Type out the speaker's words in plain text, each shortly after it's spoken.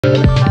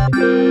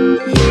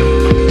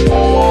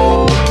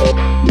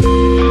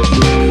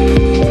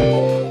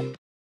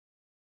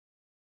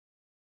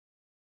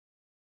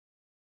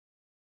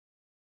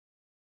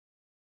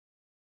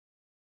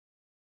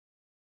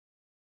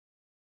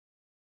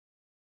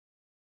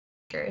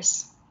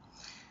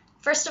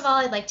First of all,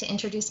 I'd like to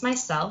introduce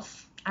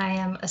myself. I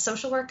am a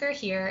social worker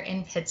here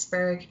in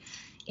Pittsburgh,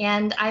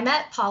 and I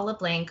met Paul Le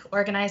Blanc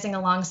organizing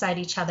alongside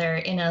each other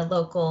in a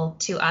local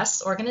to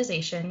us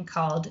organization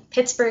called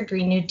Pittsburgh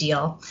Green New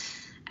Deal,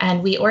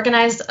 and we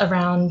organize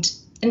around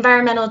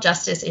environmental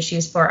justice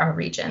issues for our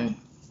region.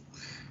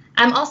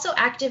 I'm also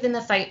active in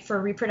the fight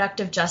for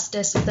reproductive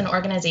justice with an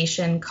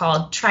organization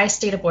called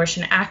Tri-State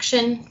Abortion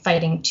Action,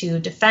 fighting to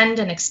defend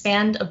and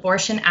expand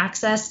abortion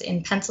access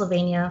in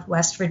Pennsylvania,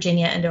 West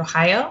Virginia, and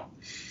Ohio.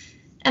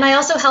 And I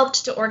also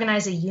helped to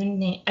organize a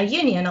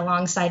union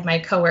alongside my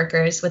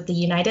coworkers with the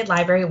United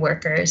Library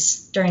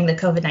Workers during the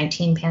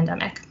COVID-19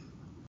 pandemic.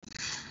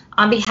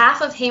 On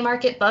behalf of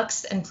Haymarket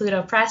Books and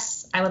Pluto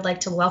Press, I would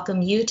like to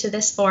welcome you to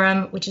this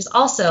forum, which is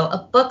also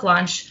a book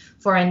launch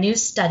for a new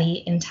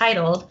study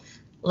entitled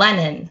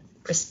Lenin,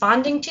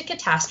 Responding to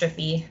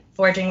Catastrophe,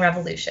 Forging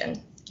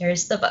Revolution.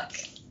 Here's the book.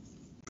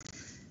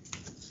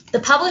 The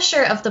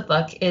publisher of the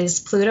book is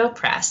Pluto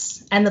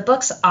Press, and the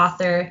book's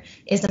author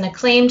is an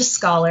acclaimed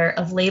scholar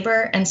of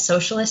labor and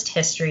socialist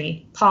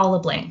history, Paul Le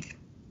Blanc.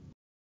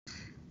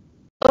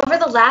 Over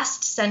the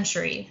last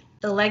century,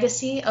 the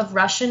legacy of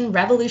Russian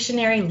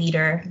revolutionary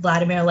leader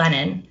Vladimir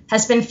Lenin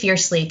has been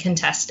fiercely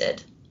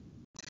contested.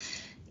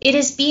 It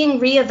is being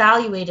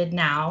reevaluated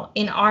now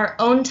in our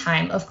own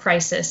time of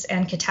crisis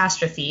and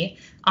catastrophe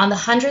on the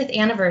 100th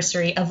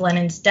anniversary of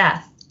Lenin's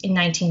death in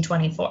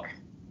 1924.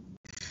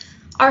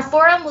 Our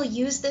forum will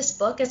use this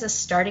book as a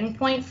starting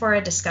point for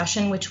a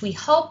discussion which we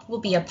hope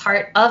will be a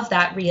part of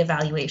that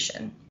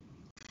reevaluation.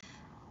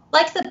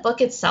 Like the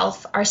book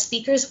itself, our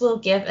speakers will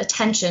give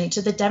attention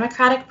to the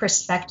democratic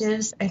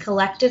perspectives and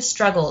collective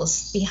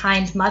struggles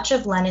behind much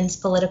of Lenin's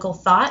political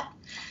thought,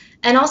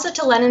 and also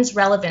to Lenin's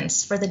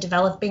relevance for the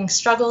developing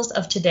struggles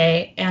of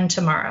today and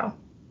tomorrow.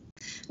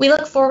 We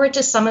look forward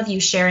to some of you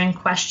sharing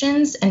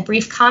questions and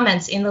brief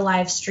comments in the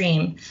live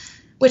stream,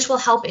 which will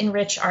help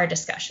enrich our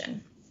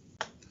discussion.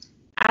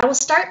 I will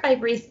start by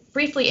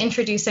briefly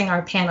introducing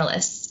our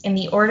panelists in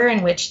the order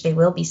in which they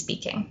will be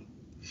speaking.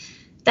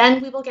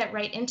 Then we will get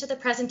right into the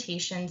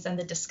presentations and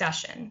the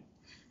discussion.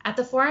 At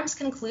the forum's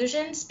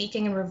conclusion,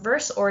 speaking in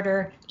reverse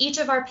order, each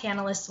of our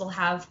panelists will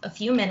have a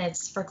few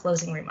minutes for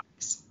closing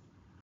remarks.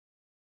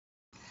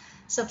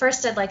 So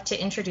first, I'd like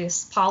to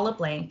introduce Paul Le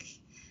Blanc,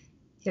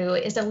 who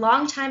is a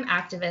longtime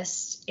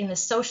activist in the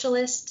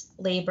socialist,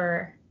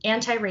 labor,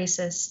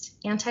 anti-racist,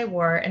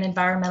 anti-war, and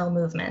environmental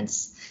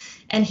movements.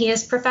 And he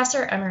is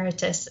Professor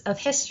Emeritus of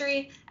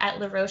History at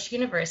Roche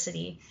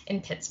University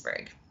in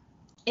Pittsburgh.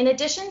 In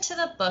addition to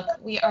the book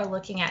we are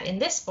looking at in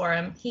this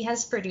forum, he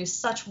has produced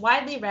such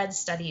widely read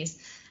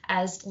studies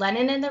as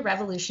Lenin and the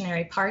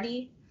Revolutionary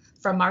Party,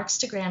 From Marx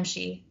to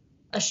Gramsci,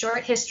 A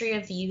Short History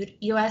of the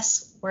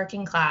U.S.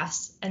 Working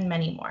Class, and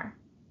many more.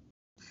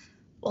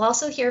 We'll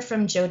also hear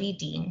from Jodi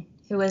Dean,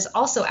 who is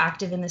also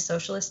active in the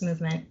socialist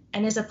movement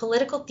and is a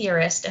political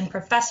theorist and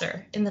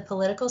professor in the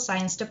political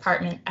science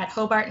department at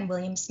Hobart and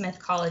William Smith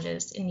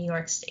Colleges in New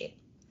York State.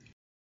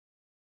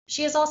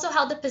 She has also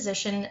held the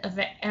position of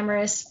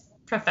Emeritus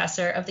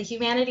Professor of the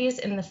Humanities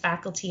in the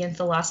Faculty in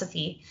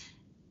Philosophy,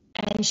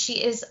 and she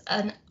is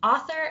an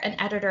author and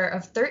editor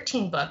of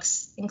 13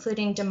 books,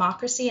 including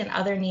Democracy and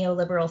Other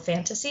Neoliberal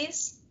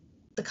Fantasies,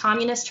 The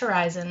Communist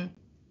Horizon,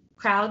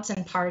 Crowds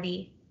and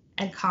Party,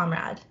 and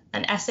Comrade,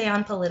 an essay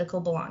on political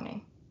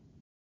belonging.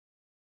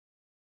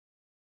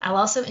 I'll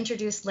also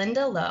introduce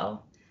Linda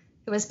Lowe,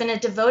 who has been a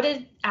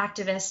devoted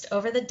activist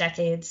over the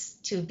decades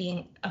to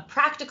being a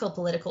practical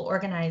political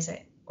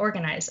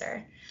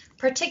organizer,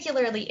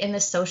 particularly in the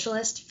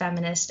socialist,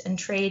 feminist, and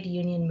trade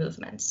union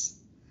movements.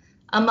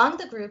 Among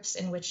the groups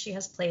in which she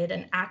has played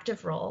an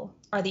active role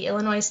are the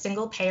Illinois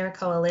Single Payer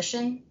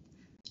Coalition,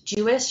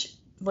 Jewish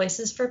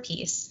Voices for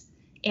Peace,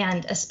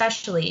 and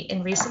especially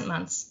in recent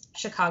months,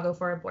 Chicago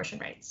for Abortion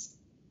Rights.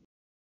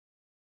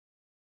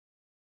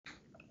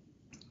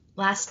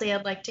 Lastly,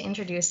 I'd like to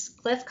introduce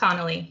Cliff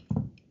Connolly,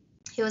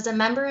 who is a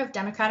member of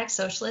Democratic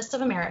Socialists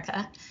of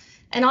America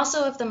and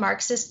also of the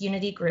Marxist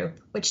Unity Group,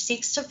 which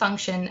seeks to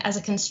function as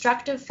a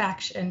constructive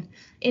faction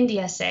in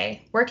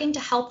DSA, working to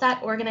help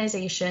that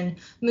organization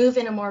move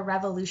in a more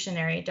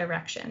revolutionary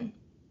direction.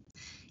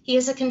 He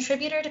is a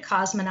contributor to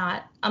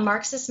Cosmonaut, a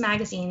Marxist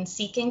magazine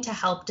seeking to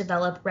help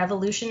develop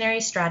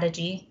revolutionary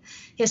strategy,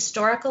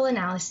 historical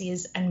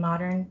analyses, and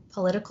modern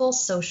political,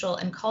 social,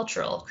 and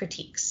cultural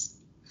critiques.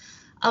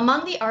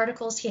 Among the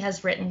articles he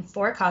has written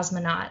for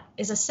Cosmonaut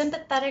is a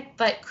sympathetic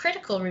but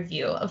critical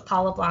review of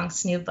Paul Le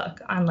Blanc's new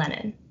book on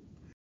Lenin.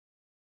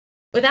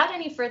 Without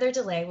any further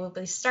delay, we'll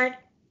be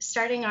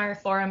starting our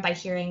forum by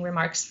hearing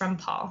remarks from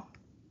Paul.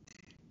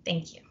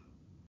 Thank you.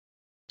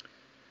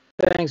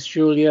 Thanks,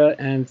 Julia,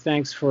 and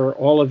thanks for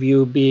all of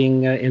you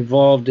being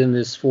involved in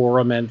this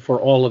forum and for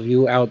all of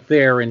you out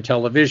there in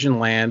television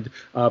land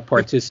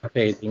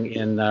participating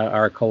in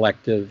our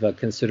collective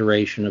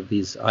consideration of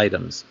these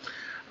items.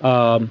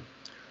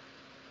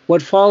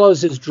 What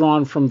follows is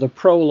drawn from the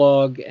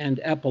prologue and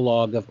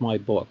epilogue of my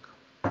book.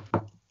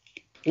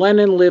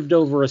 Lenin lived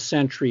over a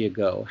century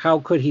ago. How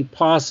could he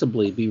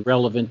possibly be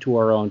relevant to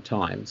our own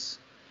times?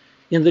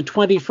 In the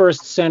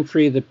 21st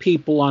century, the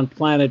people on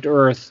planet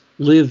Earth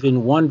live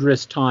in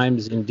wondrous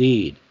times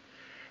indeed.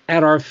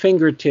 At our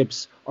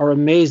fingertips are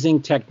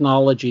amazing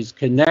technologies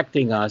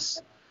connecting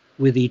us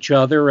with each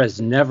other as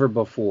never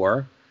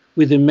before,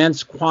 with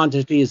immense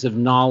quantities of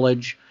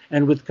knowledge,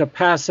 and with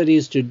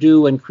capacities to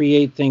do and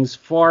create things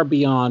far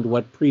beyond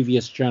what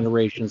previous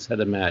generations had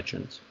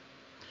imagined.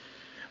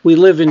 We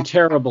live in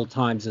terrible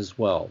times as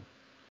well.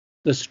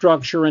 The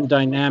structure and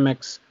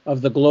dynamics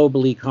of the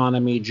global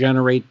economy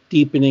generate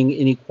deepening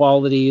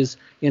inequalities,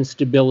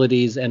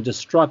 instabilities, and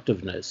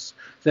destructiveness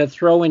that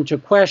throw into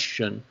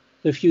question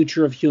the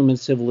future of human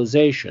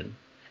civilization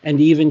and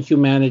even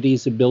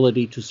humanity's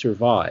ability to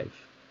survive.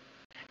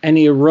 An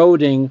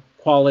eroding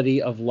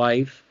quality of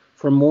life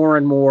for more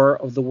and more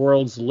of the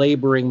world's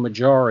laboring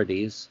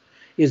majorities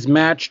is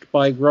matched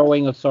by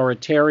growing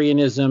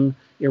authoritarianism,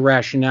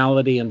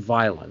 irrationality, and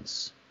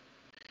violence.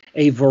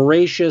 A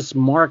voracious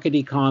market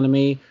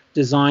economy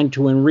designed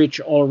to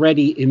enrich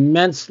already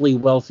immensely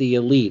wealthy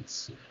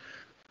elites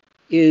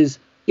is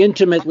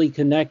intimately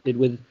connected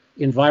with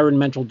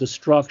environmental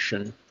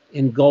destruction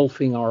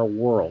engulfing our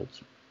world.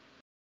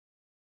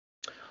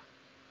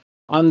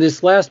 On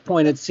this last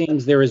point, it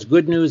seems there is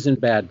good news and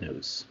bad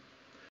news.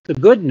 The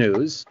good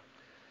news,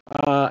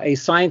 a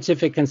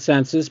scientific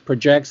consensus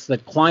projects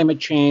that climate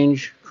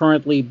change,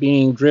 currently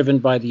being driven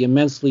by the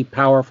immensely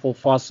powerful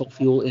fossil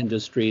fuel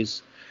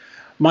industries,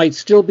 might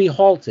still be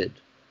halted,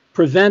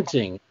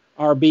 preventing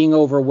our being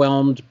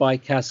overwhelmed by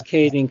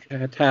cascading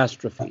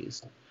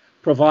catastrophes,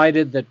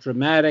 provided that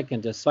dramatic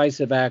and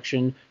decisive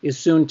action is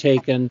soon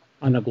taken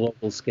on a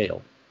global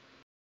scale.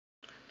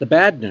 The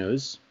bad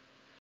news,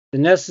 the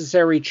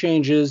necessary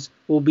changes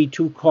will be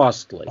too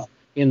costly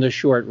in the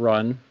short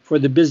run for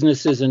the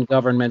businesses and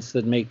governments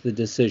that make the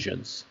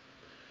decisions.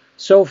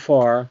 So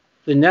far,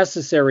 the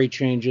necessary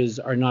changes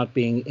are not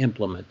being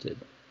implemented.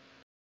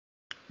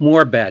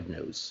 More bad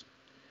news.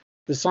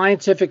 The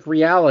scientific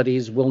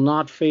realities will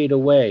not fade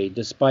away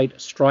despite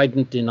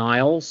strident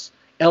denials,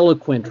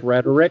 eloquent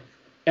rhetoric,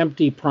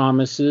 empty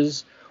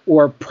promises,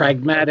 or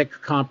pragmatic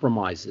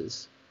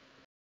compromises.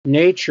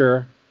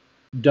 Nature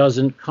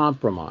doesn't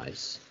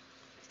compromise,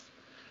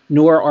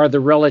 nor are the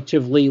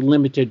relatively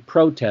limited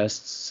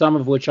protests, some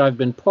of which I've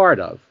been part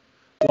of,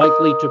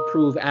 likely to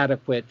prove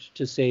adequate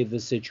to save the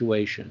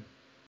situation.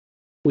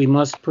 We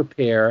must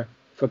prepare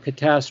for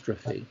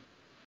catastrophe.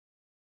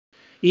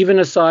 Even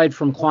aside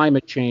from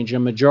climate change, a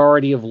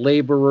majority of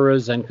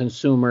laborers and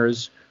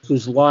consumers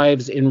whose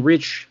lives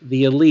enrich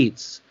the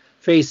elites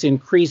face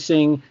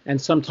increasing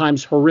and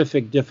sometimes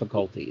horrific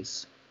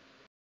difficulties.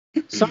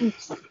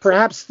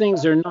 Perhaps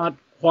things are not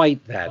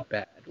quite that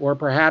bad, or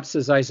perhaps,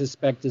 as I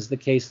suspect is the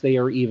case, they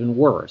are even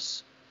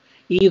worse.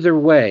 Either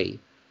way,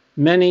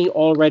 many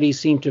already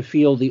seem to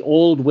feel the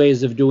old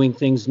ways of doing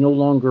things no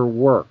longer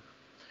work,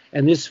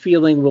 and this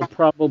feeling will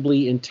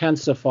probably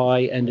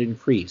intensify and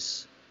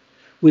increase.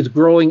 With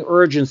growing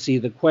urgency,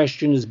 the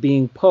question is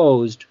being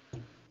posed,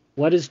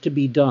 what is to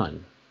be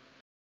done?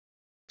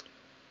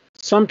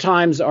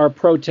 Sometimes our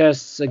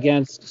protests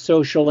against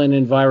social and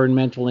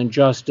environmental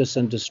injustice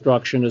and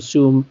destruction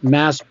assume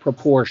mass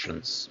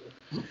proportions.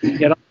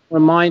 Yet I'm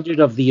reminded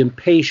of the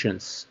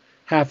impatience,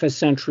 half a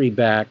century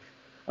back,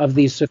 of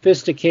the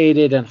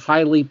sophisticated and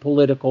highly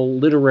political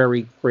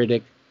literary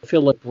critic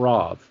Philip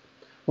Roth,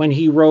 when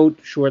he wrote,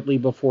 shortly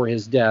before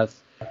his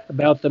death,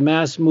 about the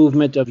mass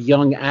movement of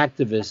young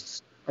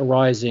activists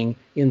arising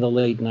in the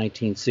late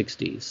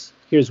 1960s.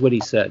 Here's what he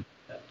said.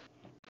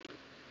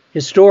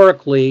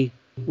 Historically,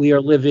 we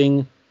are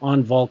living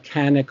on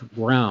volcanic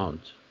ground,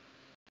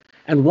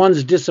 and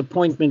one's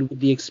disappointment with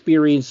the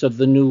experience of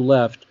the New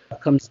Left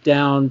comes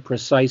down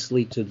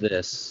precisely to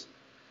this,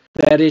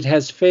 that it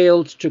has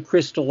failed to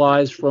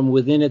crystallize from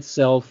within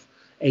itself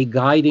a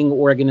guiding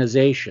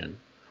organization.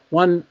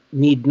 One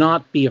need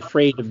not be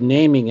afraid of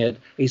naming it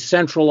a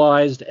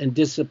centralized and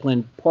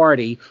disciplined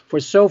party, for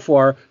so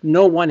far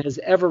no one has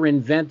ever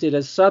invented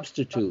a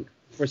substitute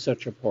for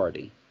such a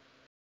party,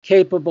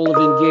 capable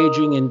of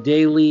engaging in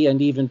daily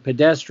and even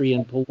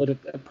pedestrian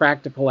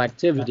practical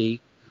activity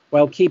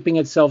while keeping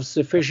itself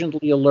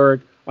sufficiently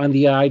alert on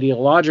the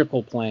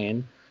ideological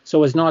plane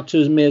so as not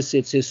to miss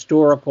its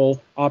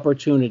historical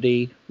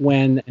opportunity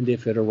when and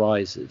if it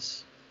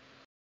arises.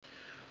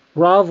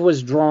 Rav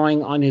was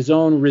drawing on his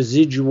own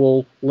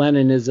residual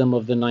Leninism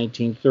of the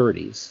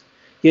 1930s,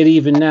 yet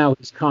even now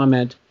his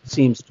comment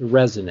seems to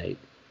resonate.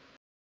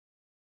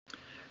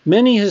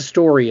 Many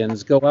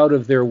historians go out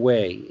of their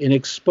way in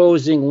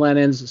exposing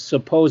Lenin's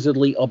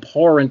supposedly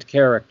abhorrent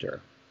character.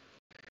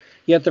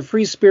 Yet the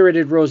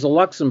free-spirited Rosa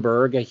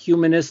Luxemburg, a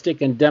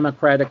humanistic and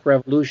democratic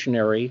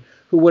revolutionary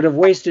who would have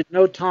wasted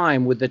no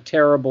time with the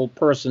terrible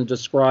person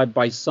described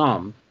by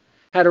some,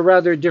 had a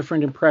rather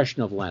different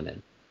impression of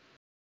Lenin.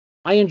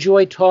 I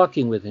enjoy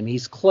talking with him.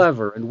 He's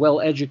clever and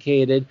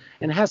well-educated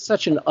and has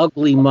such an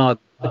ugly mug,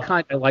 the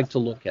kind I like to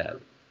look at.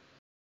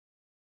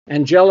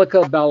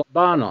 Angelika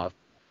Balabanov,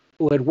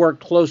 who had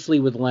worked closely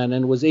with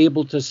Lenin, was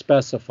able to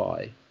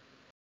specify.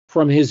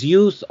 From his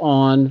youth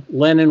on,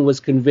 Lenin was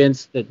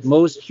convinced that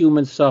most of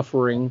human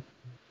suffering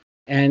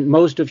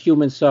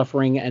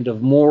and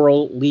of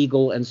moral,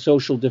 legal, and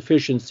social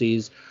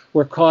deficiencies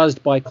were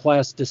caused by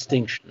class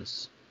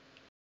distinctions.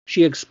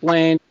 She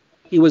explained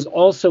he was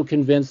also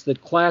convinced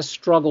that class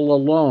struggle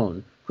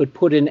alone could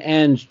put an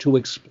end to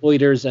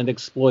exploiters and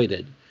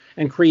exploited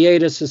and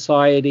create a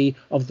society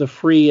of the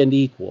free and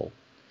equal.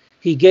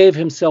 He gave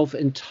himself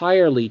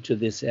entirely to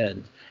this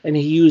end, and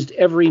he used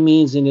every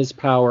means in his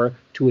power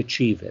to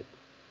achieve it.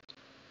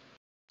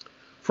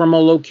 From a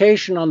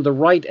location on the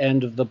right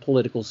end of the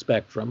political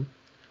spectrum,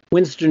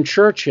 Winston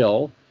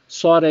Churchill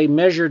sought a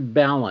measured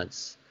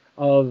balance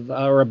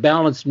or a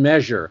balanced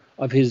measure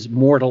of his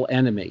mortal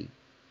enemy.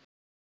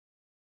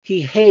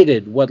 He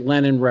hated what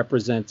Lenin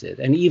represented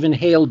and even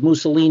hailed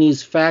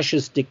Mussolini's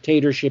fascist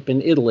dictatorship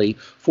in Italy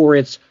for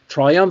its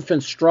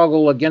triumphant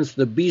struggle against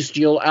the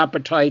bestial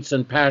appetites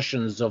and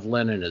passions of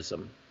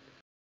Leninism.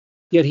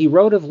 Yet he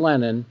wrote of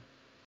Lenin,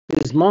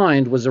 his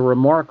mind was a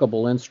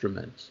remarkable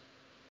instrument.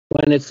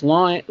 When its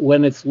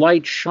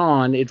light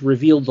shone, it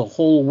revealed the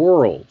whole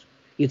world,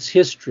 its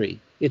history,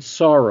 its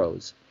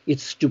sorrows,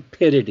 its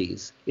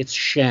stupidities, its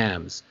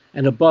shams,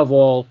 and above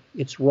all,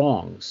 its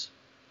wrongs.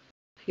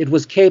 It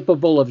was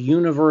capable of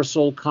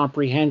universal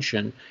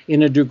comprehension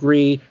in a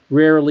degree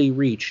rarely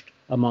reached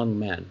among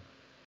men.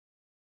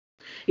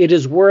 It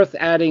is worth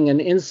adding an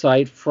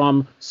insight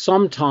from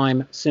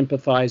sometime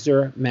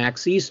sympathizer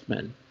Max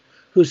Eastman,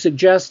 who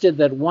suggested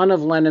that one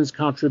of Lenin's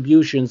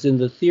contributions in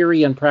the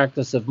theory and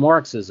practice of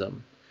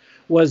Marxism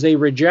was a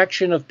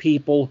rejection of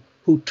people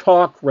who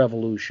talk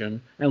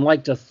revolution and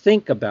like to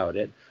think about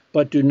it,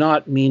 but do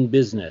not mean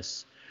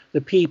business. The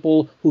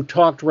people who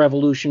talked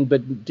revolution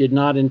but did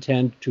not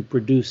intend to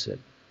produce it.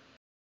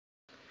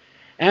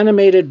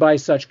 Animated by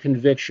such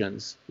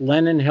convictions,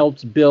 Lenin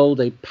helped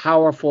build a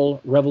powerful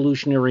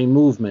revolutionary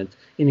movement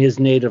in his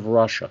native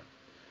Russia,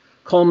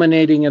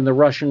 culminating in the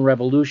Russian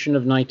Revolution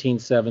of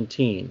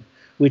 1917,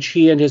 which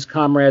he and his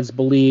comrades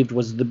believed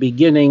was the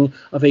beginning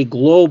of a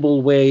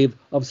global wave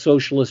of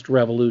socialist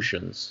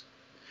revolutions.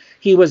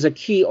 He was a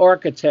key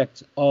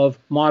architect of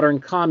modern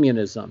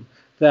communism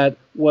that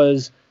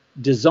was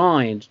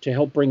designed to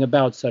help bring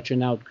about such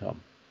an outcome.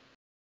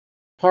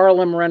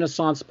 Harlem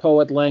Renaissance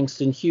poet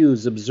Langston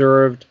Hughes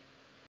observed,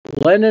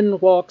 "Lenin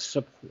walks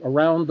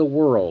around the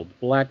world,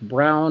 black,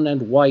 brown,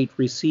 and white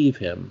receive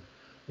him.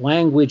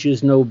 Language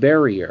is no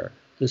barrier,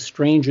 the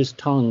strangest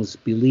tongues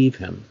believe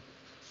him."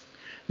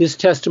 This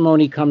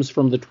testimony comes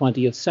from the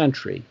 20th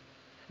century,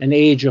 an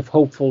age of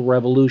hopeful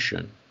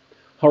revolution,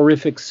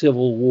 horrific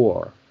civil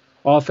war,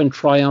 often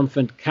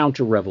triumphant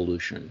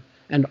counter-revolution,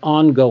 and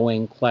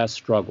ongoing class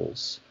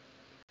struggles.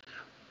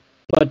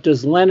 But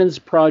does Lenin's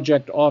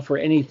project offer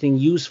anything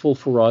useful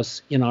for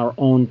us in our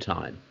own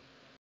time?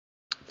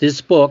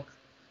 This book,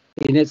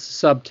 in its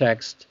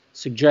subtext,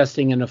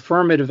 suggesting an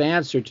affirmative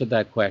answer to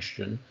that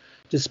question,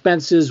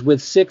 dispenses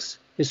with 6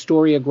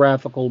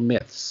 historiographical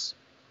myths.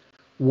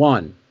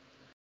 1.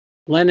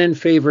 Lenin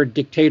favored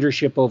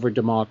dictatorship over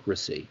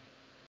democracy.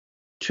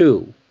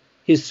 2.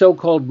 His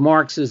so-called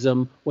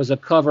Marxism was a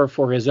cover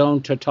for his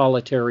own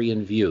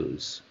totalitarian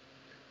views.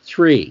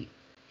 3.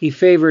 He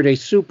favored a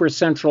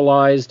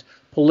super-centralized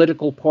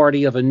political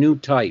party of a new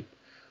type,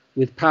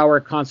 with power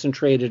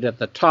concentrated at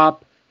the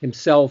top,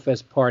 himself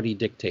as party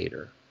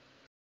dictator.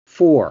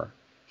 4.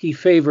 He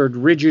favored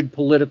rigid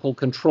political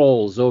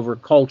controls over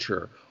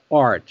culture,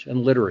 art,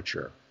 and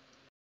literature.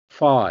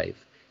 5.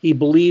 He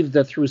believed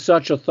that through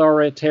such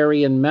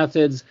authoritarian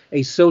methods,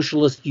 a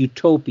socialist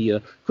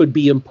utopia could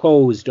be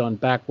imposed on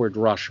backward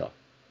Russia.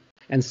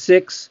 And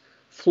 6.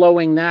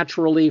 Flowing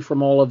naturally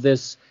from all of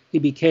this, he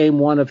became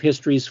one of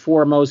history's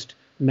foremost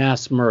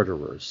mass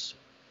murderers.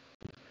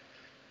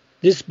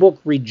 This book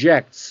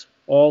rejects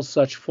all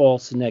such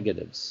false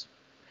negatives,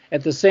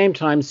 at the same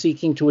time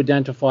seeking to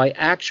identify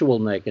actual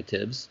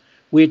negatives,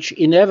 which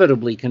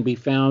inevitably can be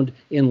found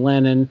in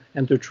Lenin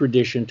and the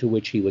tradition to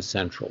which he was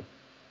central.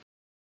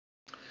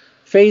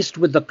 Faced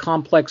with the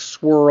complex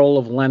swirl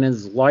of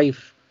Lenin's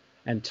life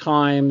and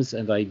times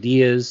and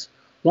ideas,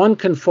 one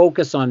can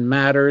focus on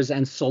matters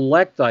and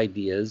select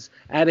ideas,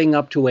 adding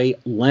up to a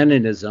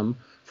Leninism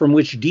from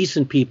which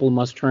decent people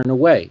must turn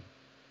away.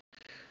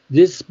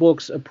 This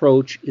book's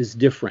approach is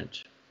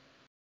different.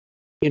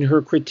 In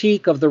her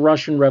critique of the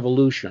Russian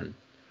Revolution,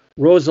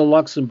 Rosa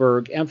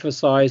Luxemburg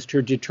emphasized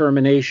her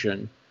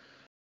determination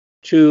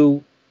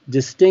to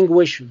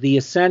distinguish the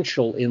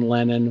essential in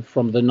Lenin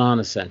from the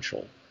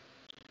non-essential.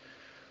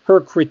 Her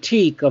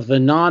critique of the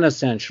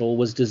non-essential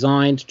was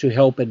designed to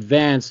help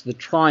advance the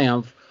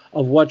triumph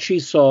of what she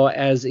saw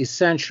as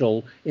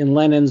essential in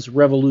Lenin's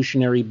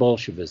revolutionary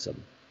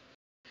Bolshevism.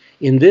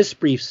 In this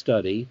brief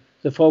study,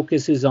 the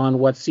focus is on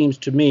what seems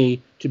to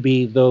me to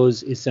be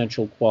those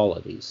essential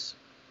qualities.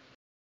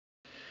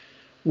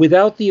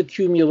 Without the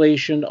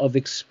accumulation of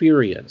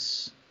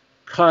experience,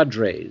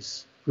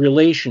 cadres,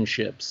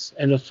 relationships,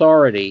 and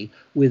authority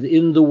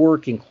within the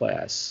working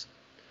class,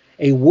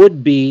 a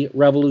would-be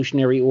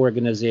revolutionary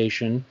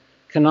organization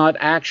cannot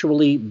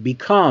actually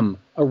become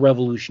a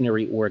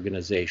revolutionary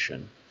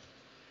organization.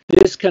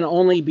 This can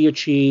only be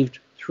achieved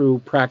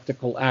through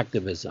practical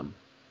activism.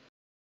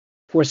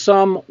 For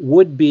some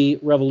would-be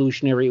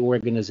revolutionary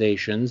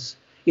organizations,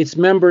 its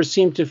members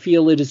seem to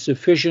feel it is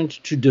sufficient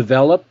to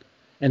develop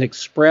and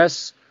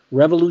express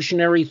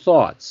revolutionary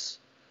thoughts,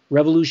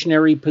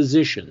 revolutionary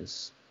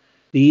positions.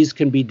 These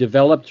can be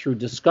developed through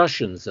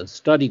discussions and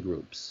study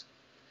groups.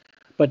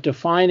 But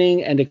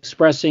defining and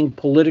expressing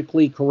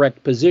politically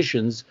correct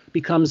positions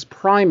becomes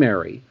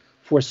primary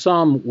for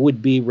some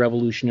would-be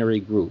revolutionary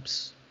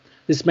groups.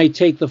 This may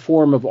take the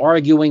form of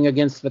arguing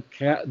against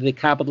the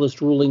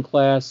capitalist ruling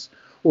class,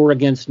 or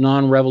against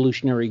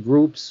non-revolutionary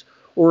groups,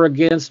 or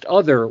against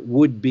other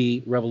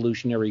would-be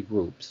revolutionary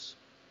groups.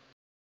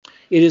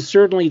 It is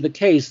certainly the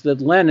case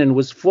that Lenin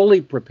was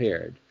fully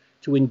prepared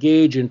to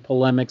engage in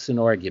polemics and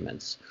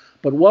arguments,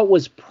 but what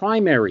was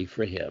primary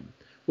for him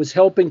was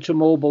helping to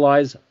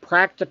mobilize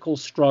practical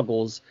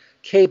struggles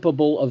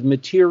capable of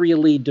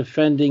materially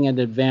defending and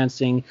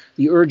advancing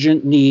the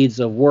urgent needs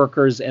of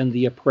workers and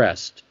the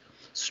oppressed,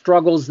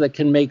 struggles that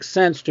can make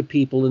sense to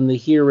people in the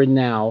here and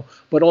now,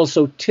 but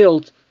also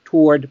tilt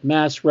toward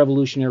mass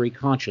revolutionary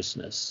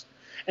consciousness,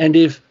 and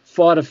if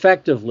fought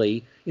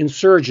effectively,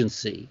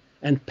 insurgency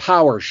and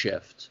power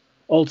shift,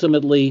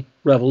 ultimately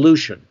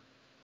revolution.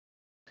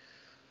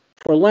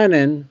 For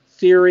Lenin,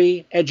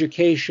 theory,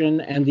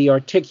 education, and the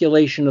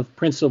articulation of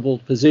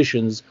principled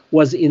positions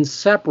was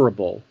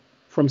inseparable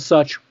from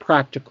such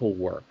practical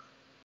work.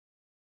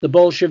 The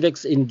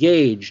Bolsheviks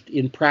engaged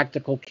in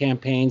practical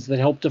campaigns that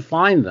helped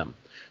define them,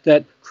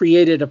 that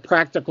created a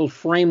practical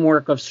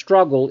framework of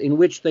struggle in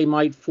which they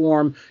might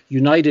form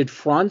united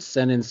fronts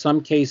and in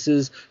some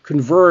cases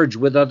converge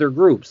with other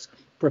groups,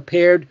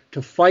 prepared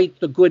to fight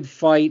the good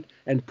fight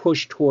and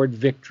push toward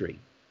victory.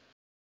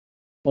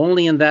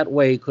 Only in that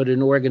way could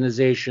an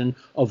organization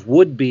of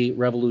would-be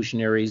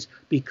revolutionaries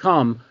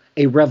become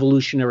a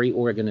revolutionary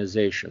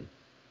organization.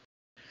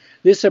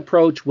 This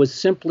approach was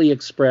simply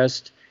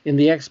expressed in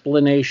the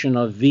explanation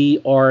of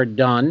V.R.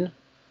 Dunn,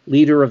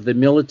 leader of the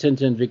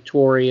militant and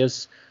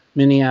victorious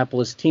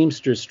Minneapolis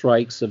Teamsters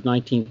strikes of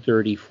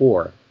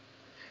 1934.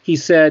 He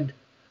said,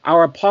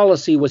 "Our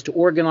policy was to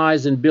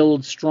organize and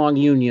build strong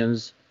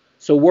unions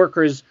so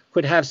workers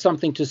could have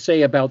something to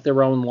say about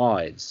their own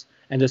lives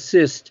and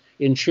assist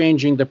in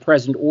changing the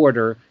present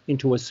order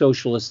into a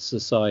socialist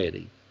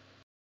society."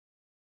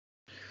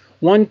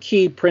 One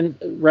key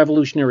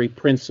revolutionary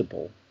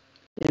principle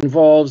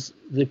involves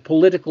the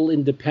political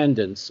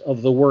independence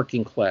of the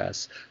working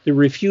class, the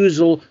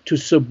refusal to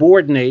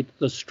subordinate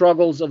the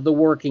struggles of the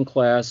working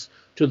class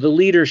to the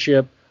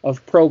leadership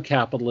of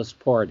pro-capitalist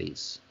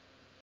parties.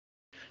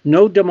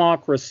 No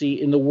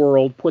democracy in the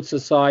world puts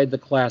aside the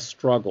class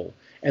struggle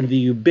and the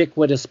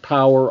ubiquitous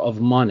power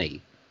of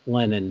money,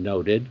 Lenin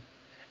noted,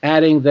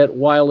 adding that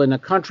while in a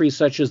country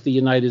such as the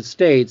United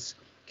States,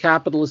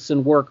 capitalists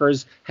and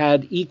workers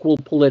had equal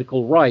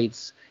political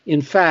rights,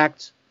 in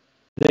fact,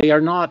 they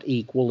are not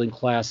equal in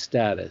class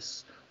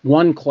status.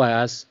 One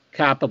class,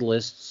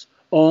 capitalists,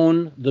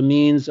 own the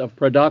means of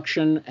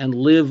production and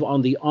live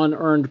on the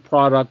unearned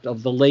product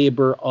of the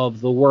labor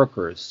of the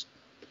workers.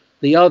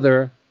 The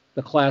other,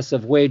 the class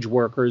of wage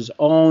workers,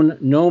 own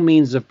no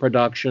means of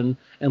production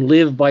and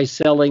live by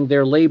selling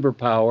their labor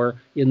power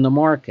in the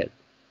market.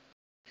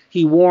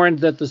 He warned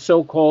that the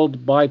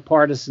so-called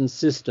bipartisan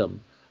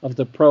system of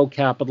the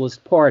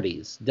pro-capitalist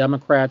parties,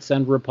 Democrats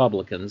and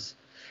Republicans,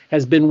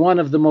 has been one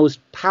of the most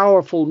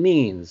powerful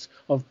means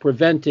of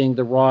preventing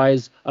the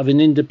rise of an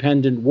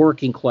independent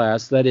working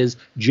class that is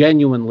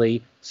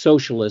genuinely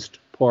socialist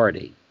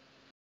party.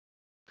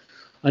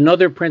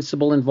 Another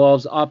principle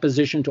involves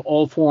opposition to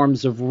all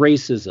forms of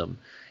racism,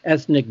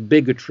 ethnic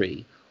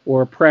bigotry,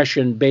 or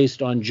oppression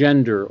based on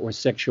gender or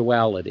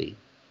sexuality.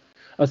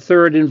 A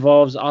third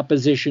involves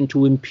opposition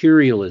to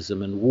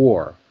imperialism and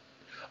war.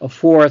 A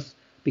fourth,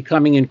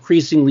 becoming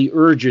increasingly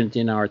urgent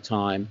in our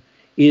time,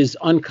 is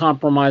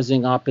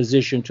uncompromising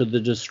opposition to the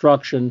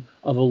destruction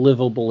of a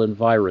livable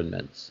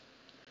environment.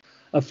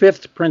 A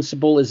fifth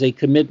principle is a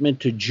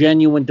commitment to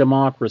genuine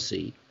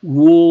democracy,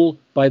 rule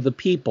by the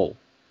people,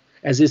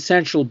 as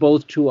essential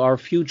both to our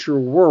future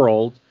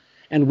world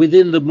and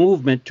within the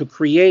movement to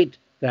create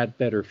that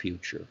better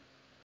future.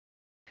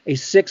 A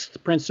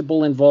sixth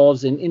principle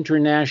involves an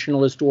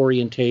internationalist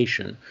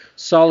orientation,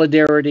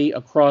 solidarity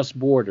across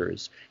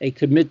borders, a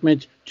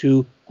commitment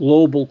to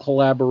global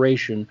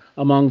collaboration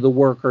among the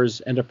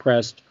workers and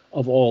oppressed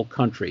of all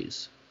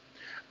countries.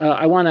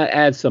 I want to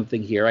add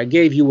something here. I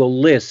gave you a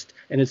list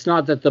And it's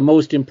not that the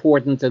most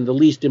important and the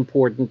least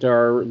important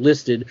are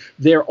listed.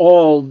 They're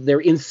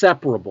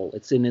inseparable.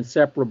 It's an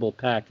inseparable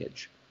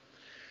package.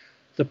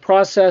 The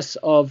process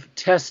of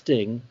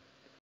testing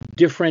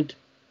different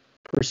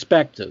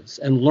perspectives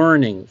and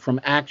learning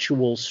from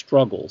actual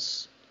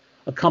struggles,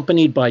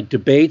 accompanied by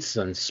debates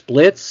and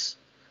splits,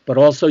 but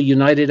also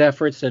united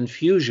efforts and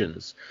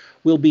fusions,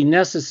 will be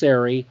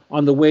necessary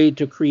on the way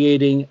to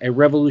creating a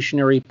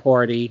revolutionary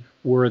party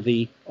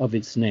worthy of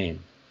its name.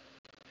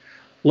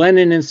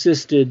 Lenin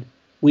insisted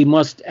we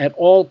must at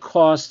all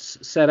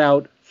costs set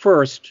out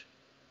first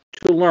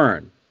to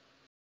learn,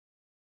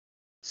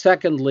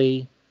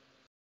 secondly,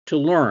 to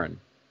learn,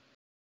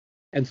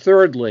 and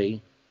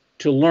thirdly,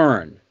 to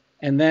learn,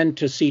 and then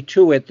to see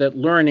to it that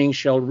learning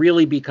shall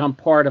really become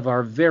part of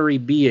our very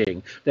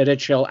being, that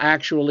it shall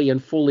actually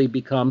and fully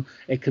become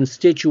a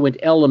constituent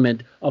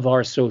element of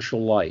our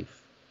social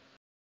life.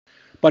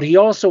 But he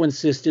also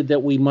insisted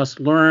that we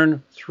must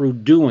learn through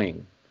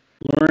doing,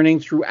 learning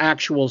through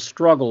actual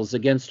struggles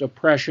against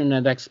oppression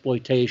and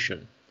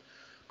exploitation,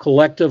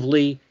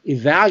 collectively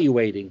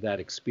evaluating that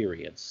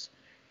experience,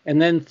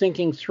 and then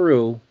thinking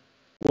through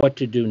what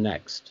to do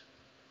next.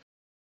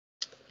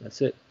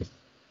 That's it.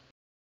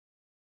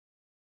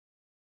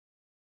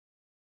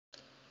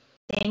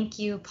 Thank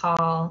you,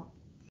 Paul.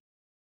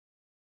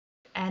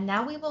 And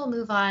now we will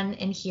move on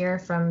and hear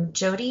from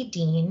Jodi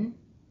Dean,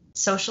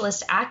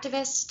 socialist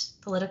activist,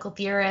 political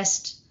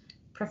theorist,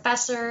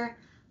 professor,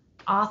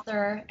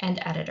 author, and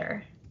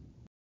editor.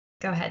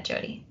 Go ahead,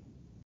 Jodi.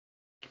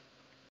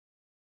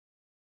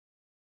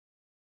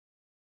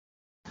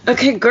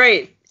 Okay,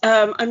 great.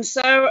 I'm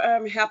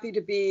so happy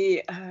to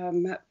be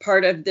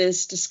part of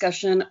this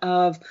discussion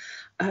of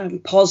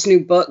Paul's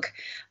new book.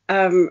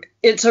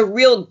 It's a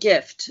real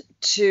gift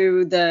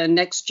to the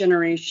next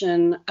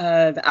generation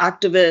of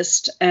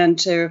activists and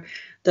to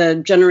the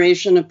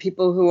generation of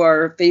people who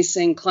are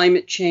facing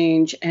climate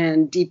change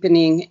and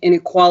deepening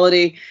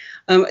inequality.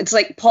 It's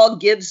like Paul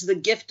gives the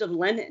gift of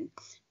Lenin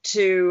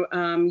to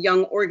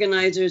young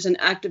organizers and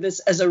activists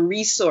as a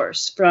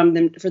resource for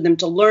them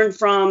to learn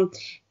from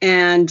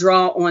and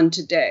draw on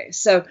today.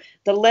 So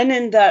the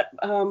Lenin that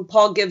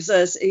Paul gives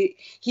us,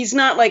 he's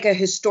not like a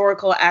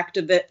historical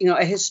activist,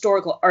 a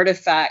historical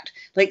artifact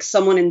like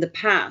someone in the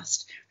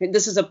past. Right?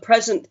 This is a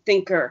present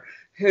thinker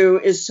who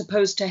is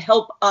supposed to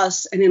help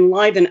us and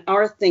enliven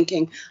our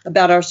thinking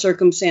about our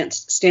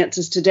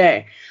circumstances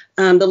today.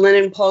 The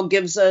Lenin Paul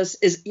gives us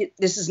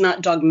this is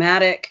not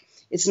dogmatic.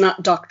 It's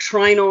not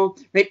doctrinal,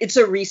 right? It's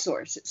a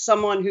resource. It's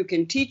someone who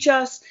can teach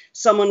us,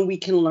 someone we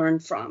can learn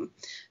from.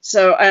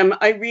 So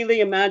I really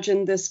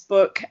imagine this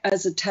book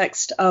as a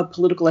text of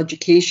political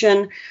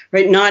education,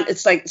 right?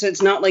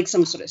 It's not like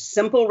some sort of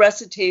simple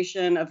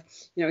recitation of,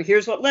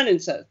 here's what Lenin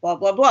says, blah,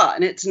 blah, blah.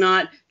 And it's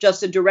not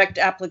just a direct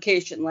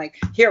application. Like,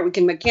 here, we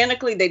can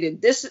mechanically, they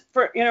did this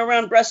for,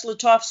 around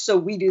Brest-Litovsk, so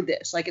we do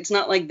this. Like, it's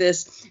not like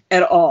this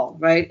at all,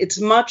 right? It's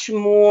much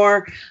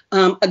more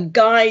a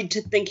guide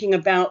to thinking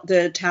about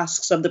the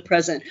tasks of the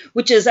present,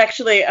 which is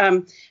actually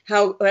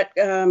how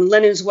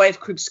Lenin's wife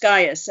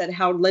Krupskaya said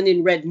how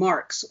Lenin read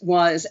Marx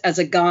was as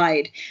a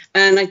guide.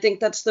 And I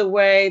think that's the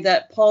way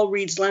that Paul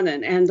reads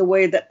Lenin and the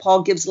way that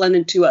Paul gives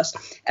Lenin to us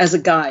as a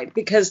guide,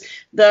 because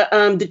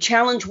the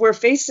challenge we're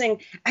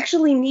facing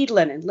actually need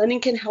Lenin. Lenin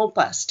can help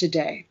us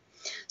today.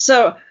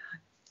 So,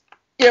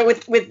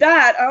 with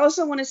that, I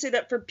also want to say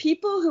that for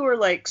people who are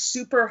like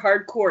super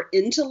hardcore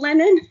into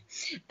Lenin,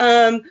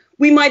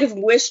 we might have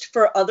wished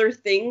for other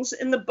things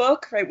in the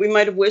book, right? We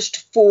might have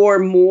wished for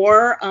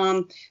more,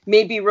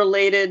 maybe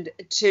related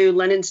to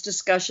Lenin's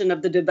discussion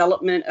of the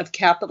development of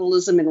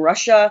capitalism in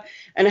Russia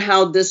and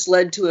how this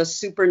led to a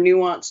super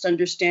nuanced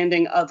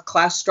understanding of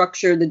class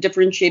structure, the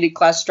differentiated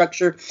class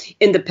structure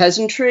in the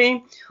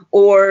peasantry,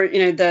 or,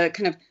 the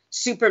kind of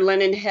super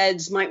Lenin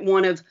heads might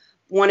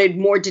wanted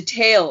more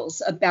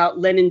details about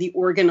Lenin the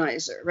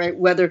organizer, right?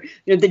 Whether,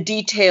 the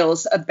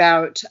details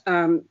about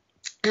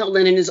how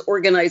Lenin is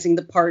organizing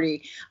the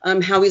party,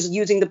 how he's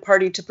using the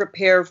party to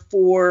prepare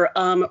for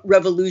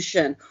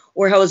revolution,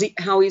 or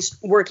how he's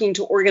working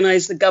to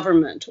organize the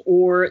government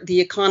or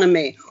the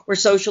economy or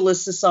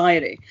socialist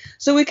society.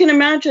 So we can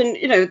imagine,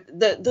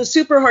 the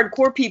super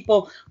hardcore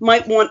people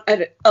might want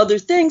other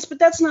things, but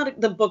that's not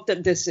the book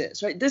that this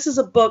is, right? This is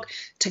a book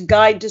to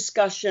guide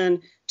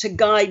discussion,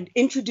 to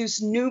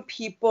introduce new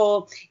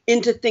people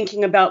into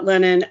thinking about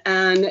Lenin,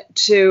 and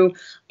to,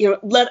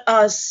 let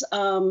us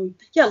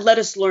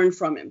learn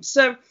from him.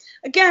 So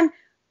again,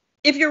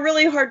 if you're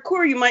really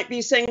hardcore, you might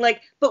be saying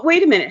like, but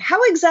wait a minute,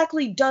 how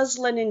exactly does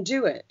Lenin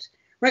do it?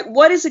 Right?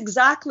 What is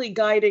exactly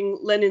guiding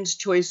Lenin's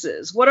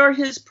choices? What are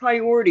his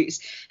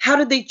priorities? How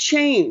do they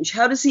change?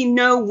 How does he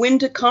know when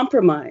to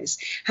compromise?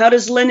 How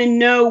does Lenin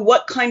know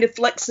what kind of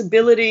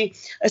flexibility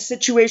a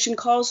situation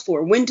calls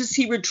for? When does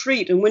he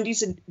retreat and when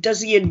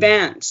does he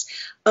advance?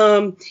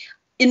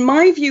 In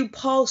my view,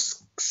 Paul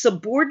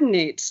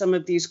subordinates some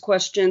of these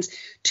questions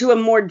to a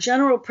more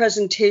general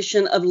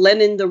presentation of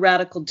Lenin the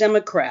radical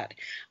Democrat.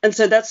 And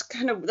so that's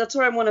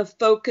where I want to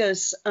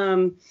focus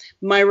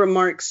my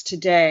remarks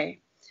today.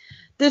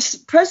 this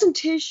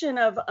presentation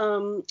of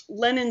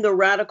Lenin, the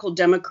radical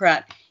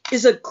Democrat,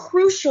 is a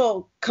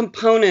crucial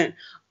component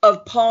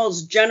of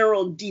Paul's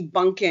general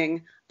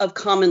debunking of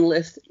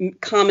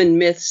common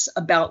myths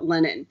about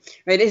Lenin,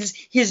 right?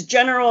 His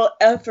general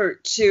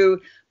effort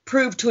to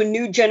prove to a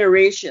new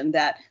generation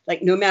that,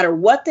 like, no matter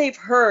what they've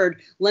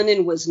heard,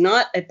 Lenin was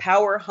not a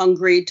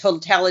power-hungry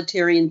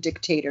totalitarian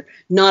dictator,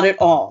 not at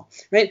all,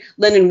 right?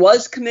 Lenin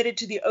was committed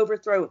to the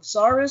overthrow of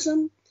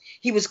Tsarism.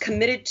 He was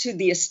committed to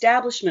the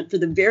establishment for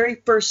the very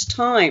first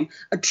time,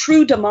 a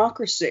true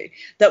democracy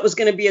that was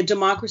going to be a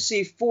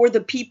democracy for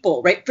the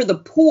people, right, for the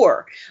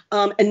poor,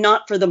 and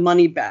not for the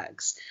money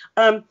bags.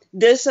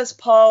 This, as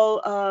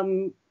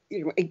Paul,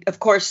 of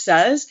course,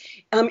 says,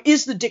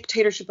 is the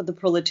dictatorship of the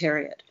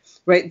proletariat,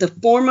 right? The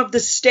form of the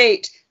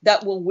state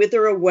that will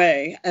wither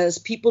away as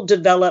people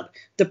develop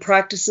the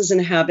practices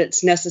and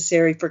habits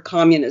necessary for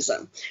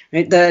communism,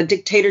 right? The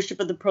dictatorship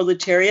of the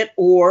proletariat,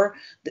 or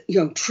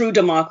true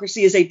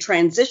democracy, is a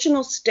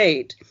transitional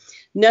state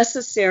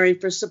necessary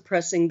for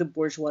suppressing the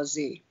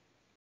bourgeoisie.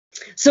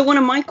 So one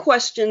of my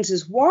questions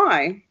is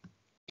why,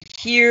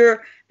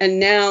 here and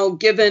now,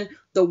 given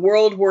the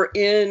world we're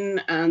in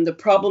and the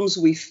problems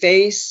we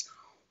face,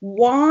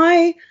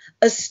 why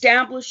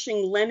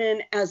establishing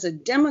Lenin as a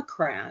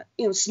Democrat,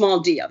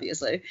 small d,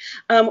 obviously,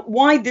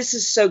 why this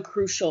is so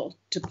crucial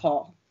to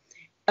Paul.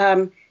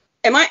 Am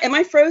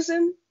I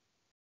frozen?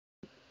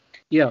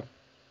 Yeah.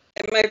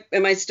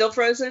 Am I still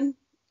frozen?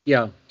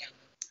 Yeah.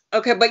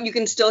 Okay, but you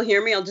can still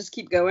hear me. I'll just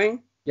keep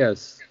going.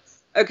 Yes.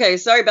 Okay,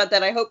 sorry about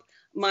that. I hope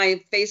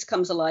my face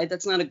comes alive.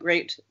 That's not a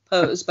great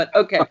pose, but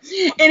okay.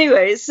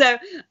 Anyway, so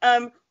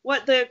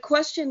what the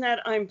question that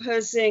I'm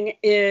posing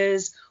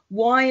is,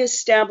 why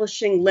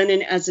establishing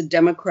Lenin as a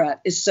Democrat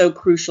is so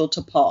crucial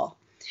to Paul.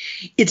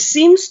 It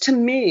seems to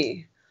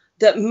me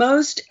that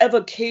most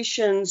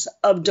evocations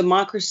of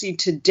democracy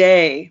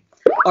today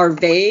are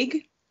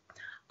vague,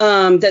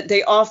 that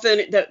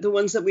the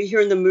ones that we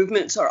hear in the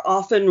movements are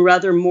often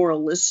rather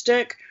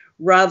moralistic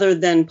rather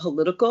than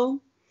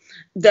political,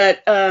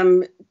 that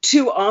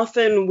too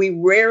often we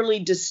rarely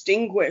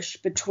distinguish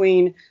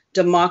between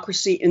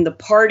democracy in the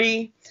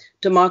party,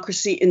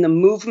 democracy in the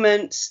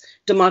movements,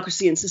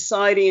 democracy in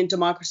society, and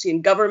democracy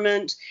in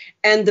government,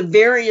 and the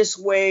various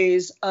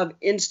ways of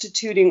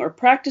instituting or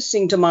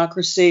practicing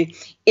democracy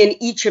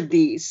in each of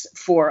these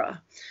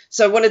fora.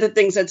 So one of the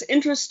things that's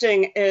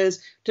interesting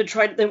is to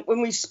try to,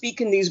 when we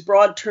speak in these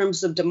broad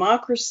terms of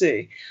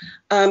democracy,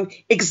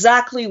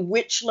 exactly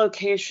which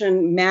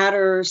location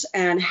matters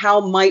and how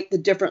might the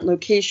different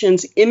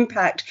locations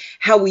impact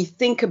how we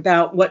think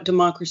about what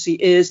democracy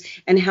is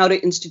and how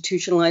to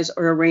institutionalize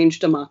or arrange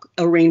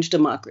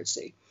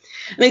democracy.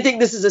 And I think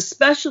this is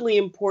especially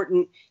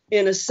important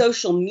in a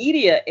social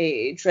media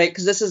age, right?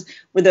 Because this is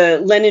where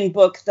the Lenin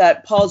book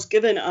that Paul's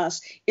given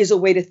us is a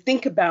way to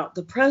think about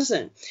the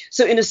present.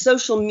 So in a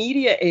social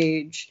media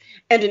age,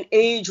 and an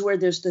age where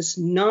there's this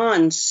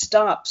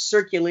non-stop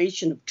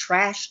circulation of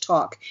trash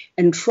talk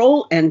and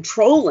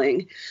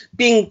trolling,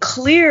 being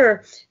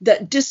clear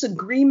that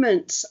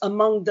disagreements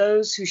among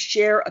those who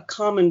share a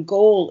common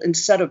goal and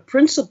set of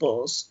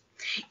principles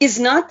is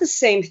not the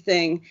same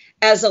thing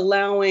as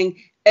allowing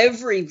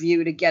every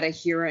view to get a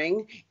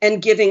hearing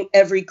and giving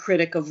every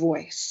critic a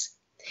voice.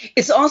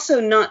 It's also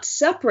not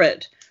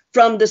separate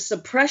from the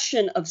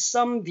suppression of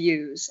some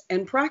views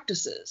and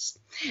practices.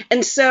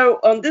 And so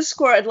on this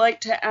score, I'd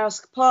like to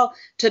ask Paul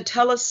to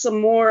tell us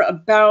some more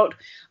about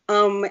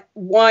what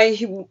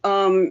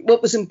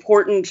was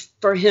important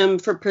for him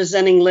for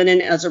presenting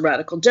Lenin as a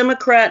radical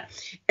Democrat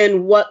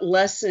and what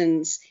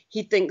lessons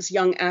he thinks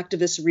young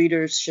activist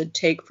readers should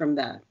take from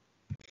that.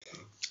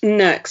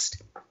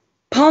 Next,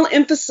 Paul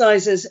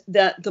emphasizes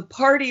that the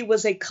party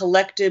was a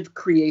collective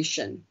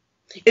creation.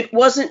 It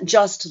wasn't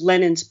just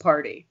Lenin's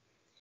party.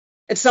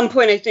 At some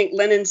point, I think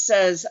Lenin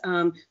says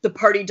the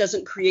party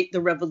doesn't create the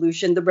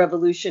revolution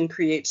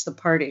creates the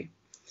party.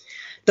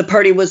 The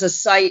party was a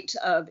site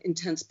of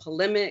intense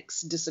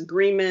polemics,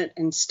 disagreement,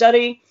 and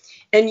study.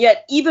 And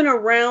yet, even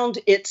around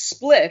its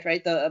split,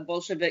 right, the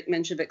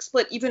Bolshevik-Menshevik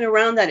split, even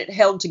around that, it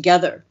held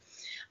together.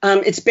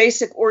 Its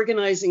basic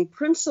organizing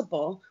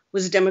principle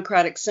was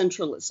democratic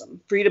centralism,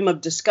 freedom of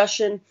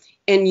discussion,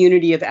 and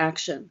unity of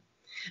action.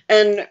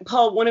 And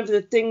Paul, one of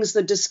the things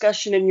the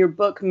discussion in your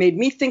book made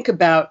me think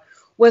about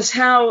was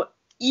how,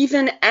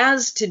 even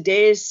as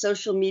today's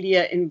social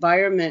media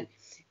environment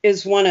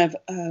is one of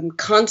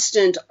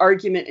constant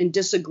argument and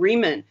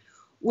disagreement,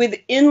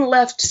 within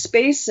left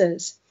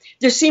spaces,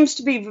 there seems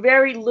to be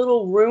very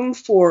little room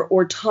for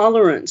or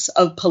tolerance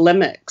of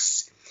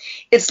polemics.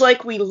 It's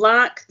like we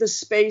lack the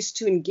space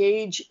to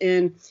engage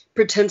in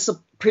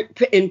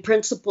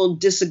principled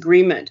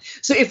disagreement.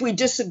 So if we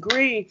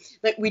disagree,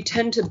 like, we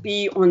tend to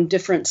be on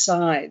different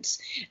sides.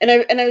 And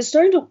I was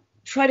starting to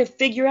try to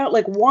figure out,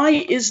 like, why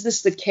is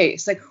this the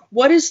case? Like,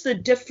 what is the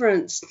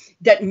difference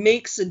that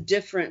makes a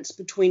difference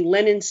between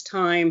Lenin's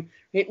time,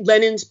 right,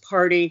 Lenin's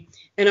party,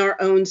 and our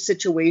own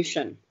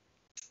situation?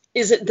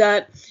 Is it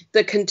that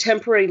the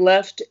contemporary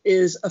left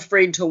is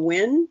afraid to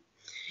win?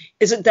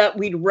 Is it that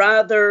we'd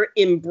rather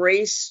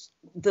embrace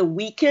the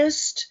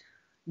weakest,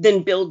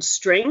 then build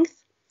strength?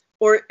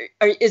 Or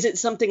is it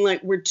something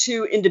like we're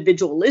too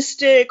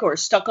individualistic or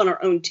stuck on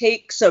our own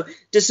take? So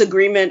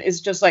disagreement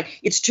is just like,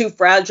 it's too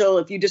fragile.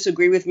 If you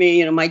disagree with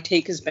me, my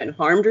take has been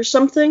harmed or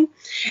something.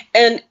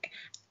 And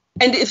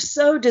if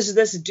so, does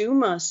this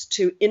doom us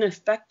to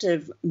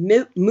ineffective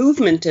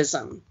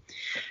movementism?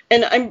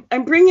 And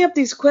I'm bringing up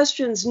these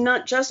questions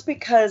not just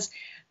because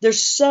they're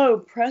so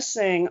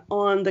pressing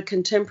on the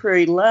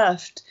contemporary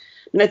left.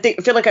 And I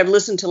feel like I've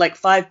listened to like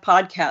 5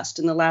 podcasts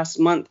in the last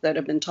month that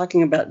have been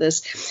talking about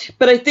this.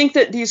 But I think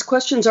that these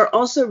questions are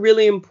also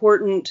really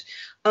important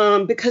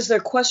because they're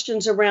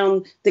questions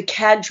around the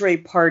cadre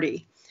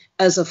party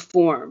as a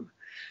form.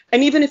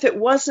 And even if it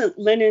wasn't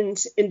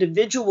Lenin's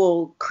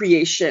individual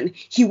creation,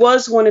 he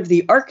was one of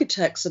the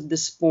architects of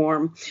this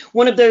form,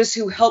 one of those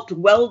who helped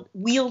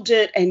wield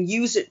it and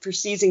use it for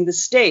seizing the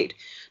state.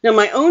 Now,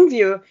 my own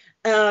view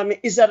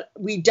is that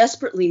we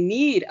desperately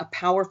need a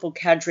powerful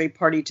cadre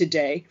party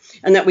today,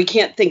 and that we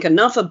can't think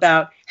enough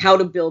about how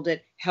to build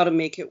it, how to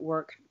make it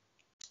work,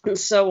 and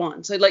so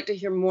on. So I'd like to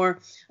hear more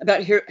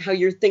about how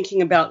you're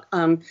thinking about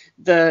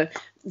the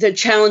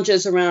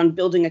challenges around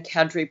building a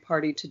cadre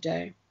party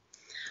today.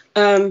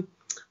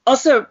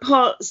 Also,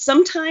 Paul,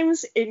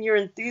 sometimes in your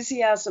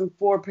enthusiasm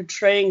for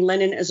portraying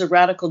Lenin as a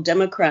radical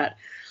Democrat,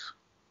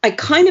 I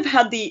kind of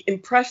had the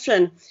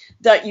impression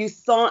that you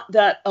thought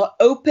that an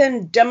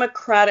open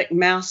democratic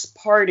mass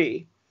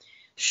party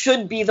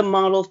should be the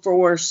model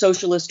for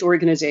socialist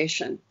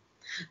organization,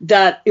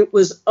 that it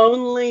was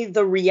only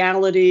the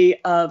reality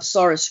of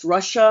Tsarist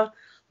Russia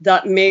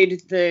that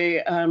made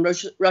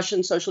the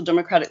Russian Social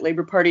Democratic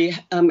Labor Party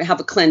have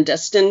a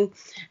clandestine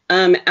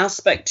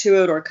aspect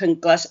to it, or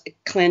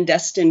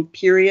clandestine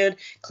period,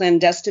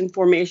 clandestine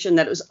formation,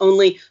 that it was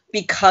only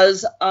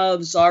because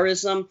of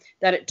Tsarism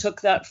that it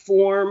took that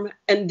form,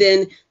 and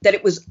then that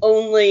it was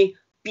only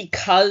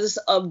because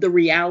of the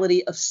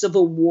reality of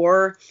civil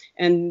war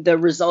and the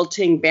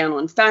resulting ban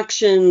on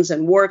factions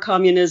and war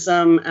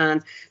communism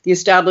and the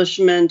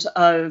establishment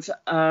of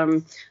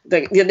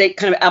the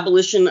kind of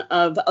abolition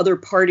of other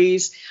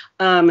parties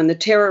and the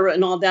terror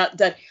and all that,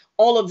 that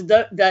all of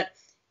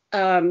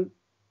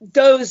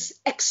those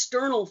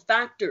external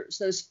factors,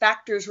 those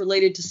factors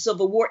related to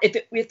civil war,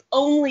 if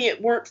only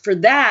it weren't for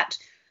that,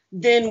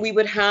 then we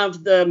would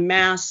have the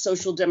mass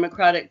social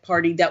democratic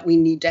party that we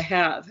need to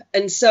have.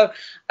 And so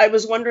I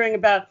was wondering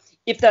about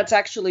if that's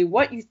actually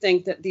what you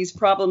think, that these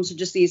problems are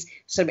just these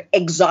sort of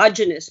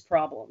exogenous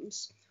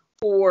problems,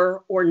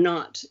 or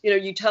not.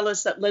 You tell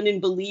us that Lenin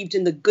believed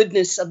in the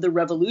goodness of the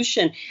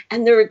revolution.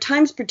 And there are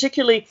times,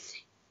 particularly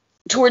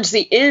towards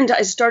the end,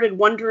 I started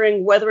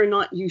wondering whether or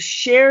not you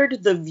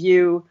shared the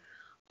view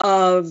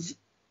of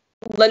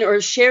Lenin,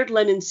 or shared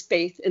Lenin's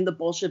faith in the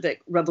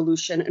Bolshevik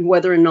revolution, and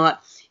whether or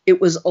not it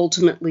was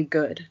ultimately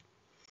good.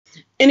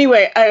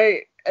 Anyway,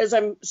 as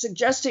I'm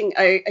suggesting,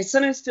 I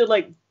sometimes feel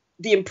like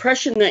the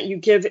impression that you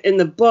give in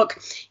the book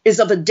is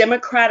of a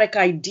democratic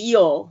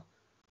ideal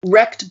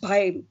wrecked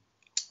by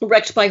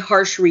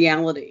harsh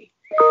reality.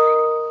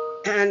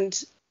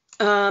 And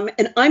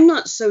I'm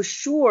not so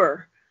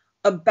sure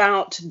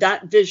about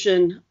that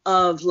vision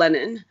of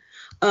Lenin,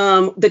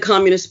 the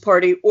Communist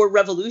Party, or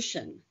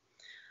revolution.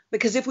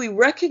 Because if we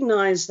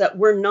recognize that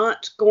we're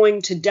not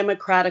going to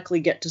democratically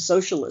get to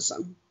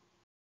socialism,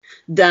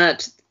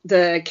 that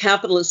the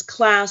capitalist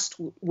class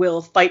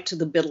will fight to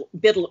the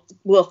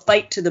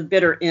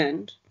bitter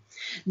end,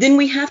 then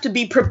we have to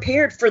be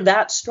prepared for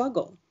that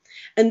struggle.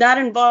 And that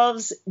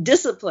involves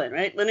discipline,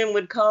 right? Lenin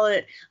would call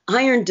it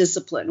iron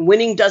discipline.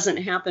 Winning doesn't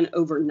happen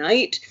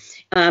overnight.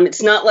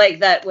 It's not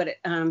like that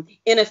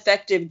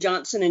ineffective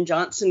Johnson &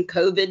 Johnson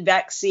COVID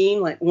vaccine,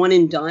 like one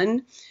and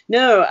done.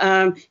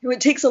 No,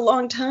 it takes a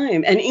long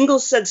time. And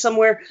Engels said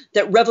somewhere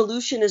that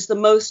revolution is the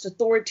most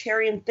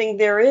authoritarian thing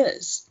there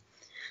is.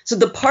 So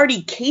the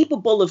party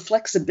capable of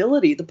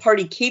flexibility, the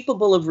party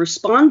capable of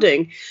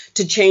responding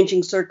to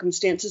changing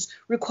circumstances,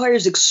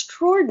 requires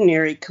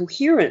extraordinary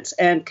coherence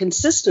and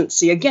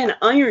consistency. Again,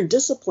 iron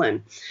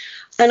discipline.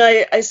 And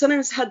I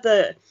sometimes had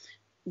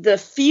the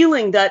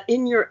feeling that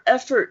in your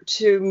effort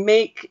to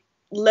make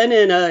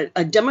Lenin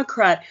a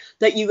Democrat,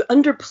 that you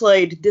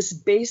underplayed this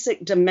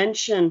basic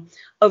dimension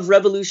of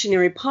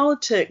revolutionary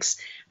politics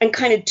and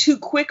kind of too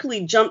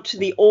quickly jumped to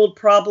the old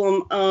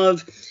problem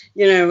of,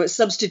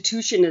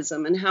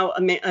 substitutionism and how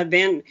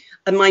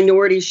a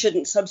minority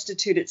shouldn't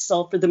substitute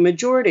itself for the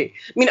majority.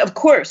 I mean, of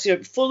course,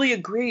 fully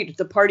agreed,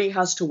 the party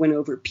has to win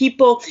over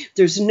people.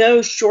 There's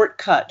no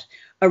shortcut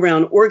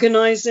around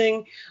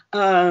organizing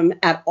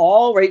at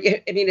all,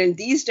 right? I mean, in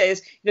these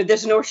days,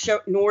 there's no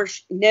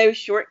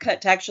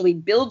shortcut to actually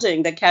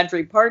building the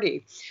cadre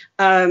party.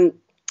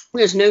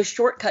 There's no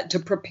shortcut to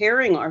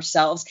preparing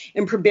ourselves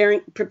and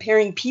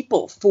preparing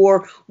people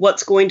for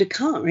what's going to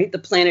come, right? The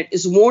planet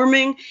is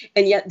warming,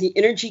 and yet the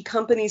energy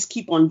companies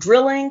keep on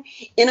drilling.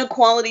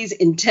 Inequality is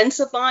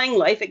intensifying.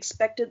 Life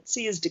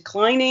expectancy is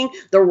declining.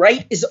 The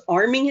right is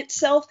arming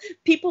itself.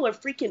 People are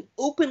freaking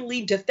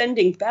openly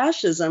defending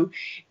fascism,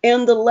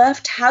 and the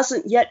left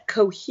hasn't yet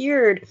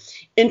cohered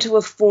into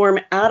a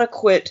form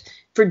adequate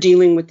for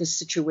dealing with the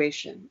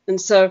situation. And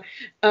so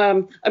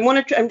I'm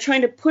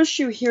trying to push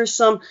you here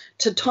some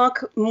to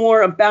talk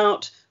more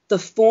about the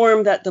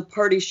form that the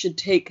party should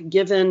take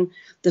given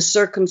the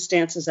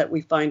circumstances that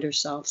we find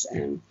ourselves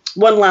in.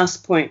 One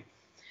last point.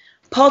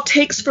 Paul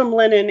takes from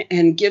Lenin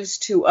and gives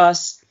to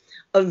us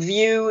a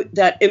view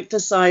that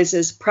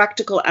emphasizes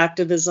practical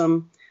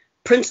activism,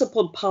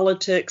 principled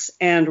politics,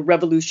 and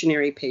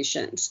revolutionary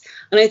patience.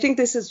 And I think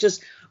this is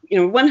just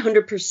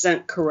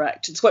 100%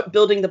 correct. It's what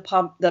building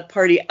the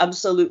party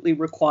absolutely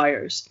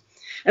requires.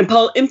 And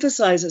Paul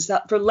emphasizes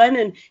that for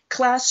Lenin,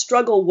 class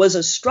struggle was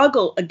a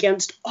struggle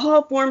against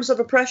all forms of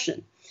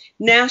oppression: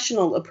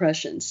 national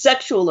oppression,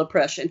 sexual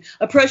oppression,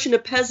 oppression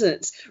of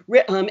peasants,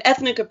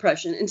 ethnic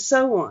oppression, and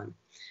so on.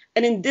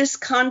 And in this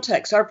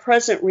context, our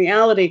present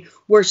reality,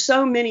 where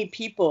so many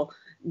people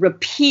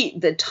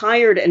repeat the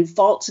tired and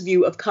false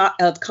view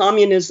of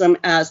communism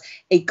as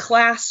a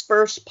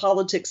class-first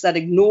politics that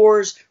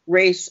ignores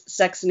race,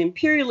 sex, and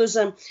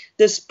imperialism,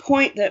 this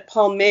point that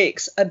Paul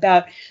makes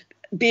about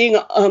being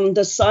on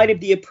the side of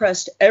the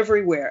oppressed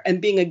everywhere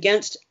and being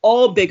against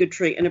all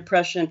bigotry and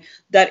oppression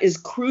that is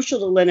crucial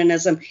to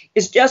Leninism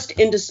is just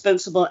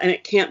indispensable, and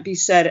it can't be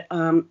said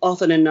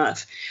often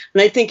enough.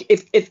 And I think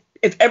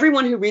if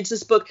everyone who reads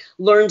this book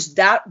learns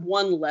that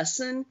one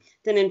lesson,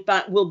 then in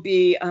fact we'll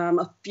be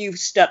a few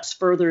steps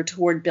further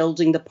toward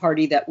building the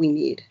party that we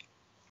need.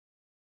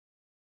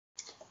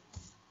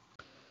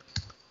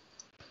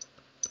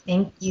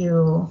 Thank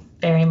you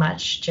very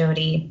much,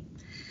 Jodi.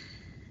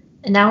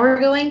 And now we're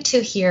going to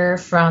hear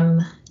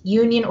from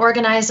union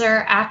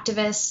organizer,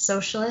 activist,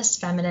 socialist,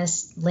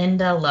 feminist,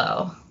 Linda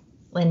Lowe.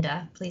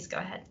 Linda, please go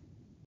ahead.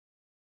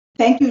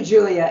 Thank you,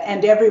 Julia,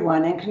 and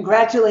everyone, and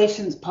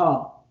congratulations,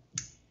 Paul.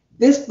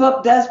 This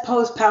book does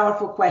pose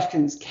powerful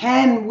questions.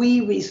 Can we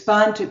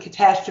respond to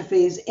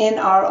catastrophes in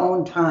our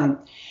own time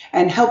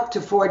and help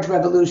to forge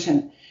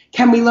revolution?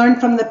 Can we learn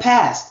from the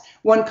past?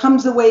 One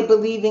comes away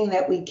believing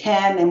that we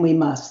can and we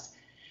must.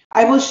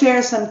 I will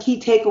share some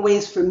key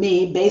takeaways for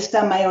me based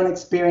on my own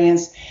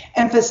experience,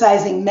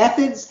 emphasizing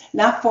methods,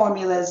 not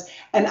formulas,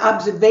 and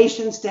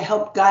observations to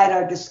help guide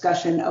our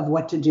discussion of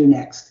what to do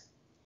next.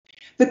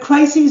 The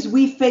crises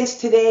we face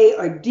today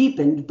are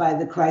deepened by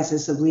the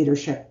crisis of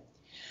leadership.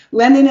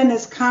 Lenin and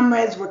his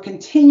comrades were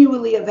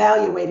continually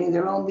evaluating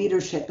their own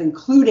leadership,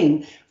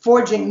 including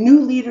forging new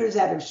leaders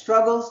out of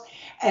struggles,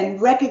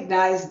 and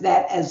recognized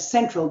that as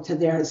central to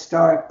their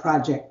historic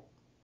project.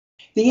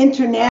 The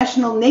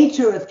international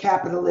nature of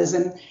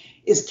capitalism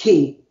is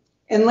key.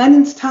 In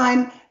Lenin's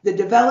time, the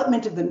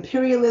development of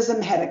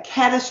imperialism had a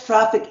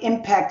catastrophic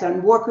impact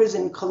on workers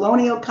in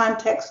colonial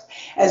contexts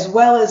as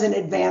well as in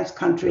advanced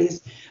countries.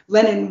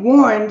 Lenin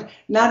warned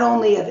not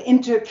only of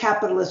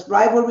inter-capitalist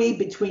rivalry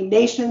between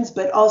nations,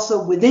 but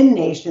also within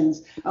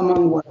nations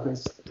among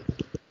workers.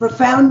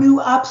 Profound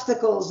new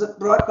obstacles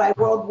brought by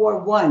World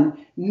War I,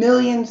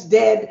 millions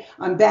dead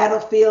on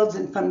battlefields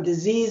and from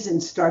disease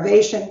and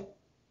starvation,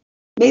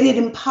 made it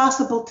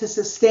impossible to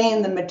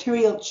sustain the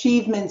material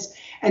achievements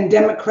and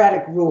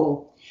democratic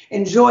rule,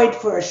 enjoyed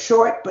for a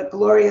short but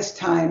glorious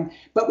time,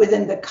 but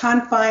within the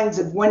confines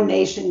of one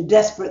nation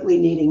desperately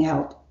needing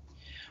help.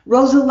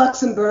 Rosa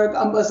Luxemburg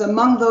was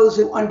among those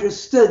who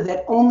understood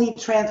that only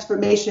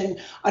transformation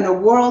on a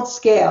world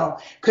scale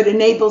could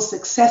enable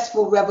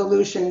successful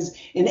revolutions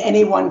in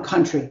any one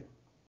country.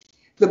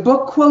 The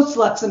book quotes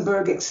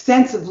Luxemburg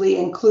extensively,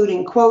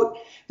 including, quote,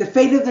 "The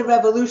fate of the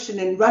revolution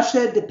in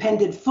Russia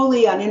depended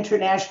fully on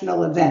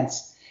international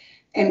events,"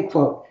 end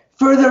quote.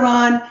 Further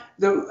on,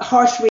 the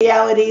harsh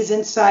realities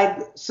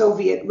inside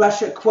Soviet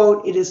Russia,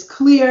 quote, "It is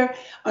clear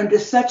under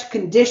such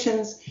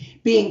conditions,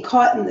 being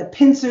caught in the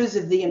pincers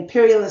of the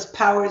imperialist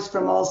powers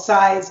from all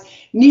sides,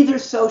 neither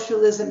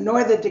socialism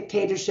nor the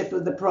dictatorship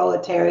of the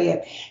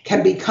proletariat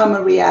can become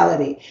a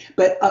reality,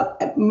 but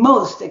at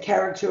most a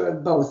caricature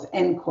of both,"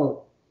 end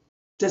quote.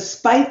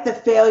 Despite the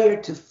failure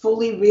to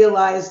fully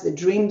realize the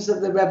dreams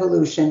of the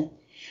revolution,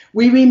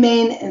 we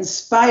remain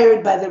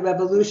inspired by the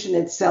revolution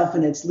itself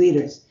and its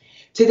leaders.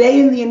 Today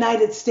in the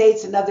United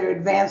States and other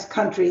advanced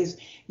countries,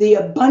 the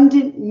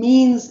abundant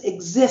means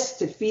exist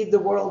to feed the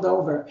world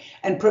over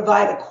and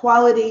provide a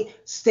quality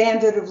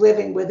standard of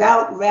living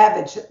without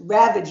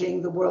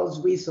ravaging the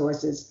world's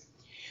resources.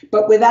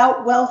 But with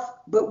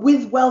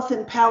wealth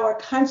and power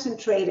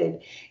concentrated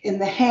in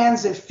the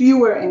hands of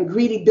fewer and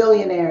greedy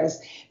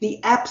billionaires, the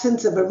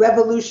absence of a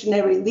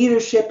revolutionary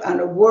leadership on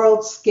a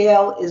world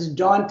scale is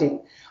daunting,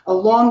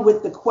 along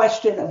with the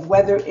question of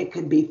whether it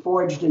could be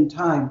forged in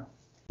time.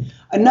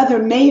 Another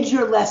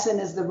major lesson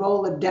is the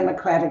role of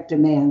democratic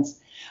demands.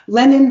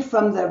 Lenin,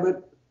 from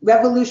the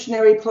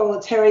revolutionary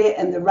proletariat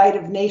and the right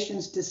of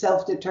nations to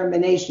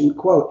self-determination,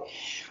 quote,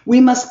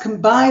 "We must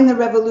combine the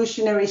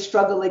revolutionary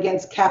struggle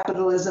against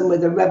capitalism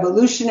with a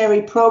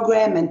revolutionary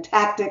program and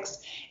tactics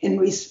in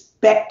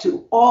respect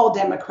to all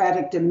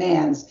democratic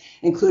demands,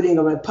 including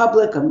a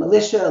republic, a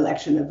militia,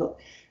 election of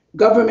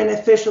government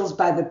officials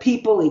by the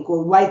people,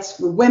 equal rights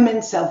for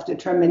women,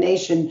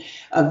 self-determination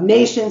of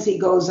nations, he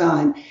goes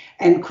on.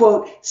 And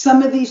quote,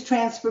 some of these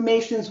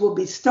transformations will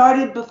be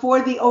started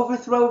before the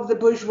overthrow of the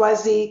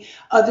bourgeoisie,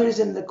 others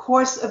in the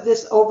course of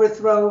this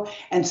overthrow,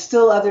 and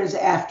still others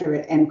after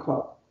it, end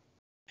quote.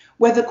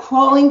 Whether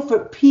crawling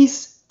for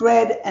peace,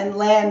 bread, and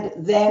land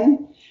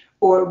then,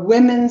 or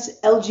women's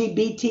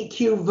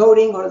LGBTQ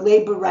voting or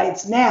labor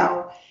rights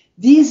now,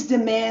 these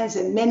demands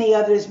and many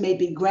others may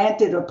be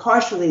granted or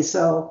partially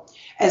so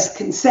as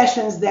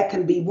concessions that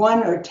can be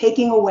won or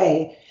taken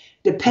away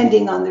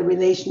depending on the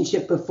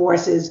relationship of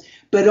forces,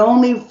 but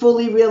only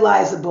fully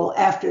realizable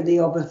after the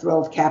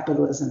overthrow of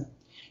capitalism.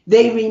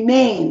 They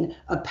remain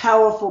a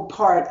powerful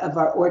part of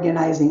our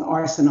organizing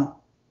arsenal.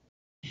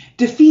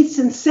 Defeats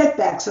and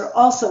setbacks are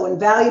also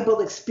invaluable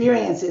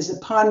experiences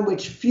upon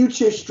which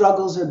future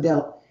struggles are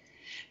built.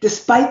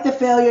 Despite the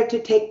failure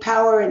to take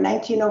power in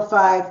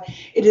 1905,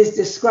 it is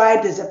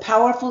described as a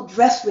powerful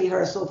dress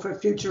rehearsal for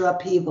future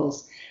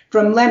upheavals.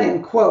 From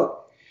Lenin, quote,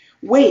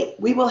 wait,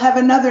 we will have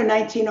another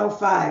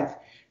 1905.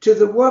 To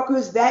the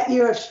workers, that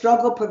year of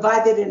struggle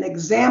provided an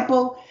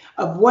example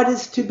of what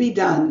is to be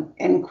done,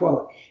 end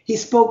quote. He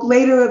spoke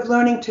later of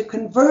learning to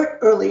convert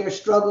earlier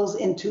struggles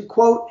into,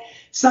 quote,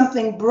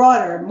 something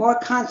broader, more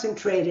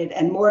concentrated,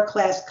 and more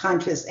class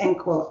conscious, end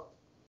quote.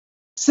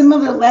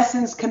 Similar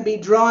lessons can be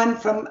drawn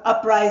from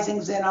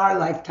uprisings in our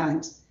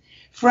lifetimes.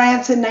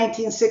 France in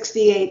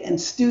 1968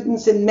 and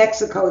students in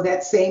Mexico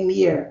that same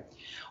year.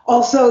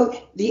 Also,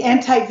 the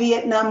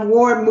anti-Vietnam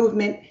War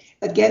movement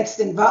against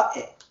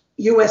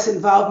U.S.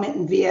 involvement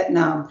in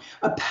Vietnam,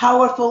 a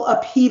powerful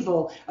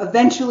upheaval,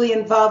 eventually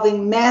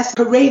involving mass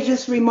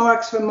courageous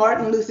remarks from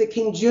Martin Luther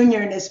King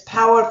Jr. in his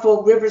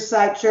powerful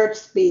Riverside Church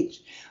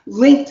speech,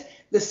 linked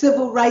the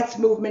civil rights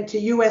movement to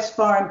U.S.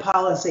 foreign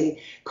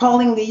policy,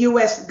 calling the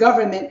U.S.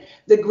 government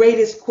the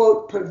greatest,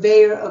 quote,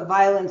 purveyor of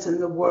violence in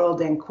the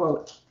world, end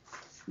quote.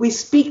 We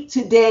speak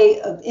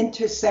today of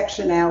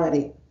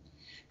intersectionality.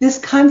 This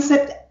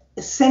concept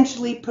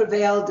essentially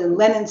prevailed in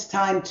Lenin's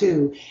time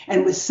too,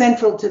 and was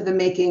central to the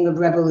making of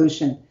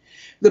revolution.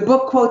 The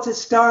book quotes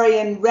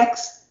historian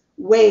Rex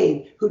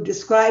Wade, who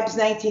describes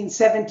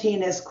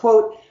 1917 as,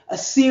 quote, a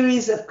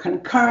series of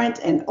concurrent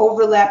and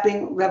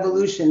overlapping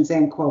revolutions,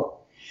 end quote.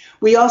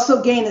 We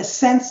also gain a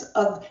sense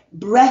of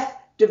breadth,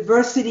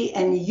 diversity,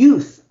 and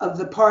youth of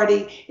the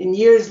party in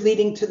years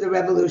leading to the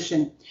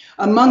revolution.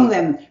 Among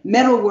them,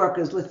 metal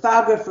workers,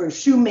 lithographers,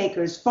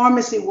 shoemakers,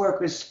 pharmacy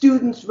workers,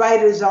 students,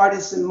 writers,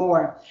 artists, and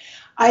more.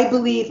 I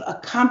believe a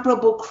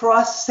comparable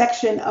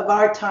cross-section of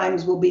our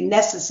times will be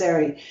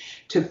necessary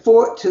to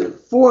forge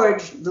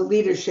the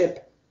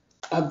leadership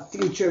of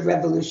future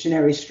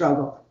revolutionary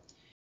struggle.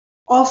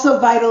 Also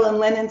vital in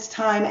Lenin's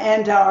time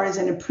and ours,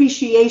 an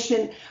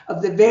appreciation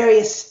of the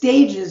various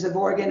stages of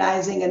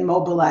organizing and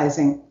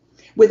mobilizing,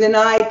 with an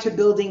eye to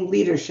building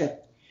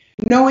leadership,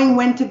 knowing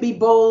when to be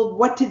bold,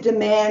 what to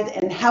demand,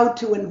 and how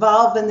to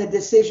involve in the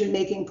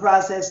decision-making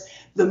process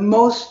the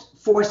most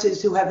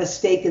forces who have a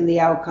stake in the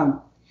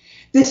outcome.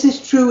 This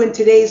is true in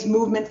today's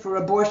movement for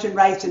abortion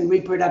rights and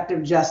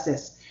reproductive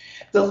justice.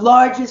 The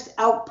largest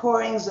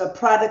outpourings are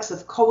products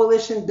of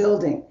coalition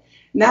building,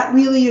 not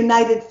really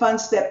united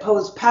fronts that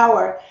pose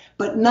power,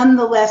 but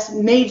nonetheless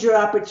major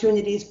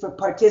opportunities for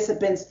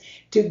participants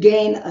to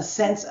gain a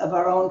sense of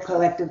our own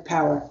collective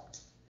power.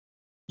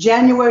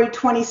 January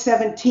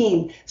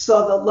 2017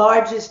 saw the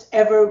largest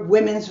ever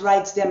women's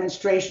rights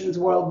demonstrations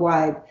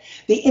worldwide.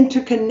 The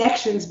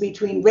interconnections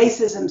between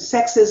racism,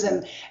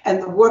 sexism,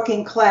 and the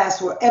working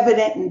class were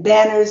evident in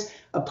banners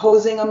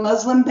opposing a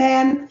Muslim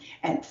ban,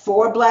 and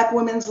for Black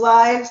women's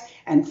lives,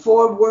 and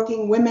for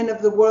working women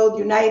of the world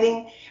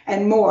uniting,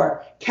 and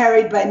more,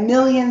 carried by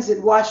millions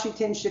in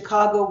Washington,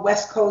 Chicago,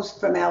 West Coast,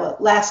 from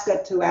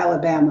Alaska to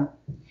Alabama.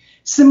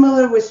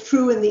 Similar was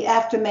true in the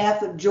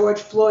aftermath of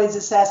George Floyd's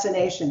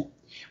assassination,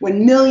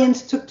 when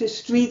millions took to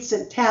streets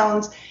and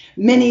towns,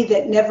 many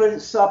that never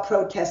saw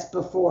protests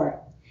before.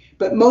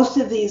 But most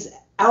of these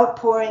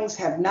outpourings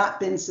have not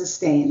been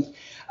sustained.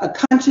 A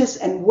conscious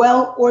and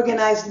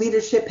well-organized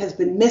leadership has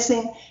been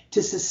missing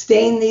to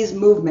sustain these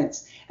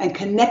movements and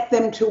connect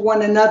them to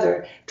one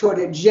another toward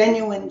a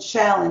genuine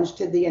challenge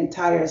to the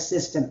entire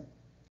system.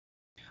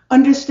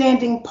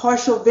 Understanding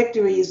partial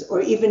victories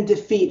or even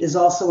defeat is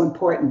also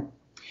important.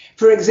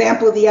 For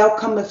example, the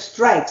outcome of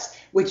strikes,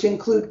 which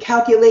include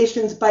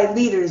calculations by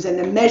leaders and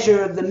a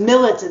measure of the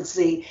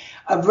militancy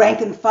of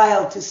rank and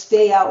file to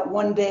stay out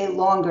one day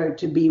longer,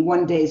 to be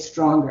one day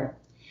stronger.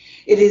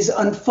 It is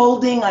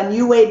unfolding on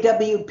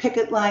UAW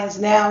picket lines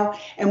now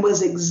and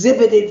was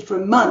exhibited for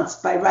months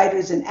by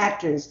writers and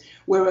actors,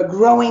 where a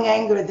growing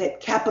anger that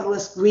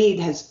capitalist greed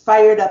has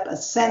fired up a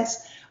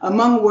sense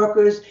among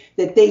workers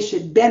that they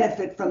should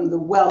benefit from the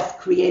wealth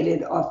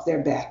created off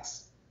their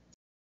backs.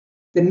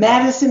 The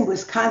Madison,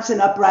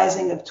 Wisconsin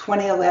uprising of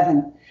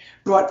 2011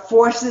 brought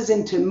forces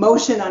into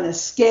motion on a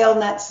scale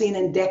not seen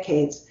in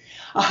decades.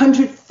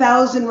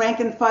 100,000 rank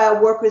and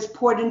file workers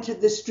poured into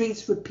the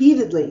streets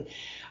repeatedly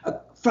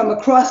from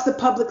across the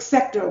public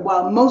sector,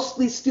 while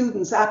mostly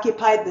students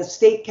occupied the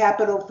state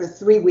capitol for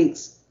 3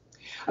 weeks.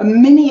 a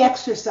mini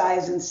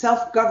exercise in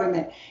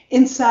self-government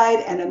inside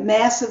and a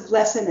massive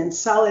lesson in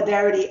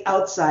solidarity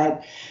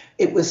outside.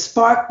 It was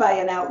sparked by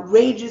an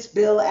outrageous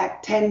bill,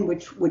 Act 10,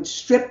 which would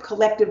strip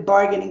collective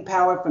bargaining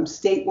power from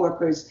state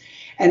workers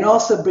and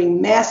also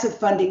bring massive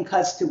funding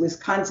cuts to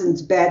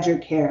Wisconsin's Badger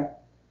Care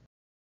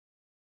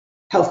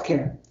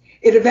healthcare.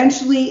 It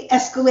eventually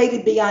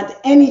escalated beyond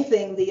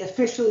anything the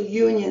official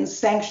unions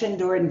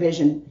sanctioned or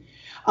envisioned.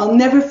 I'll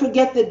never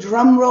forget the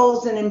drum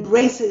rolls and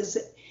embraces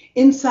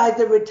inside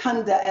the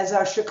rotunda as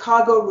our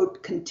Chicago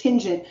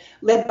contingent,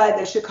 led by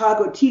the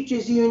Chicago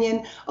Teachers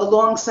Union,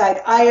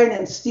 alongside iron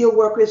and steel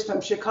workers from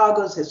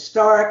Chicago's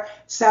historic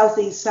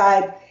Southeast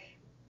Side,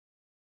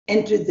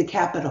 entered the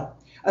Capitol.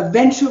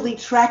 Eventually,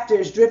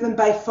 tractors driven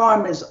by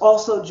farmers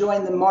also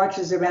joined the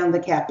marches around the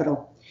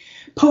Capitol.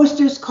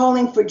 Posters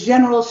calling for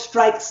general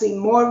strikes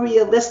seemed more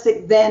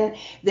realistic then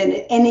than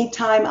at any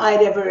time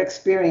I'd ever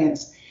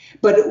experienced.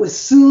 But it was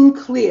soon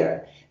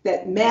clear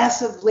that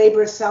massive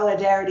labor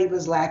solidarity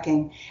was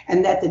lacking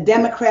and that the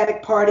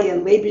Democratic Party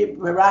and labor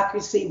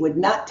bureaucracy would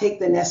not take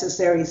the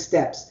necessary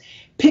steps.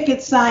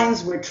 Picket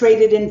signs were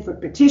traded in for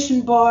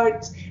petition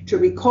boards to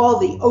recall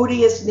the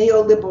odious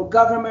neoliberal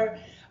governor,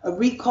 a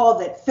recall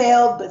that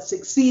failed but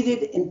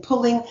succeeded in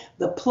pulling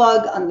the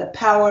plug on the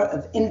power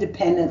of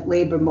independent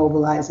labor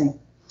mobilizing.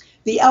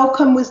 The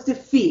outcome was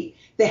defeat.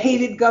 The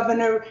hated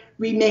governor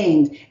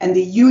remained, and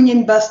the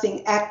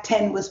union-busting Act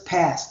 10 was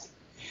passed.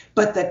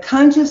 But the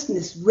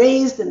consciousness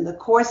raised in the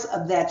course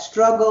of that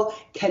struggle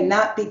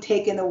cannot be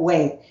taken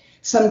away.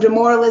 Some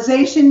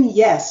demoralization,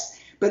 yes,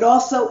 but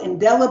also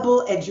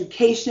indelible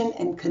education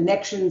and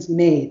connections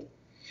made.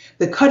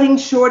 The cutting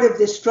short of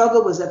this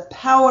struggle was a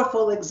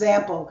powerful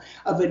example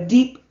of a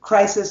deep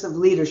crisis of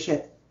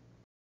leadership.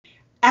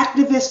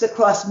 Activists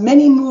across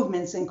many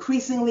movements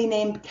increasingly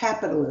named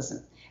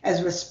capitalism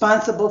as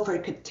responsible for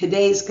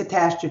today's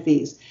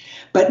catastrophes,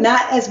 but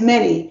not as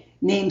many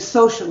name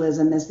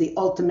socialism as the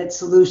ultimate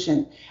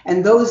solution,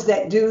 and those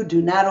that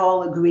do not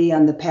all agree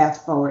on the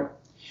path forward.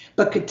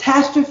 But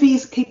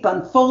catastrophes keep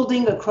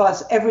unfolding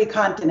across every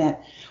continent,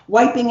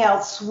 wiping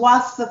out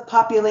swaths of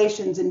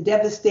populations in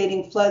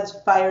devastating floods,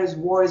 fires,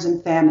 wars,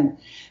 and famine,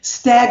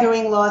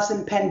 staggering loss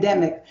and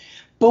pandemic,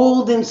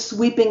 bold and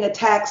sweeping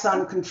attacks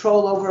on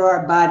control over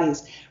our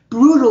bodies,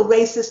 brutal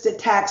racist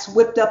attacks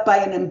whipped up by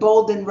an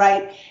emboldened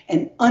right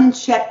and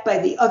unchecked by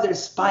the other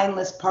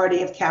spineless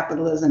party of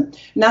capitalism,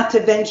 not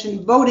to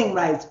mention voting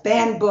rights,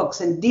 banned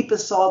books, and deep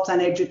assaults on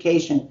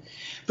education.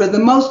 For the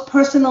most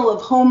personal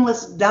of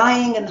homeless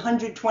dying in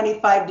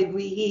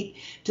 125-degree heat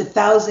to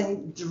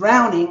thousands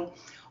drowning,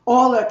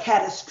 all are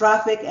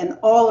catastrophic and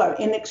all are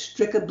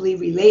inextricably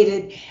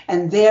related,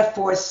 and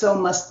therefore so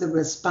must the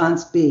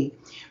response be.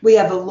 We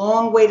have a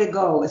long way to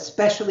go,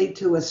 especially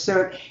to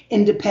assert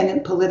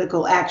independent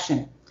political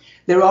action.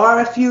 There are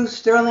a few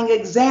sterling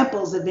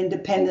examples of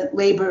independent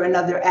labor and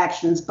other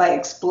actions by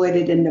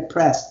exploited and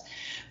oppressed.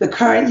 The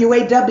current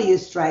UAW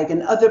strike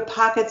and other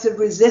pockets of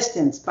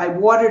resistance by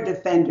water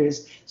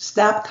defenders,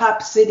 Stop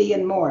Cop City,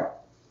 and more.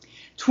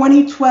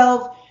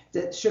 2012,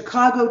 the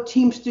Chicago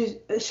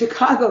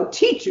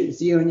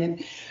Teachers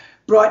Union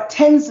brought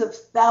tens of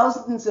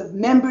thousands of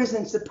members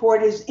and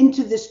supporters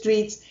into the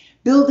streets,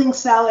 building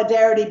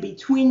solidarity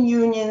between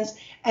unions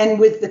and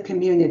with the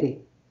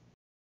community.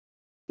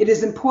 It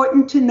is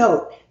important to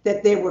note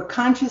that there were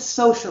conscious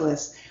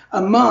socialists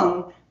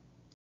among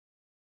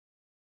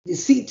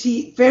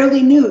the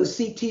fairly new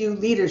CTU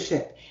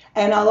leadership.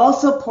 And I'll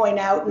also point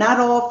out, not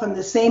all from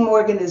the same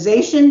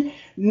organization,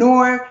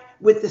 nor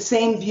with the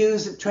same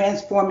views of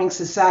transforming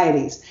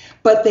societies,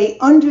 but they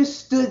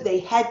understood they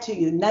had to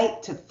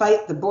unite to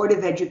fight the Board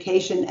of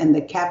Education and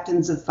the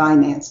captains of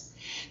finance.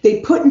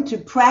 They put into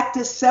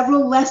practice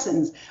several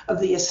lessons of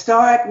the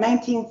historic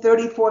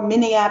 1934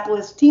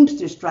 Minneapolis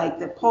Teamster strike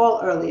that Paul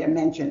earlier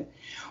mentioned,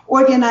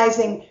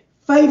 organizing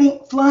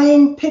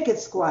flying picket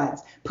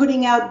squads,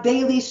 putting out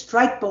daily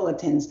strike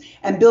bulletins,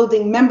 and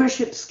building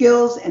membership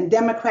skills and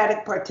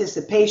democratic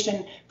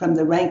participation from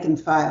the rank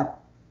and file.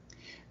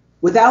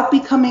 Without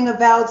becoming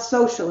avowed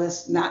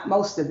socialists, not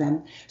most of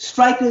them,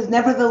 strikers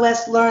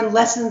nevertheless learned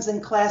lessons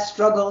in class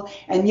struggle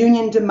and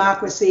union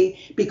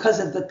democracy because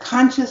of the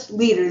conscious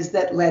leaders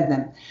that led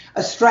them.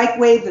 A strike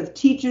wave of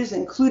teachers,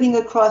 including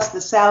across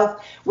the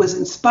South, was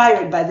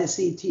inspired by the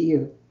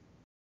CTU.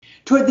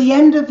 Toward the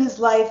end of his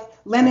life,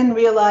 Lenin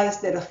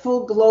realized that a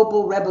full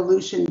global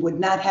revolution would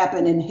not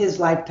happen in his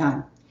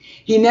lifetime.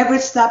 He never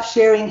stopped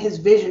sharing his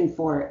vision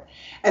for it.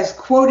 As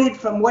quoted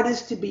from What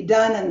is to be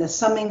Done in the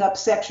summing up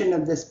section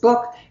of this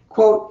book,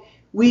 quote,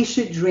 "We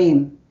should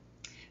dream.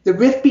 The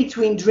rift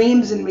between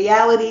dreams and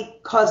reality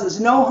causes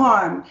no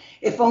harm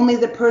if only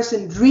the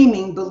person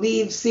dreaming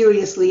believes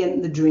seriously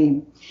in the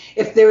dream,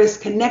 if there is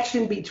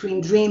connection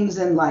between dreams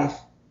and life."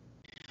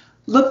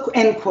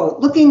 End quote.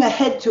 Looking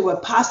ahead to a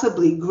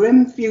possibly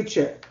grim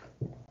future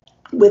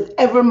with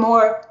ever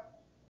more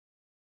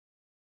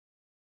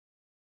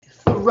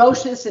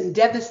ferocious and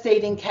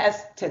devastating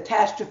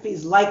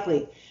catastrophes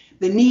likely,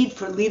 the need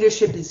for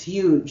leadership is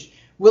huge.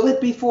 Will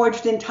it be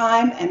forged in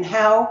time, and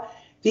how?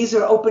 These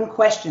are open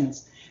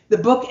questions. The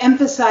book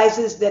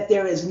emphasizes that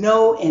there is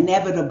no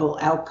inevitable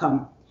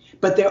outcome,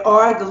 but there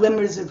are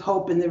glimmers of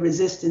hope in the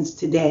resistance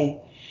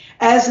today.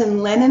 As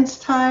in Lenin's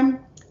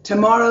time,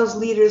 tomorrow's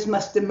leaders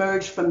must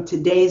emerge from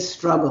today's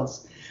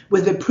struggles,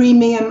 with a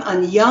premium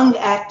on young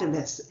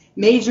activists,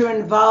 major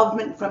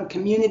involvement from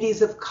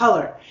communities of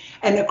color,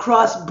 and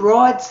across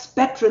broad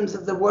spectrums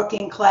of the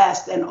working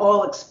class and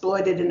all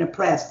exploited and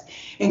oppressed,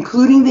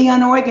 including the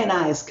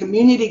unorganized,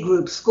 community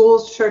groups,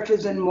 schools,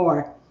 churches, and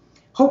more.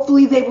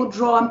 Hopefully, they will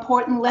draw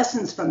important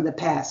lessons from the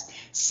past,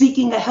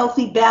 seeking a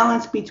healthy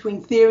balance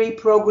between theory,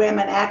 program,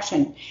 and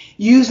action,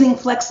 using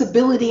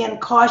flexibility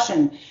and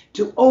caution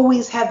to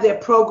always have their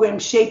program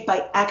shaped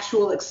by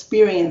actual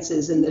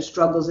experiences in the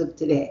struggles of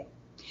today.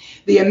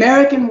 The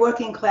American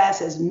working class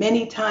has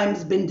many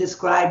times been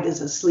described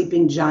as a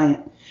sleeping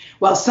giant.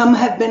 While some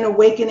have been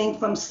awakening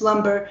from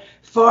slumber,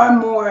 far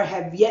more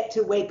have yet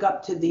to wake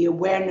up to the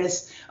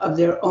awareness of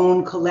their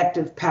own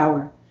collective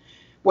power.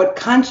 What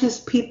conscious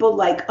people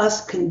like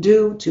us can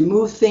do to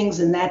move things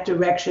in that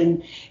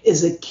direction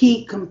is a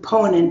key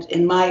component,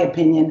 in my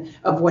opinion,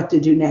 of what to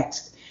do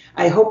next.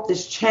 I hope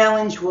this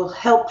challenge will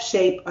help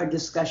shape our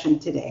discussion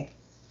today.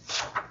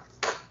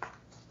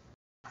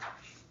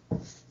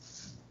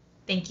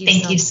 Thank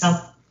you so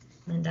much,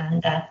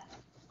 Linda.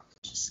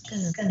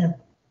 Just gonna.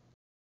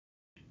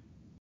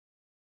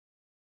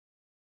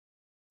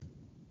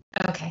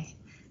 Okay,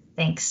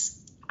 thanks.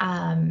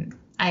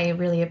 I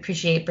really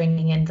appreciate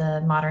bringing in the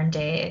modern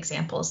day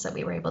examples that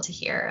we were able to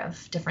hear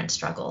of different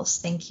struggles.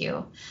 Thank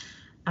you.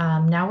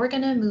 Now we're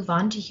going to move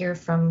on to hear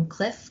from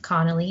Cliff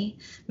Connolly,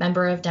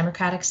 member of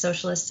Democratic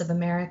Socialists of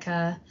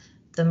America,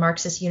 the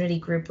Marxist Unity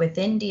Group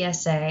within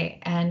DSA,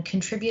 and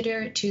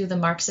contributor to the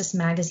Marxist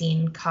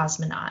magazine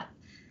Cosmonaut.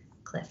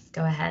 Cliff,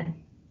 go ahead.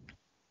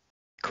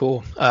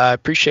 Cool. I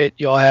appreciate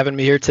you all having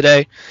me here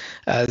today.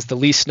 As the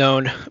least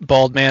known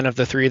bald man of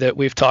the three that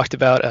we've talked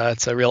about,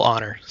 it's a real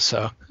honor.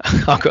 So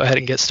I'll go ahead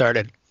and get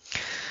started.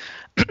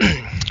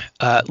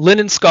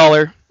 Lenin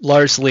scholar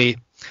Lars Lee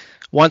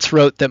once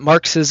wrote that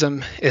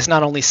Marxism is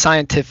not only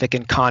scientific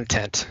in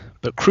content,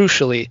 but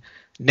crucially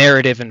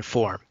narrative in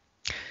form.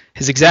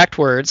 His exact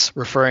words,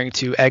 referring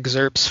to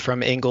excerpts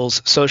from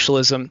Engels'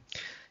 Socialism,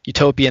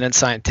 Utopian and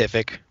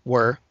Scientific,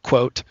 were,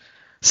 quote,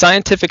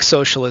 "Scientific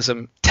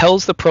socialism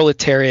tells the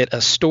proletariat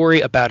a story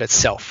about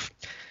itself,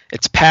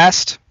 its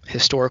past,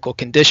 historical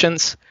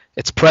conditions,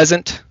 its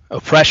present,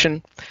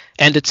 oppression,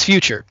 and its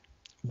future,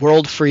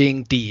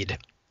 world-freeing deed.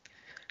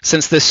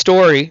 Since this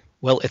story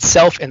will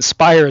itself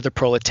inspire the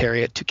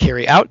proletariat to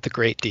carry out the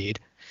great deed,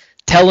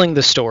 telling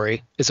the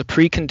story is a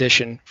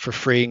precondition for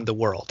freeing the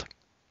world."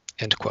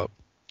 End quote.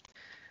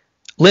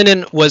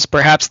 Lenin was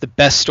perhaps the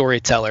best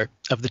storyteller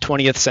of the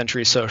 20th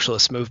century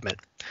socialist movement.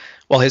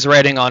 While his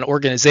writing on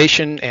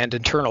organization and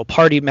internal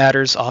party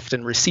matters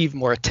often received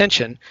more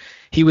attention,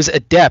 he was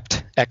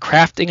adept at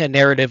crafting a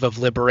narrative of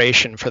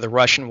liberation for the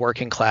Russian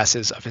working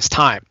classes of his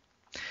time.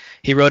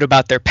 He wrote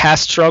about their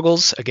past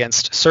struggles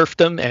against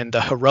serfdom and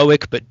the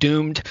heroic but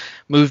doomed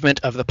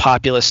movement of the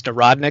populist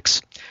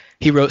Narodniks.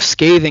 He wrote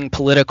scathing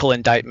political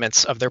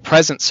indictments of their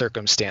present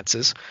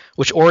circumstances,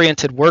 which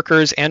oriented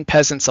workers and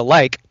peasants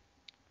alike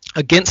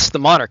against the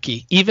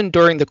monarchy, even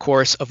during the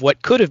course of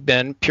what could have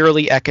been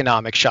purely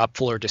economic shop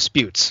floor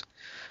disputes.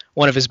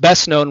 One of his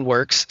best-known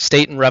works,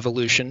 State and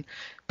Revolution,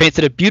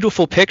 painted a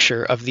beautiful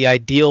picture of the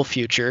ideal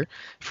future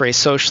for a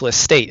socialist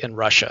state in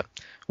Russia,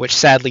 which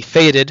sadly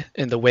faded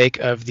in the wake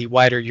of the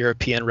wider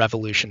European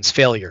revolution's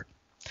failure.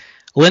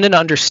 Lenin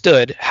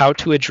understood how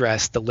to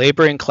address the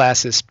laboring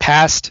classes'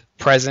 past,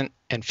 present,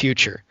 and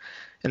future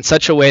in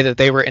such a way that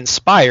they were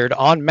inspired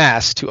en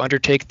masse to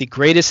undertake the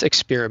greatest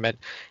experiment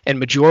in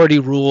majority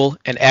rule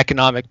and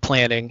economic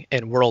planning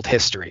in world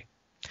history.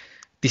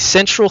 The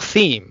central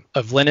theme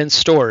of Lenin's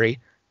story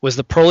was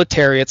the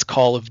proletariat's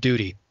call of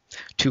duty,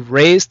 to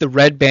raise the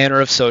red banner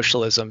of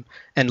socialism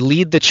and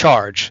lead the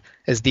charge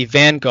as the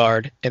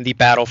vanguard in the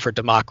battle for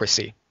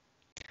democracy.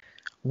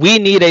 We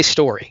need a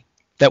story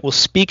that will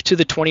speak to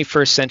the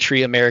 21st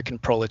century American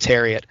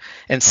proletariat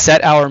and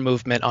set our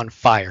movement on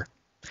fire.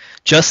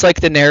 Just like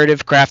the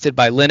narrative crafted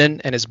by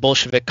Lenin and his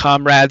Bolshevik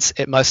comrades,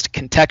 it must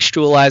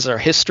contextualize our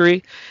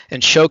history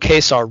and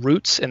showcase our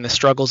roots in the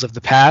struggles of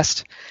the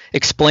past,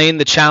 explain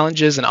the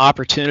challenges and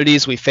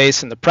opportunities we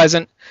face in the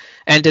present,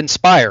 and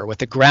inspire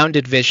with a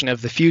grounded vision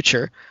of the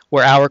future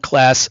where our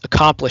class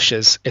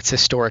accomplishes its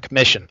historic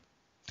mission.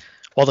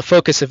 While the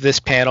focus of this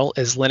panel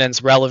is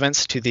Lenin's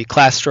relevance to the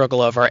class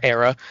struggle of our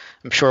era,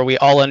 I'm sure we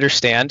all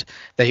understand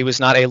that he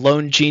was not a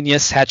lone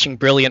genius hatching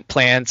brilliant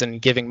plans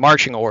and giving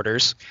marching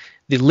orders.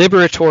 The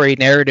liberatory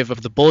narrative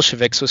of the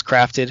Bolsheviks was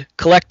crafted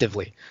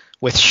collectively,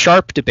 with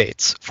sharp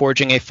debates,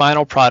 forging a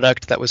final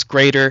product that was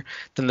greater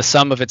than the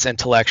sum of its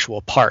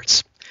intellectual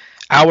parts.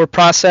 Our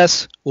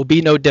process will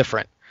be no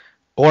different,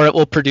 or it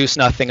will produce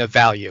nothing of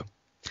value.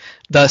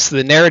 Thus,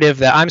 the narrative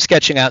that I'm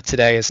sketching out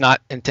today is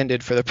not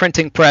intended for the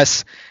printing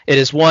press. It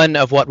is one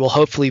of what will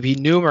hopefully be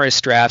numerous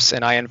drafts,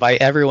 and I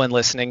invite everyone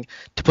listening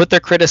to put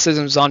their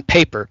criticisms on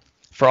paper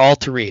for all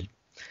to read.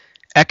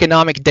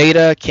 Economic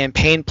data,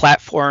 campaign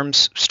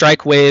platforms,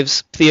 strike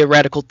waves,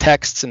 theoretical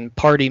texts, and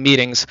party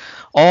meetings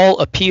all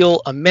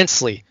appeal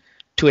immensely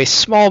to a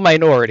small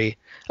minority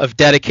of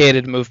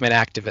dedicated movement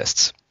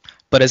activists.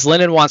 But as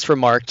Lenin once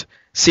remarked,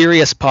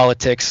 serious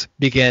politics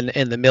begin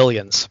in the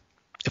millions.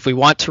 If we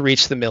want to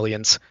reach the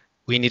millions,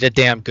 we need a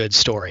damn good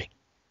story.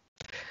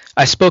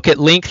 I spoke at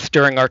length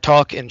during our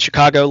talk in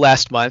Chicago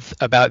last month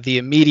about the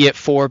immediate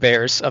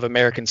forebears of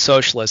American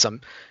socialism,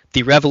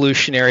 the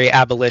revolutionary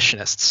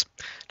abolitionists.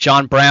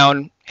 John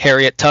Brown,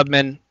 Harriet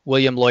Tubman,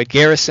 William Lloyd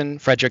Garrison,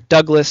 Frederick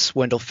Douglass,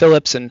 Wendell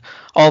Phillips, and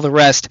all the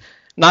rest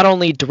not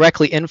only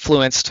directly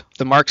influenced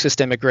the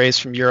Marxist emigres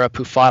from Europe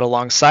who fought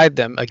alongside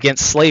them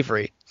against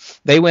slavery,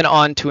 they went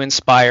on to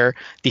inspire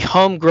the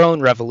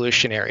homegrown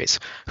revolutionaries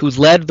who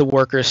led the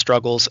workers'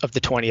 struggles of the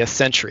 20th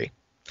century.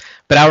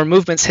 But our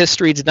movement's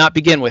history did not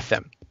begin with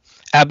them.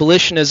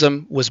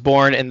 Abolitionism was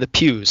born in the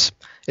pews,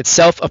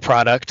 itself a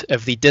product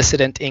of the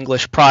dissident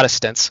English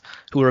Protestants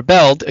who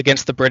rebelled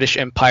against the British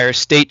Empire's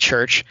state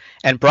church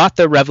and brought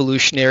their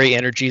revolutionary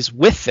energies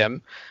with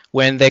them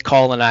when they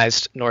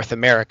colonized North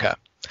America.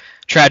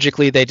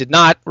 Tragically, they did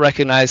not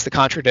recognize the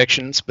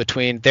contradictions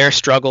between their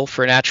struggle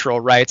for natural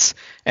rights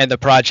and the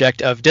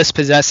project of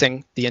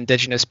dispossessing the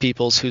indigenous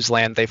peoples whose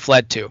land they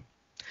fled to.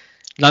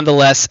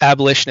 Nonetheless,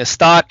 abolitionist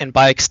thought, and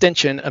by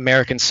extension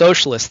American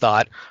socialist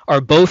thought,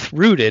 are both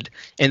rooted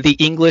in the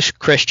English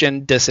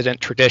Christian dissident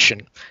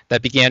tradition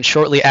that began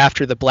shortly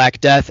after the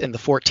Black Death in the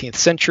 14th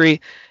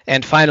century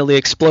and finally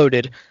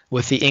exploded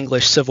with the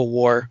English Civil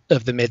War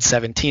of the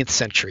mid-17th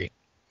century.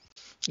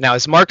 Now,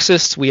 as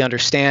Marxists, we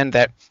understand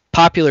that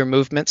popular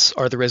movements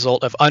are the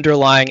result of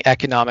underlying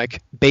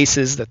economic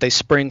bases that they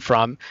spring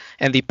from,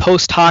 and the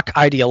post hoc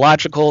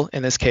ideological,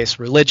 in this case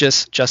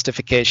religious,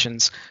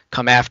 justifications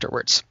come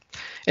afterwards.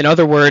 In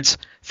other words,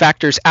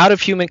 factors out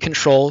of human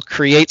control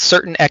create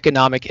certain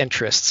economic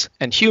interests,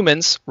 and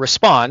humans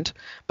respond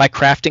by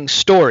crafting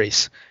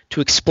stories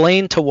to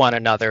explain to one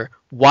another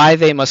why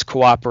they must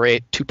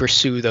cooperate to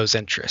pursue those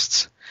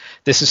interests.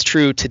 This is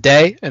true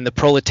today in the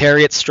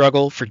proletariat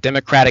struggle for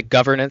democratic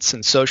governance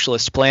and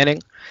socialist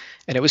planning,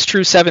 and it was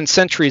true 7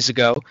 centuries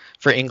ago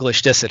for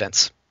English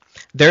dissidents.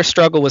 Their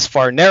struggle was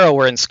far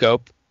narrower in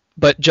scope,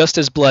 but just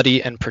as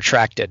bloody and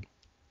protracted.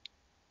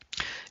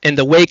 In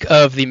the wake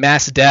of the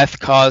mass death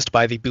caused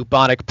by the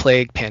bubonic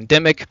plague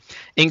pandemic,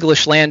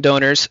 English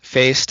landowners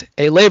faced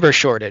a labor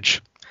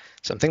shortage,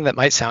 something that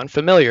might sound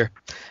familiar,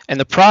 and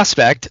the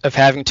prospect of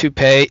having to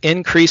pay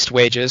increased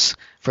wages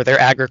for their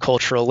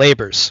agricultural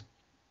labors.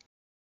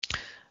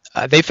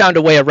 They found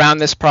a way around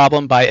this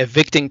problem by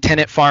evicting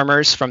tenant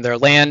farmers from their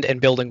land and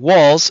building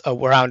walls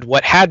around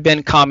what had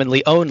been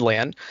commonly owned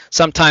land,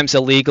 sometimes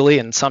illegally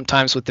and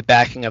sometimes with the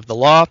backing of the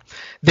law,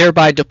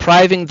 thereby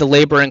depriving the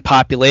laboring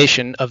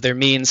population of their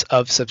means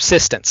of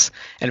subsistence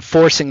and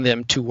forcing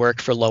them to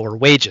work for lower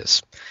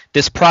wages.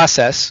 This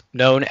process,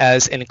 known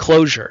as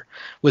enclosure,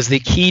 was the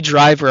key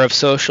driver of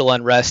social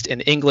unrest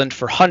in England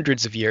for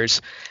hundreds of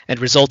years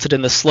and resulted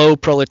in the slow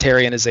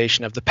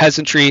proletarianization of the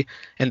peasantry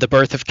and the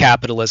birth of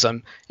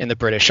capitalism in the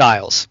British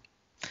Isles.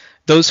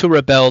 Those who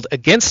rebelled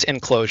against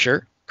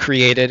enclosure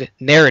created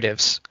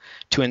narratives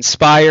to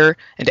inspire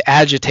and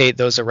agitate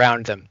those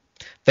around them.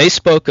 They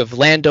spoke of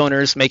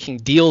landowners making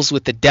deals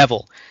with the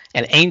devil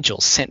and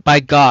angels sent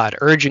by God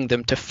urging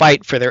them to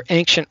fight for their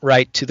ancient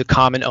right to the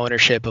common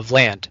ownership of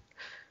land.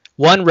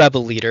 One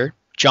rebel leader,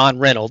 John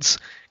Reynolds,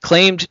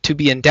 claimed to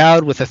be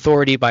endowed with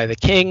authority by the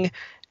king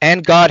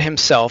and God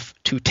himself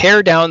to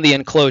tear down the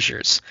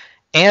enclosures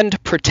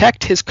and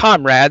protect his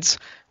comrades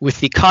with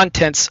the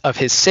contents of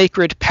his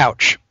sacred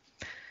pouch.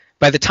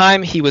 By the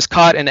time he was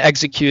caught and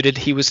executed,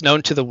 he was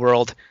known to the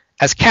world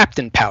as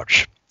Captain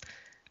Pouch.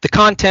 The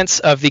contents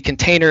of the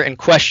container in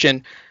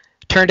question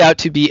turned out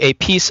to be a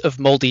piece of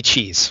moldy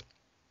cheese.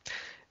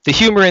 The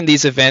humor in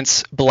these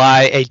events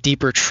belie a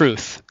deeper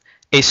truth,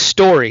 a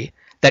story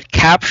that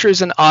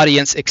captures an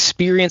audience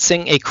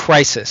experiencing a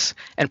crisis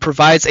and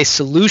provides a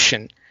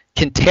solution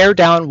can tear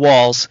down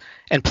walls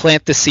and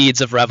plant the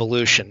seeds of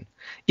revolution,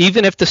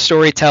 even if the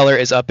storyteller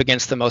is up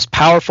against the most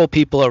powerful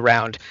people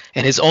around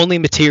and his only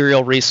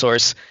material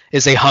resource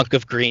is a hunk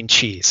of green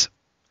cheese.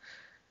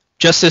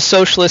 Just as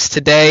socialists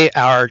today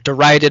are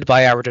derided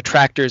by our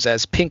detractors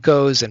as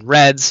pinkos and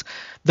reds,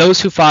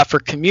 those who fought for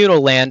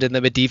communal land in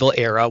the medieval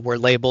era were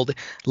labeled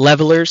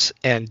levelers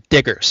and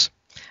diggers.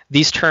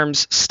 These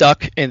terms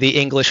stuck in the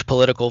English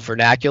political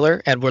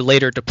vernacular and were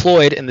later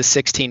deployed in the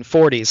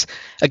 1640s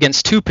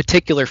against two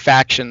particular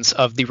factions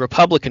of the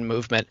Republican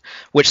movement,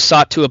 which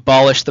sought to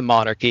abolish the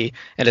monarchy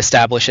and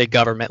establish a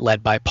government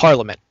led by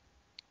Parliament.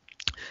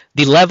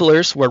 The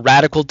levelers were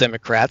radical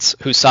Democrats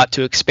who sought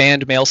to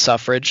expand male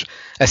suffrage,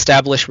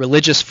 establish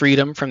religious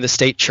freedom from the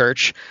state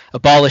church,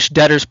 abolish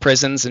debtors'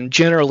 prisons, and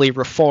generally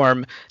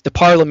reform the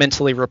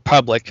parliamentary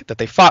republic that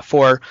they fought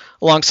for,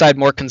 alongside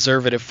more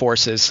conservative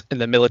forces in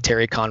the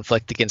military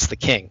conflict against the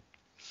king.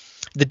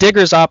 The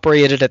Diggers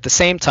operated at the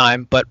same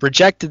time, but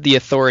rejected the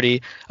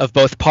authority of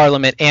both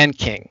Parliament and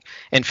king,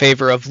 in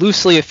favor of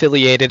loosely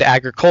affiliated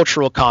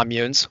agricultural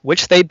communes,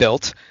 which they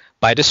built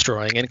by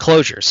destroying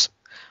enclosures.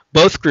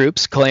 Both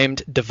groups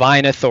claimed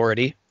divine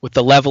authority, with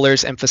the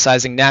levelers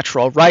emphasizing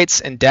natural rights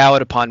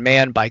endowed upon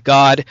man by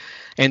God,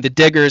 and the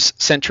diggers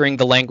centering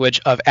the language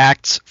of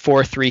Acts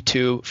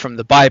 4:32 from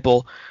the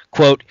Bible.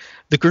 Quote,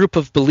 "The group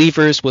of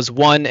believers was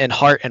one in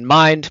heart and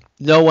mind.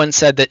 No one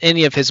said that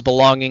any of his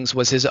belongings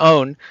was his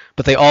own,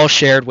 but they all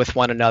shared with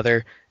one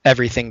another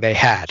everything they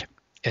had."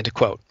 End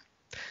quote.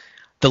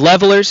 The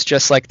levelers,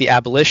 just like the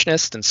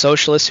abolitionists and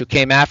socialists who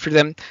came after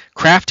them,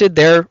 crafted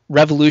their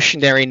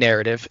revolutionary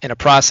narrative in a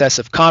process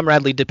of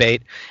comradely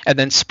debate and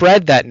then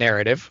spread that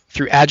narrative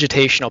through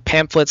agitational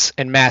pamphlets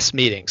and mass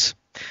meetings.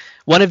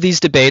 One of these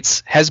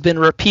debates has been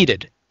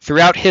repeated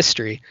throughout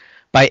history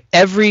by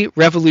every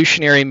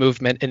revolutionary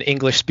movement in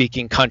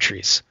English-speaking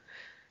countries.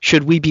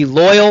 Should we be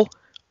loyal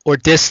or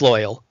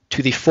disloyal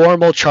to the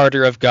formal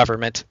charter of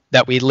government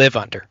that we live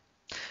under?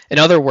 In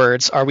other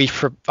words, are we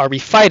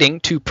fighting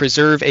to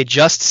preserve a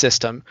just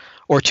system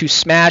or to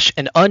smash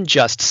an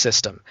unjust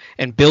system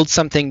and build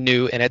something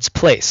new in its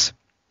place?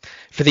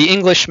 For the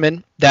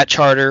Englishmen, that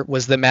charter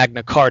was the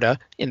Magna Carta,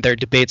 and their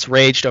debates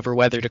raged over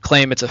whether to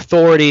claim its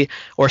authority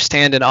or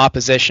stand in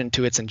opposition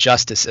to its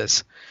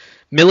injustices.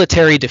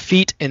 Military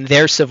defeat in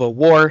their civil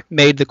war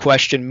made the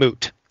question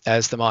moot,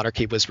 as the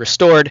monarchy was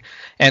restored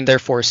and their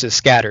forces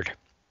scattered.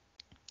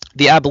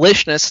 The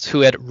abolitionists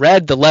who had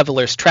read the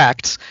levelers'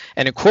 tracts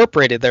and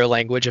incorporated their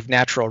language of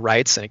natural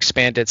rights and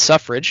expanded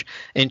suffrage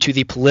into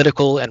the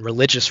political and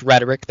religious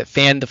rhetoric that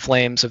fanned the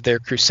flames of their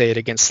crusade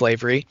against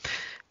slavery,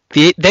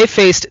 they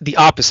faced the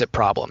opposite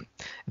problem.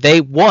 They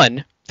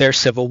won their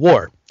civil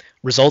war,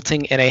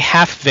 resulting in a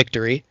half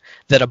victory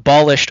that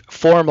abolished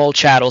formal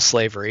chattel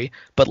slavery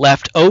but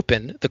left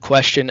open the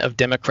question of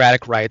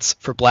democratic rights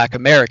for Black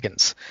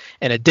Americans,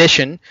 in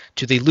addition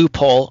to the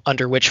loophole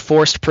under which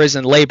forced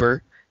prison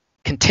labor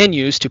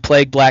continues to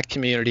plague Black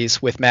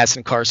communities with mass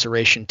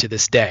incarceration to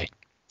this day.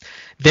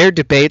 Their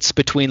debates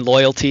between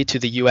loyalty to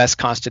the U.S.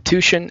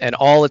 Constitution and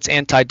all its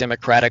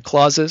anti-democratic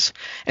clauses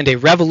and a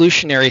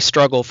revolutionary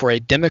struggle for a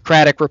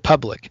democratic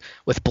republic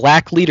with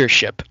Black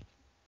leadership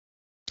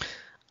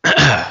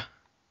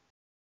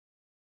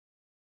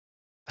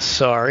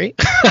sorry,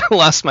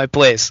 lost my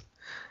place.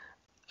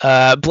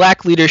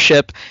 Black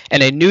leadership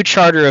and a new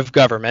charter of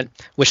government,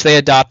 which they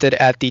adopted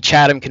at the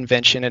Chatham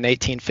Convention in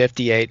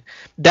 1858,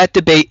 that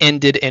debate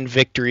ended in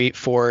victory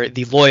for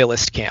the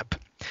Loyalist camp.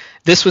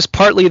 This was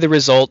partly the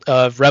result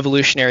of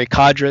revolutionary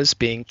cadres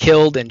being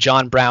killed in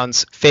John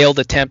Brown's failed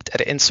attempt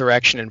at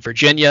insurrection in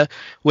Virginia,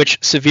 which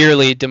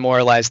severely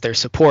demoralized their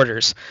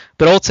supporters,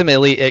 but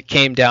ultimately it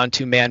came down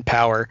to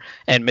manpower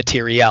and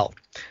materiel.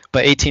 By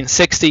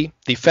 1860,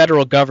 the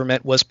federal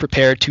government was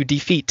prepared to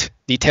defeat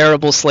the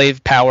terrible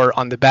slave power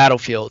on the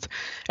battlefield,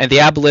 and the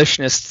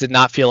abolitionists did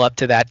not feel up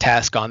to that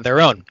task on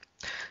their own.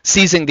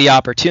 Seizing the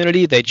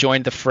opportunity, they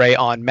joined the fray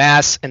en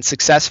masse and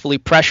successfully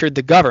pressured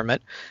the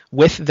government,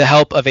 with the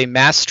help of a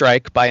mass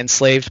strike by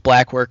enslaved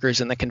Black workers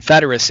in the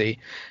Confederacy,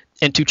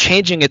 into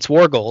changing its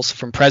war goals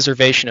from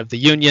preservation of the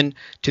Union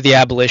to the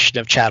abolition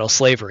of chattel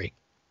slavery.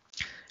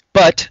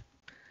 But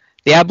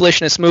the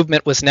abolitionist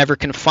movement was never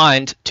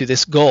confined to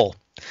this goal.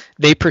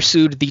 They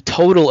pursued the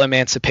total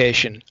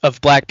emancipation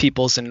of Black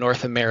peoples in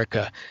North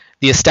America,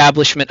 the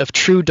establishment of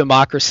true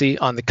democracy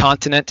on the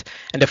continent,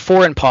 and a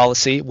foreign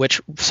policy which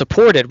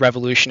supported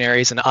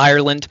revolutionaries in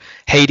Ireland,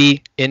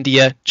 Haiti,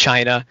 India,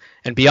 China,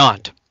 and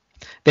beyond.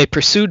 They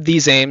pursued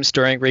these aims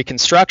during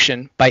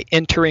Reconstruction by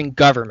entering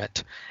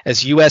government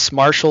as U.S.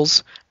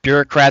 Marshals,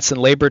 bureaucrats in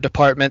labor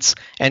departments,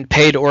 and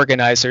paid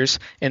organizers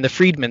in the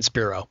Freedmen's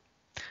Bureau.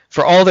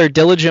 For all their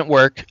diligent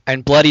work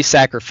and bloody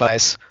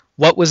sacrifice,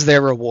 what was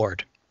their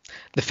reward?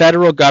 The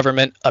federal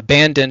government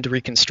abandoned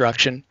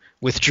Reconstruction,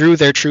 withdrew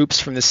their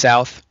troops from the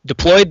South,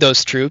 deployed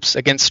those troops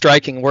against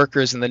striking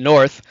workers in the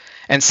North,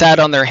 and sat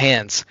on their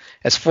hands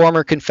as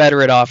former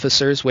Confederate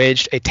officers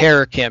waged a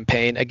terror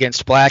campaign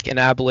against Black and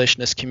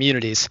abolitionist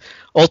communities,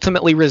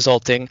 ultimately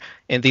resulting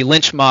in the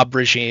lynch mob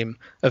regime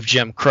of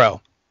Jim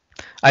Crow.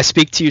 I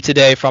speak to you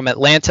today from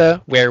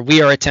Atlanta, where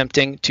we are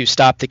attempting to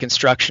stop the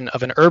construction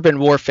of an urban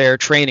warfare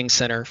training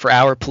center for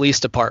our police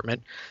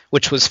department,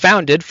 which was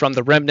founded from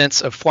the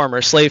remnants of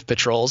former slave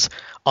patrols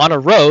on a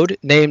road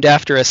named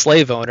after a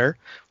slave owner,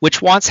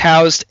 which once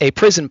housed a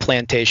prison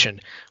plantation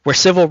where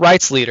civil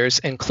rights leaders,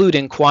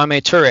 including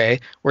Kwame Ture,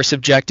 were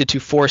subjected to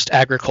forced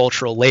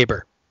agricultural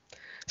labor.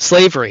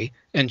 Slavery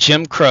and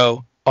Jim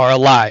Crow are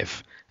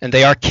alive, and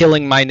they are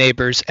killing my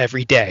neighbors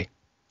every day.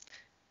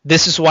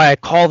 This is why I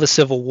call the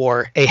Civil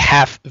War a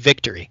half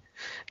victory.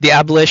 The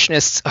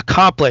abolitionists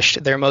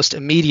accomplished their most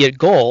immediate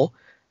goal,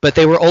 but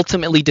they were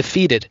ultimately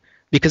defeated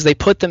because they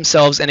put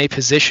themselves in a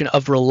position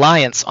of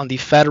reliance on the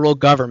federal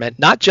government,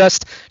 not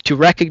just to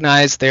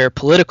recognize their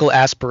political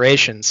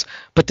aspirations,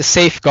 but to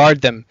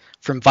safeguard them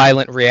from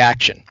violent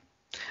reaction.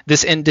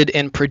 This ended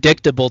in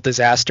predictable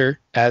disaster,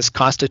 as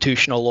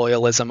constitutional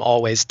loyalism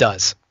always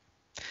does.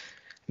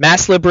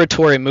 Mass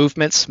liberatory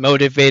movements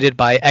motivated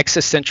by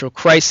existential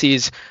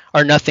crises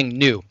are nothing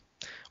new.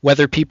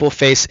 Whether people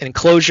face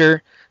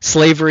enclosure,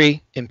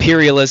 slavery,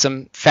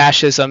 imperialism,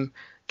 fascism,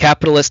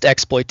 capitalist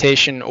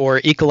exploitation, or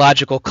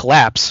ecological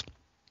collapse,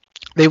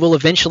 They will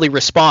eventually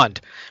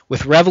respond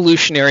with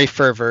revolutionary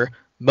fervor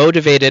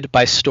motivated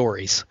by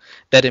stories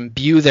that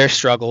imbue their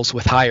struggles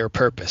with higher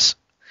purpose.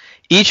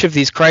 Each of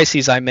these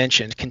crises I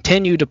mentioned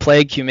continue to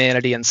plague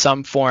humanity in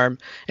some form,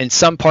 in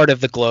some part of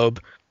the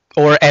globe,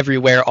 or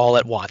everywhere all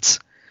at once.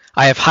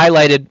 I have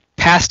highlighted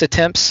past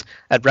attempts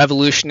at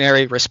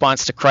revolutionary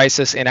response to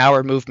crisis in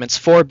our movement's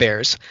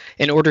forebears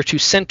in order to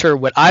center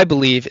what I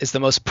believe is the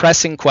most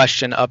pressing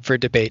question up for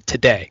debate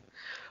today.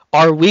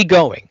 Are we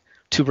going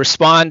to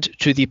respond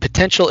to the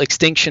potential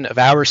extinction of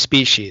our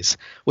species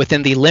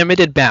within the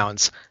limited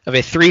bounds of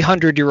a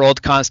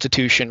 300-year-old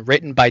constitution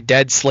written by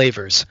dead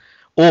slavers,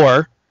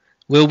 or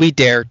will we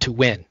dare to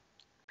win?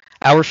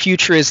 Our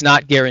future is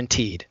not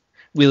guaranteed.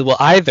 We will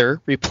either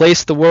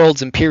replace the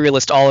world's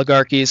imperialist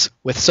oligarchies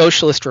with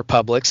socialist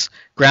republics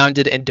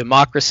grounded in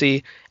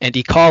democracy and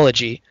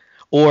ecology,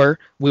 or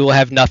we will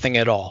have nothing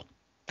at all.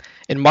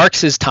 In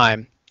Marx's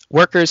time,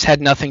 workers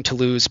had nothing to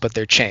lose but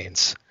their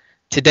chains.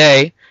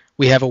 Today,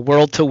 we have a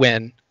world to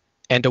win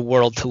and a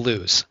world to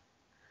lose.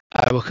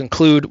 I will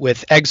conclude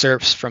with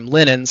excerpts from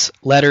Lenin's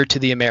letter to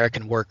the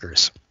American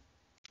workers.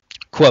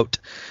 Quote,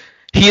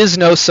 "He is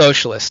no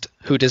socialist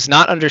who does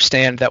not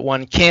understand that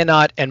one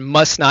cannot and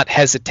must not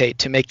hesitate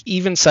to make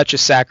even such a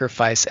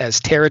sacrifice as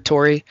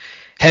territory,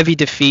 heavy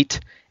defeat,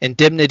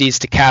 indemnities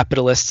to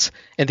capitalists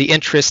in the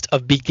interest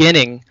of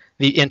beginning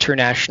the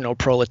international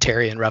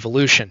proletarian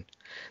revolution.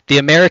 The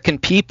American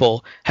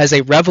people has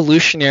a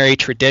revolutionary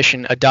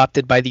tradition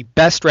adopted by the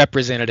best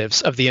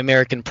representatives of the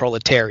American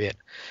proletariat.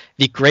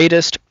 The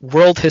greatest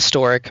world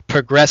historic,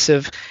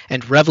 progressive,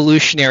 and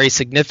revolutionary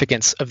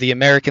significance of the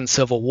American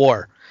Civil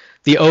War,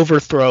 the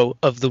overthrow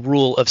of the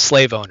rule of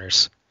slave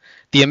owners.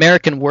 The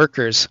American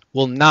workers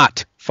will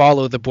not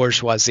follow the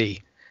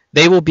bourgeoisie.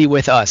 They will be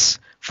with us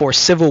for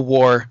civil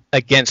war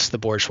against the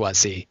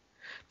bourgeoisie.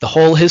 The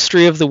whole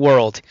history of the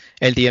world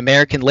and the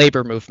American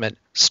labor movement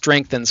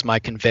strengthens my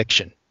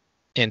conviction."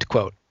 End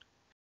quote.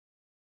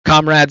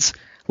 Comrades,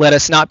 let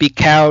us not be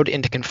cowed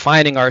into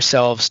confining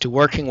ourselves to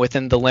working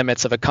within the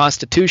limits of a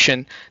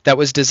constitution that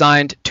was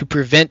designed to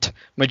prevent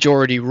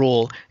majority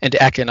rule and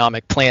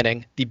economic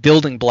planning, the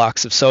building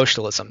blocks of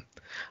socialism.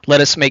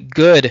 Let us make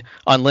good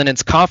on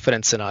Lenin's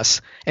confidence in us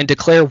and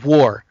declare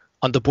war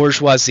on the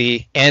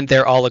bourgeoisie and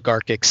their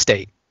oligarchic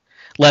state.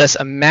 Let us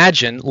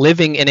imagine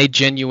living in a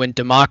genuine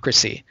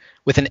democracy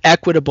with an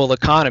equitable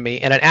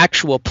economy and an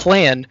actual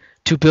plan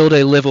to build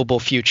a livable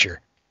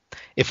future.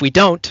 If we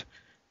don't,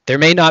 there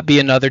may not be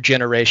another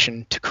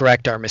generation to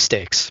correct our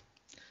mistakes.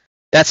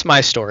 That's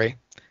my story,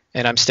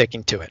 and I'm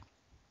sticking to it.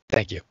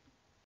 Thank you.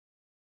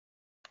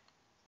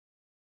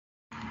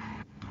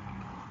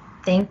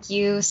 Thank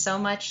you so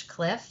much,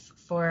 Cliff,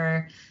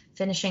 for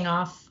finishing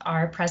off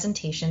our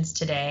presentations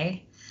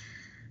today.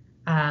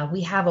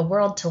 We have a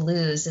world to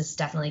lose is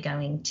definitely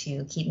going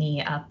to keep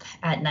me up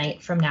at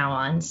night from now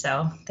on,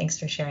 so thanks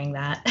for sharing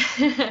that.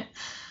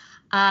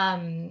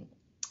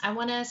 I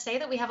want to say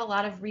that we have a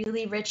lot of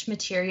really rich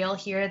material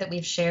here that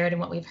we've shared and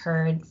what we've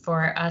heard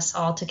for us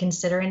all to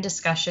consider in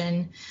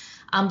discussion.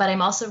 But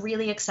I'm also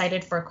really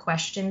excited for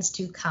questions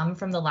to come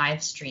from the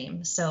live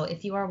stream. So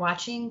if you are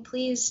watching,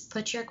 please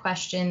put your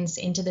questions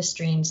into the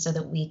stream so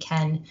that we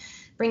can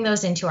bring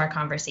those into our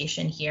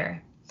conversation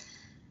here.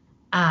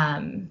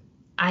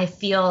 I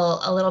feel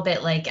a little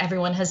bit like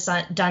everyone has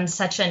done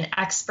such an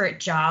expert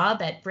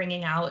job at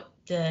bringing out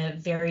the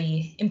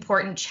very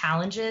important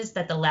challenges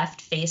that the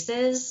left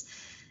faces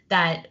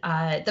that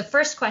the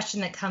first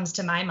question that comes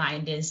to my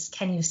mind is,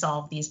 can you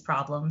solve these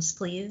problems,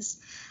 please?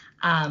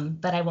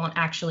 But I won't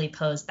actually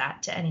pose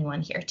that to anyone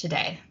here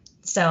today.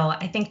 So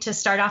I think to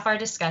start off our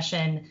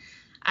discussion,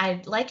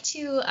 I'd like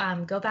to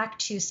go back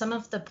to some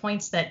of the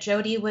points that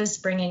Jodi was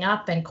bringing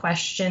up and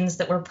questions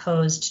that were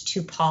posed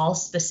to Paul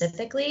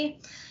specifically.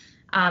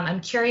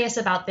 I'm curious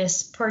about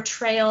this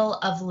portrayal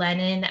of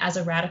Lenin as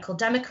a radical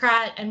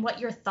Democrat and what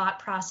your thought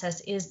process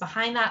is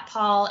behind that,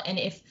 Paul, and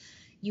if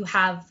you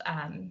have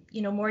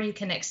more you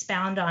can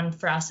expound on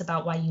for us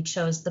about why you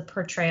chose the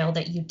portrayal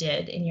that you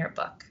did in your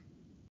book.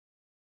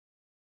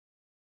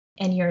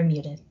 And you're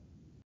muted.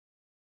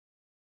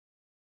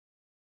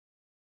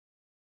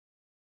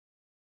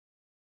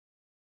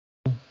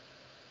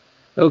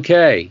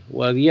 Okay.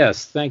 Well,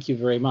 yes. Thank you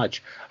very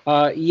much.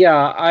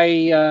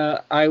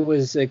 I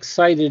was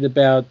excited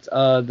about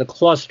the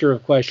cluster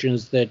of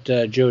questions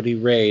that Jodi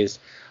raised.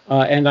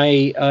 And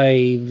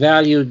I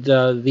valued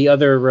the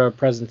other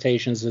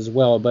presentations as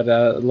well, but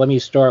let me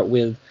start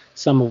with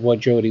some of what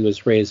Jodi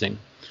was raising.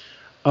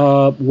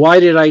 Why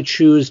did I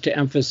choose to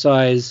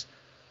emphasize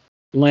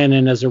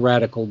Lenin as a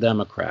radical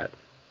Democrat?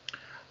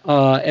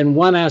 And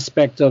one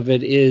aspect of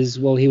it is,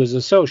 well, he was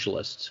a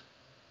socialist.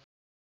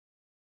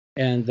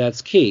 And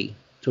that's key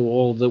to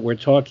all that we're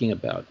talking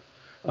about.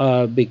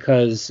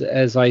 Because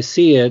as I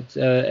see it,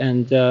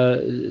 and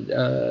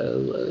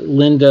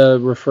Linda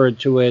referred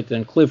to it,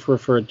 and Cliff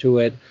referred to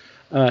it,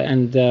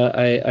 and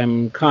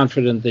I'm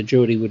confident that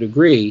Jodi would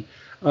agree,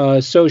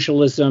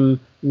 socialism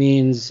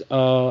means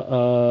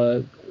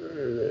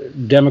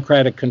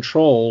democratic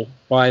control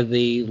by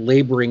the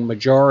laboring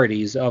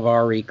majorities of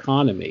our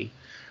economy.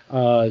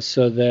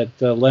 so that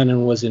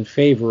Lenin was in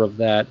favor of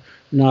that,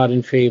 not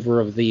in favor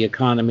of the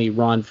economy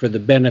run for the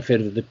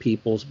benefit of the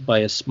people by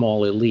a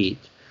small elite.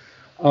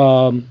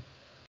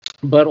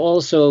 But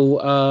also,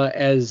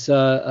 as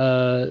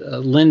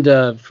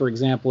Linda, for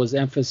example, is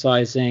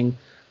emphasizing,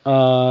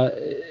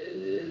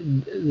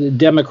 the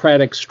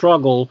democratic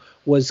struggle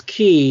was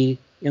key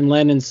in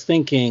Lenin's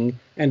thinking,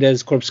 and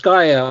as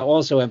Krupskaya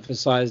also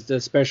emphasized,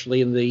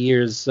 especially in the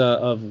years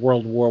of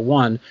World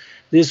War I,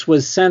 this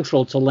was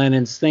central to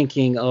Lenin's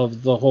thinking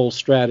of the whole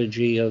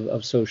strategy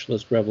of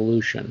socialist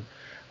revolution.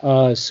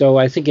 So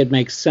I think it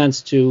makes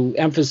sense to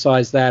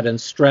emphasize that and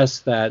stress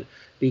that,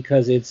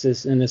 because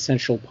it's an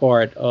essential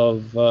part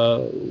of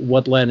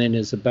what Lenin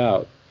is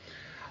about.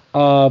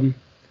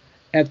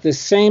 At the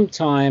same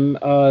time,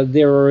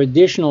 there are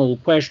additional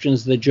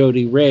questions that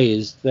Jodi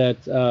raised that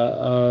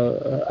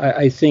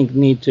I think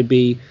need to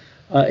be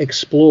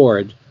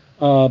explored.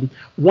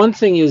 One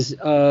thing is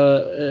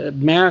open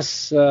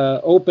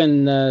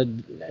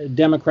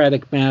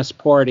democratic mass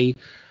party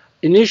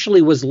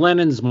initially was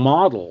Lenin's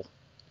model.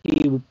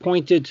 He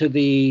pointed to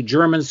the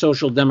German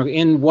Social Democrat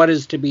in What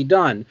Is to Be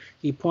Done.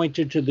 He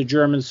pointed to the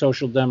German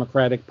Social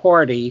Democratic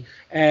Party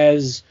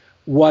as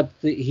what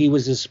he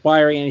was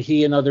aspiring, and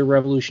he and other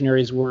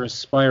revolutionaries were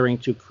aspiring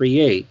to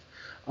create.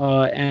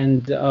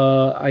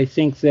 I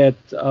think that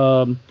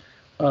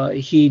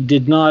he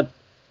did not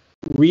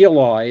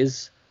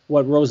realize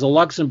what Rosa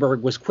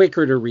Luxemburg was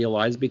quicker to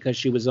realize, because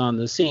she was on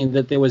the scene,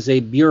 that there was a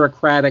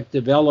bureaucratic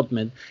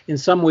development, in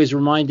some ways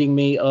reminding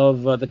me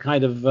of the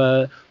kind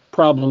of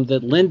problem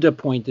that Linda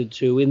pointed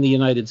to in the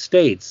United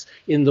States,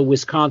 in the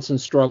Wisconsin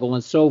struggle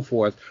and so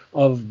forth,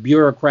 of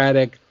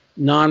bureaucratic,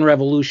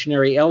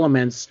 non-revolutionary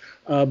elements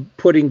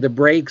putting the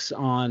brakes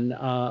on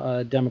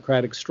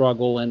democratic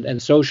struggle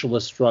and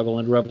socialist struggle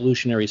and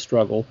revolutionary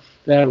struggle.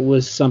 That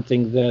was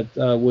something that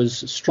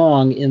was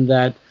strong in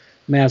that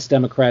mass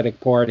democratic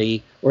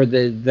party, or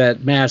that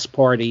mass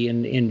party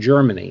in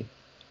Germany.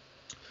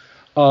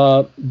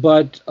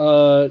 But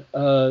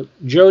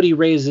Jodi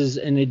raises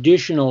an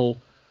additional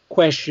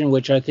question,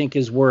 which I think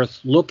is worth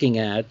looking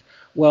at.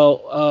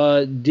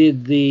 Well,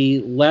 did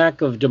the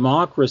lack of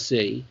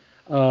democracy,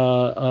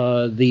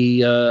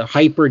 the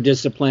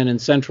hyper-discipline and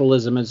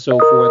centralism and so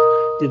forth,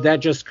 did that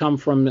just come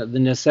from the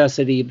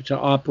necessity to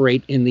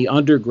operate in the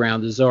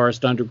underground, the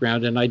Tsarist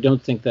underground? And I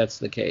don't think that's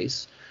the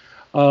case.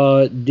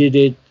 Did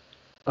it?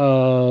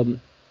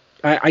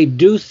 I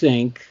do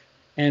think,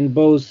 and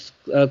both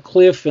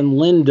Cliff and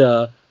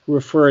Linda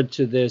referred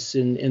to this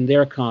in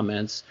their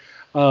comments,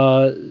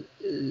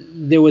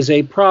 there was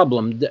a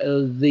problem.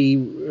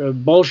 The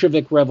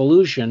Bolshevik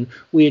Revolution,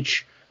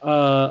 which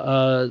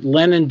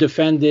Lenin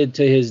defended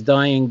to his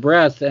dying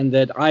breath, and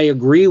that I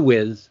agree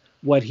with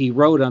what he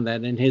wrote on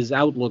that in his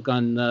outlook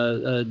on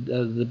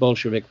the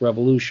Bolshevik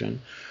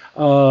Revolution.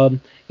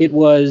 It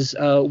was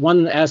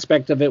one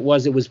aspect of it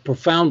was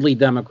profoundly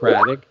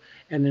democratic,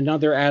 and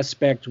another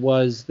aspect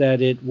was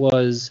that it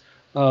was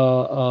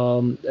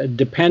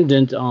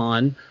dependent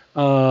on,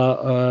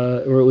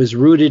 or it was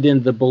rooted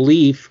in the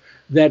belief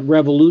that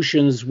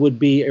revolutions would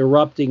be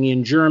erupting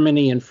in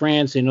Germany and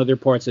France, in other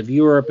parts of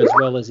Europe, as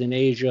well as in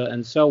Asia,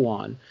 and so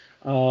on.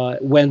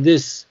 When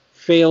this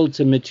failed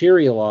to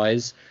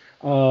materialize,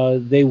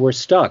 they were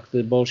stuck.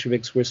 The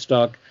Bolsheviks were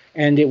stuck,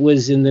 and it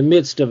was in the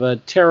midst of a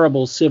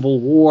terrible civil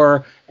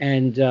war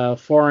and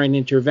foreign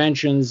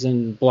interventions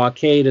and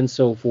blockade and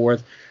so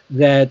forth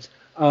that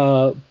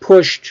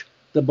pushed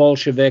the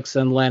Bolsheviks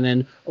and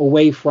Lenin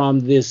away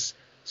from this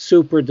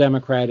super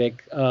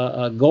democratic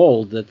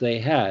goal that they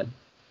had.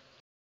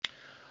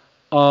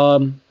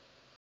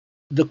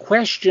 The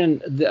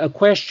question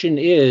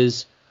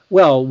is,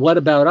 well, what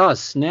about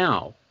us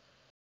now?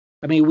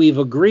 I mean, we've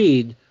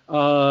agreed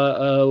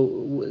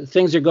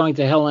things are going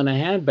to hell in a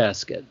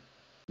handbasket,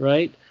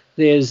 right?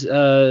 There's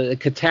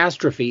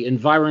catastrophe,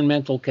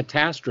 environmental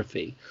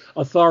catastrophe.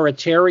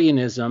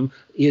 Authoritarianism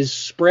is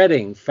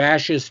spreading.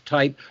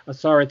 Fascist-type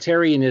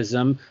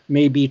authoritarianism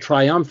may be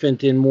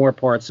triumphant in more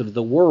parts of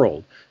the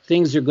world.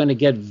 Things are going to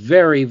get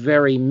very,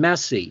 very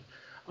messy.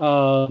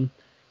 And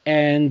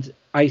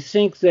I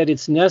think that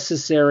it's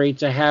necessary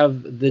to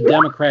have the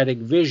democratic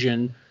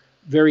vision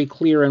very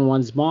clear in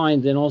one's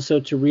mind, and also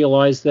to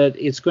realize that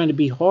it's going to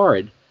be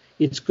hard.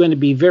 It's going to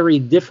be very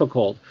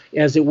difficult,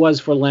 as it was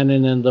for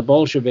Lenin and the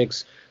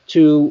Bolsheviks,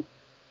 to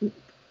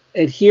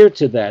adhere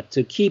to that,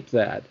 to keep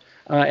that.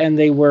 And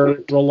they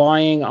were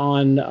relying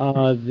on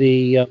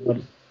the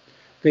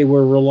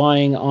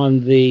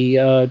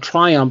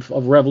triumph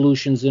of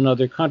revolutions in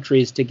other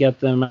countries to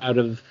get them out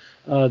of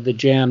the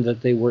jam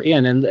that they were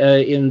in. And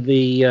in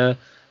the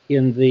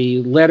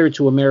letter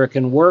to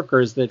American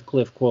workers that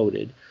Cliff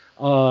quoted,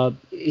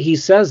 he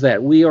says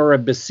that we are a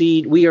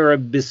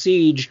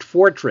besieged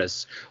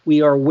fortress.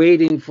 We are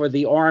waiting for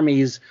the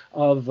armies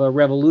of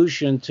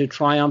revolution to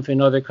triumph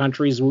in other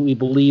countries. We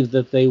believe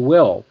that they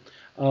will.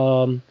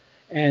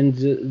 And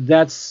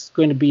that's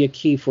going to be a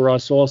key for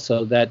us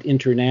also, that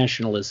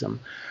internationalism.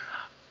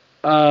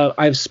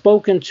 I've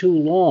spoken too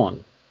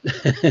long,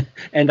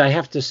 and I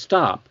have to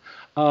stop.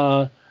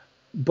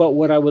 But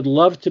what I would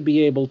love to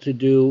be able to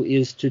do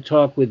is to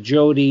talk with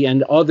Jodi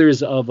and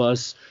others of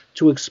us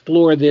to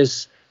explore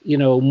this,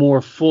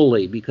 more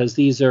fully, because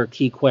these are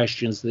key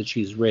questions that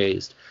she's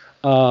raised.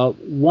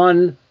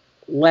 One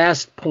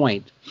last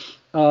point,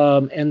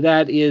 and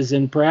that is,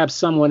 and perhaps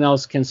someone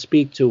else can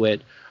speak to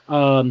it,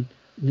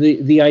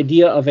 the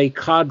idea of a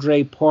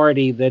cadre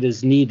party that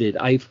is needed.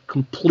 I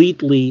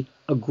completely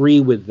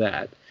agree with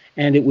that.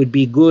 And it would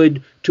be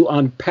good to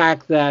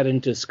unpack that and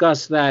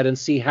discuss that and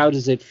see how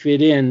does it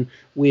fit in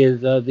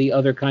with the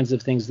other kinds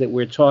of things that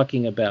we're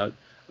talking about.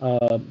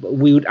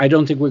 I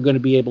don't think we're going to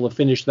be able to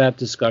finish that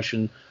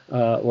discussion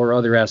or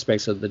other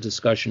aspects of the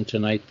discussion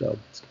tonight, though.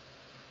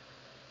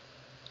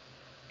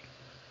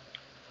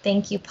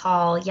 Thank you,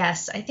 Paul.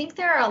 Yes, I think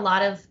there are a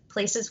lot of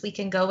places we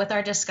can go with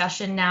our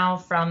discussion now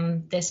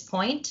from this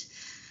point.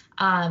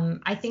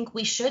 I think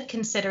we should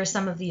consider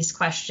some of these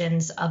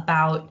questions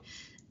about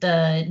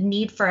the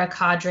need for a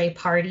cadre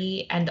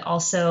party and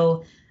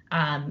also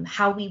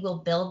how we will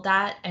build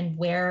that and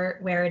where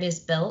it is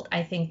built.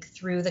 I think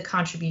through the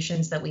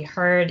contributions that we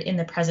heard in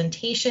the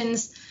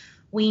presentations,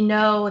 we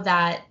know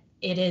that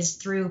it is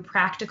through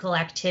practical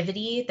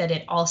activity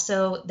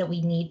that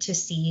we need to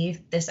see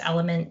this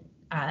element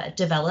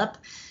develop.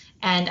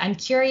 And I'm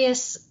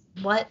curious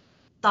what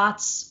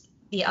thoughts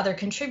the other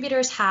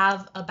contributors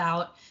have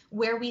about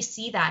where we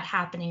see that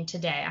happening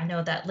today. I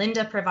know that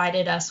Linda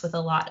provided us with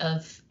a lot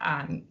of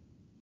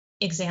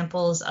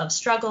examples of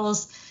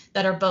struggles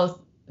that are both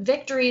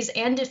victories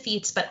and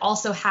defeats, but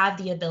also have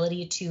the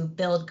ability to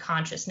build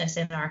consciousness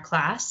in our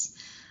class.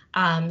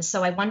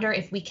 So I wonder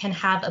if we can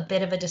have a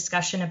bit of a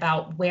discussion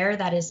about where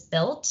that is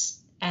built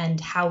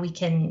and how we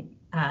can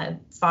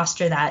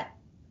foster that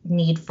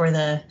need for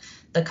the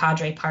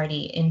cadre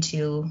party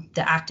into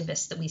the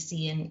activists that we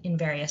see in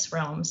various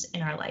realms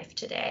in our life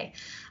today.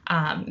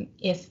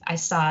 If I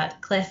saw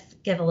Cliff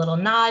give a little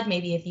nod,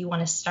 maybe if you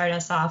want to start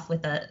us off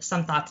with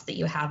some thoughts that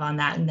you have on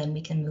that, and then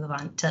we can move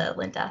on to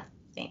Linda.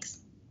 Thanks.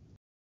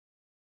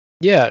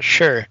 Yeah,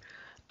 sure.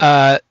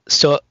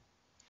 So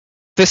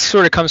this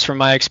sort of comes from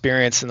my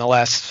experience in the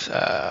last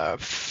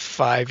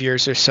 5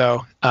 years or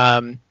so.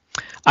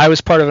 I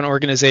was part of an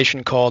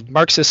organization called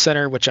Marxist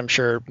Center, which I'm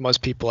sure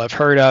most people have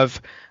heard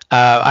of.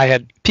 I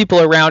had people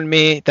around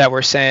me that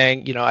were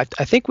saying, I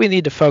think we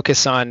need to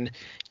focus on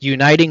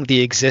uniting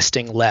the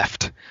existing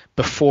left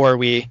before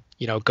we,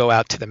 go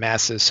out to the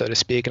masses, so to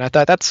speak. And I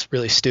thought that's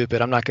really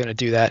stupid. I'm not going to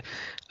do that.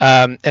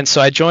 And so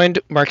I joined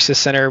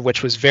Marxist Center,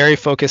 which was very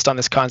focused on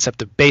this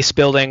concept of base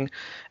building,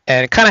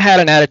 and kind of had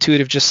an attitude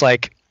of just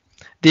like,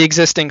 the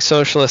existing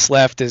socialist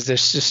left there's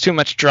just too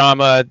much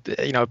drama.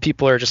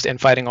 People are just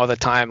infighting all the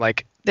time.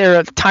 Like,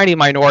 they're a tiny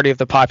minority of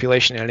the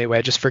population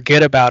anyway. Just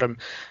forget about them,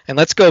 and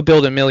let's go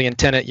build 1 million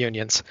tenant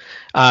unions.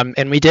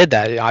 And we did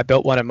that. I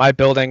built one in my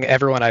building.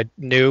 Everyone I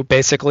knew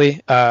basically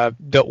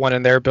built one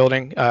in their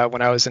building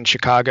when I was in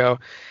Chicago,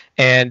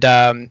 and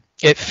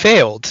it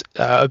failed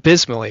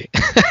abysmally,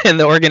 and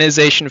the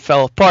organization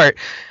fell apart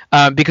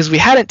because we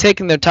hadn't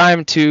taken the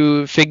time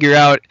to figure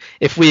out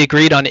if we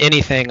agreed on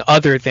anything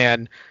other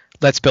than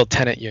let's build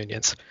tenant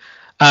unions.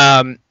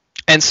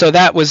 And so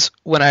that was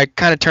when I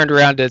kind of turned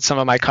around to some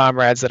of my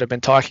comrades that have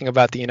been talking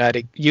about the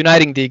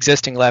uniting the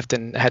existing left,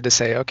 and had to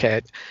say,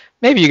 okay,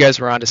 maybe you guys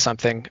were onto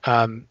something.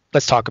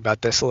 Let's talk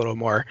about this a little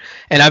more.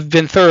 And I've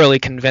been thoroughly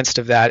convinced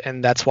of that,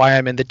 and that's why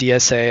I'm in the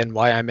DSA and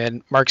why I'm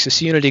in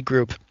Marxist Unity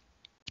Group.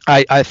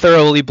 I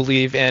thoroughly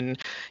believe in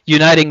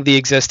uniting the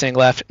existing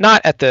left,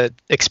 not at the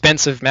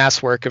expense of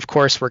mass work. Of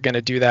course, we're going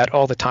to do that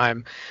all the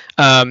time.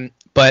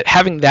 But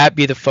having that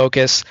be the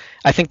focus,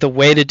 I think the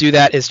way to do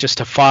that is just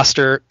to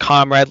foster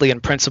comradely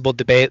and principled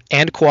debate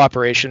and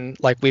cooperation,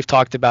 like we've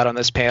talked about on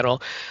this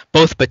panel,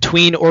 both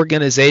between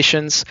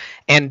organizations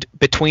and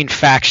between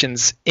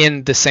factions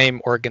in the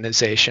same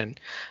organization.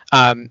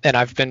 And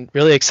I've been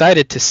really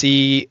excited to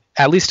see,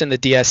 at least in the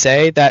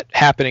DSA, that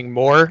happening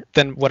more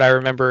than what I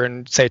remember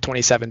in, say,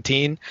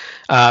 2017,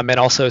 and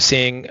also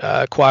seeing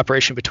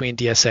cooperation between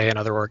DSA and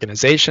other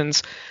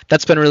organizations.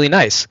 That's been really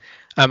nice.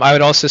 I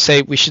would also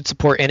say we should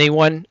support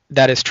anyone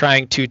that is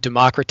trying to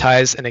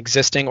democratize an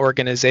existing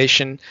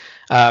organization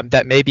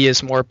that maybe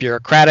is more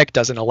bureaucratic,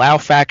 doesn't allow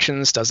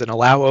factions, doesn't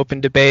allow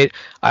open debate.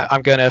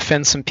 I'm going to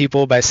offend some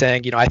people by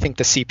saying, I think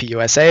the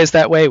CPUSA is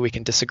that way. We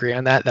can disagree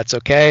on that. That's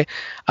okay.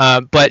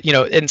 But,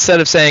 instead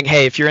of saying,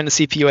 hey, if you're in the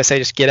CPUSA,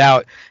 just get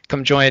out,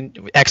 come join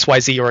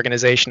XYZ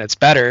organization, it's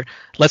better.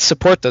 Let's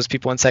support those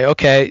people and say,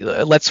 okay,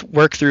 let's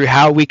work through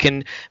how we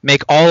can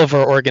make all of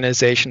our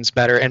organizations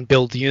better and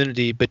build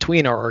unity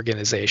between our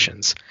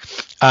organizations.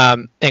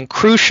 And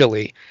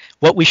crucially,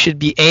 what we should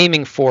be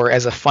aiming for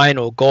as a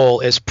final goal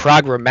is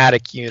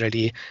programmatic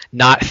unity,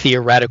 not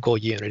theoretical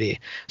unity.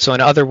 So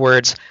in other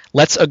words,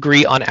 let's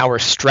agree on our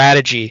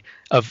strategy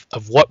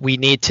of what we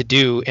need to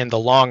do in the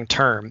long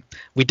term.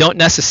 We don't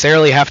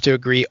necessarily have to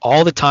agree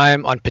all the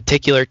time on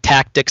particular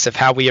tactics of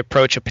how we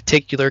approach a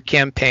particular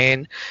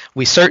campaign.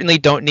 We certainly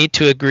don't need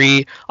to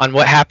agree on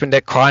what happened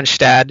at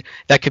Kronstadt.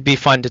 That could be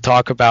fun to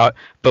talk about,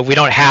 but we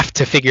don't have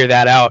to figure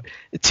that out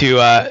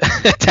to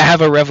to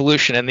have a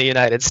revolution in the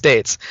United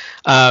States.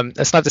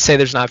 That's not to say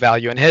there's not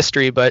value in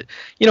history, but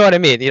you know what I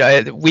mean.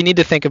 We need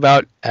to think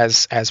about,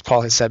 as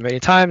Paul has said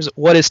many times,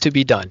 what is to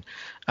be done.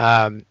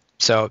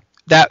 So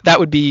that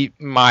would be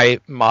my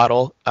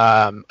model.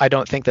 I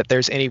don't think that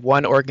there's any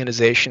one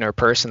organization or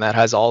person that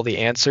has all the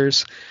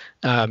answers.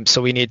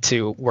 So we need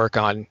to work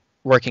on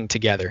working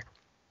together.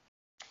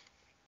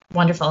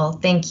 Wonderful.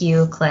 Thank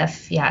you,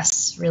 Cliff.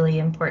 Yes, really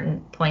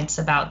important points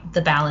about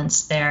the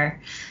balance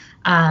there.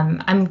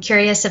 I'm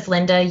curious if,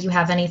 Linda, you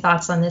have any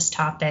thoughts on this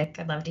topic.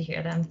 I'd love to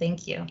hear them.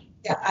 Thank you.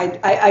 Yeah,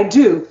 I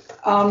do.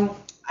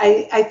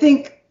 I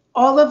think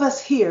all of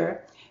us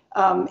here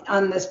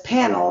on this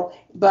panel,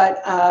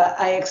 but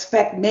I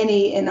expect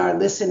many in our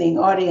listening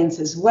audience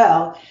as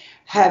well,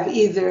 are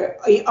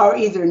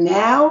either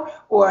now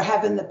or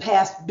have in the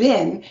past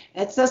been.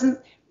 It doesn't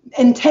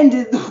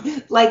intended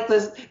like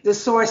the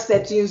source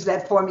that's used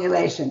that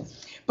formulation.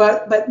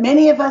 But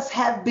many of us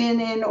have been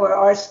in or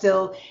are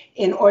still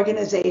in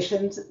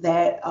organizations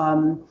that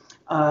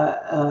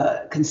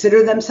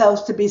consider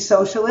themselves to be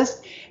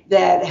socialist,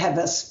 that have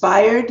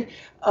aspired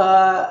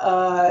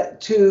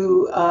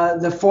to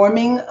the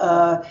forming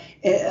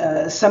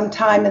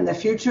sometime in the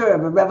future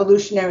of a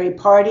revolutionary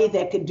party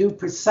that could do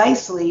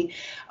precisely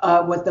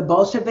what the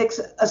Bolsheviks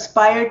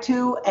aspired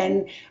to,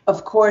 and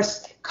of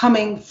course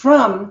coming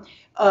from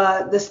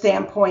the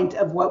standpoint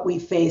of what we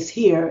face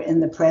here in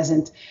the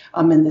present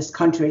in this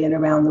country and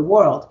around the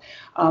world.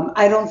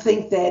 I don't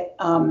think that,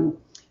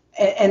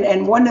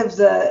 and one of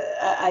the,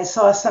 I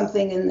saw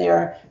something in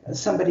there,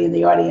 somebody in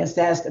the audience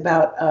asked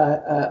about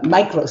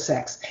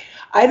microsex.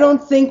 I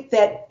don't think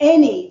that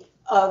any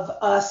of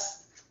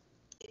us,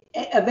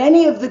 of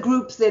any of the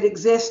groups that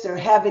exist or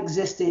have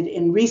existed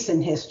in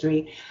recent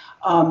history,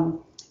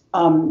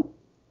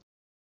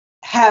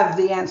 have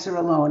the answer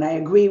alone. I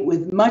agree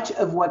with much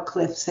of what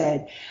Cliff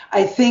said.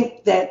 I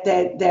think that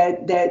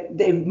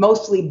they've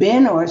mostly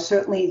been, or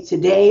certainly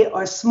today,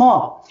 are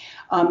small.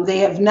 They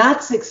have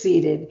not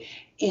succeeded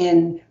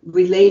in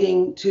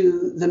relating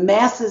to the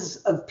masses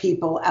of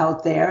people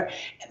out there,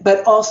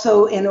 but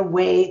also in a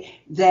way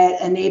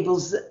that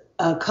enables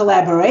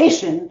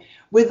collaboration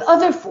with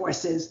other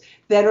forces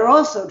that are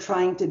also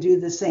trying to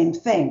do the same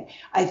thing.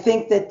 I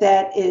think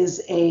that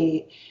is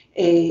a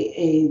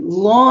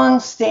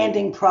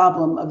long-standing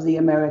problem of the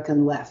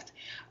American left.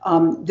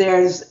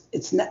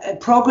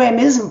 Program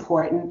is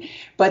important,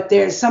 but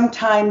there's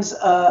sometimes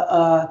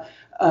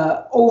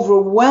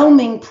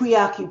overwhelming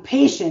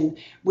preoccupation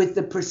with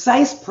the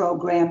precise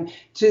program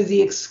to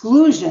the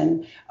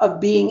exclusion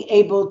of being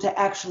able to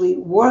actually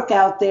work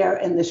out there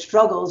in the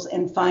struggles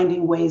and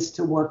finding ways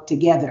to work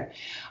together.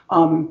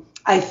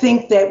 I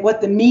think that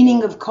what the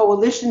meaning of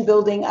coalition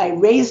building, I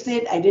raised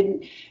it, I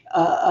didn't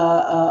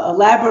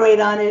elaborate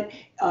on it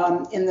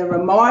in the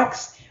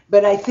remarks,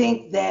 but I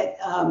think that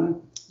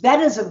that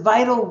is a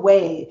vital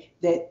way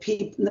that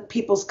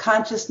people's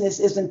consciousness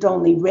isn't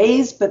only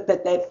raised, but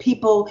that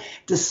people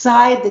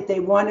decide that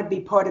they want to be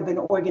part of an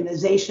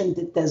organization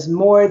that does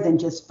more than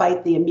just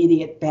fight the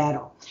immediate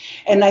battle.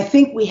 And I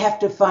think we have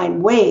to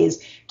find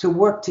ways to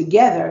work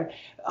together,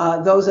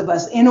 those of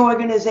us in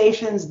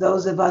organizations,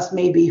 those of us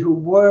maybe who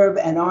were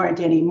and aren't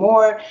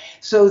anymore,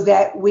 so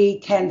that we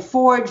can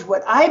forge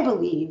what I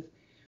believe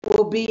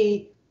will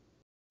be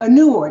a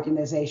new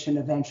organization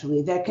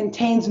eventually that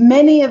contains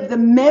many of the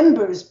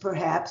members,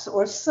 perhaps,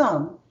 or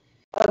some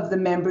of the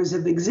members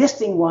of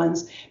existing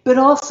ones, but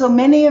also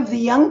many of the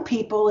young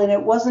people. And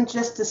it wasn't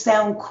just to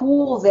sound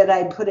cool that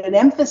I put an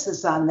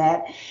emphasis on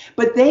that,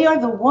 but they are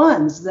the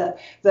ones, the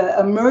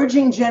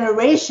emerging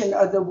generation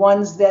are the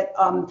ones that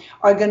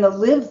are going to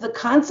live the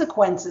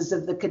consequences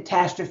of the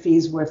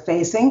catastrophes we're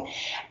facing,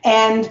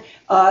 and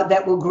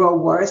that will grow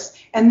worse.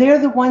 And they're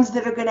the ones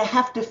that are going to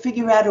have to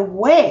figure out a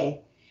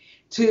way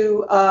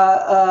to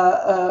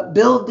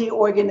build the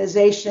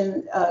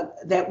organization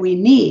that we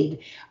need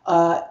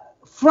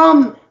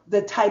from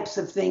the types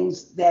of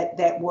things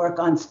that work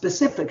on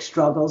specific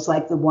struggles,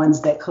 like the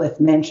ones that Cliff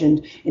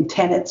mentioned in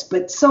tenets,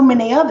 but so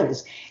many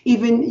others,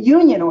 even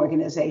union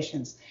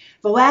organizations.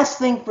 The last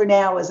thing for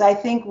now is I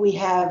think we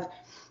have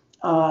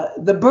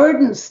the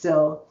burden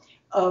still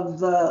of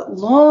the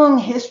long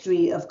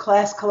history of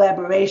class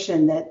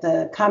collaboration that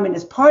the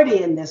Communist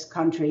Party in this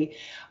country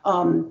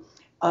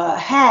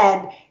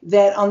had,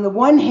 that on the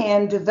one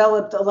hand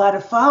developed a lot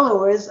of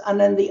followers,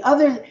 and on the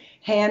other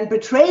hand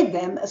betrayed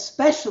them,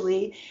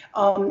 especially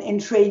in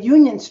trade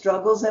union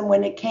struggles and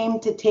when it came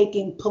to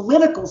taking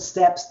political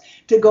steps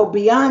to go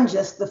beyond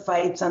just the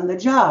fights on the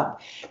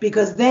job.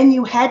 Because then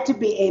you had to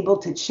be able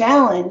to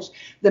challenge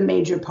the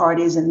major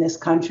parties in this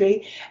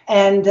country,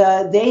 and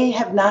they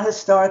have not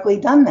historically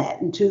done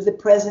that. And to the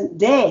present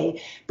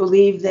day,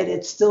 believe that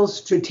it's still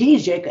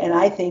strategic, and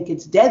I think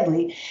it's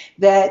deadly,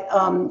 that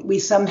we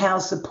somehow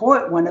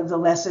support one of the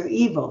lesser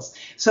evils.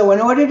 So in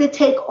order to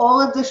take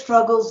all of the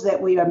struggles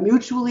that we are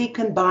mutually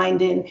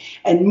combined in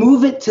and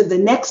move it to the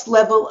next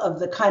level of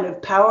the kind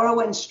of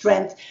power and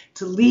strength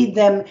to lead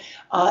them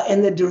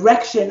in the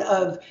direction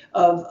of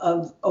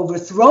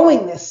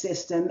overthrowing this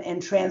system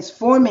and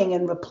transforming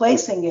and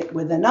replacing it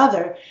with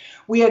another,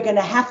 we are going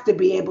to have to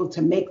be able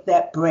to make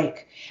that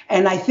break.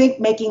 And I think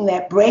making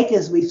that break,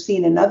 as we've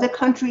seen in other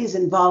countries,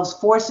 involves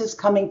forces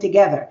coming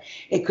together.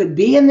 It could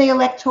be in the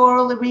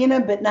electoral arena,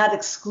 but not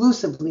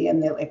exclusively in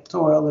the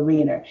electoral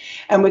arena.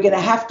 And we're going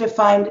to have to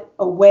find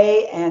a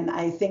way, and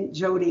I think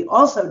Jodi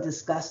also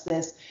discussed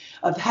this,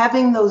 of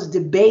having those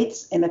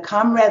debates in a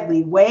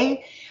comradely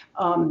way.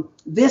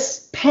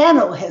 This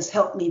panel has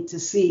helped me to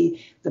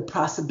see the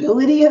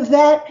possibility of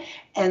that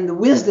and the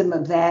wisdom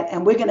of that,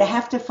 and we're going to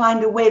have to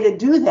find a way to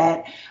do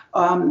that,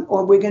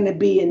 or we're going to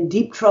be in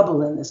deep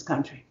trouble in this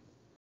country.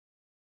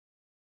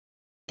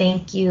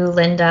 Thank you,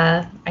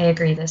 Linda. I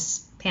agree.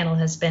 This panel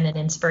has been an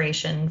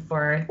inspiration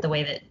for the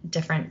way that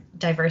different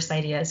diverse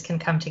ideas can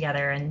come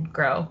together and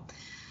grow.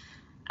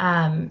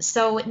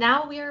 So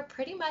now we are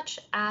pretty much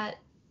at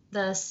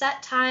the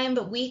set time,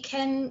 but we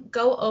can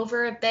go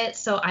over a bit.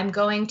 So I'm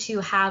going to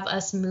have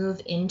us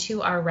move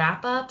into our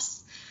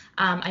wrap-ups.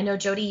 I know,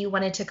 Jodi, you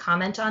wanted to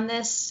comment on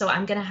this, so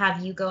I'm going to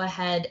have you go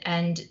ahead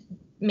and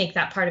make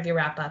that part of your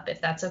wrap-up,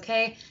 if that's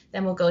okay.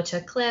 Then we'll go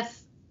to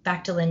Cliff,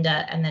 back to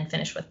Linda, and then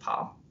finish with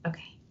Paul.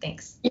 Okay,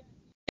 thanks.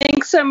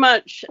 Thanks so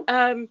much.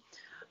 One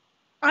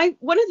of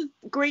the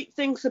great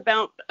things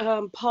about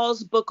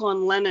Paul's book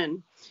on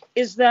Lenin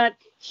is that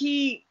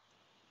he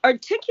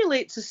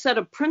articulates a set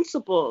of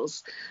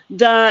principles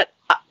that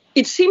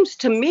it seems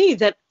to me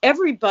that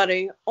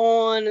everybody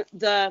on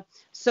the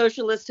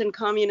socialist and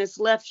communist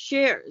left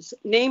shares,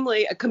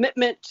 namely a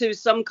commitment to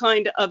some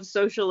kind of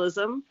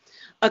socialism,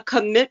 a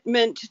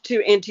commitment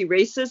to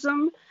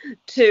anti-racism,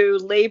 to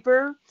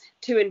labor,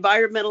 to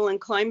environmental and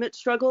climate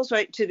struggles,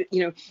 right? To,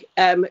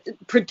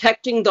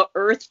 protecting the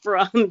earth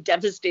from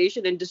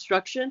devastation and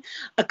destruction,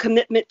 a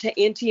commitment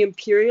to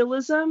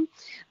anti-imperialism,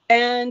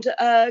 and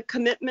a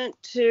commitment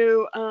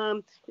to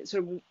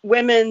sort of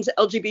women's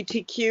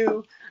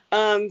LGBTQ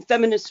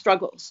feminist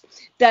struggles.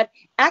 That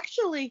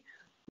actually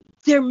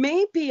there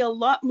may be a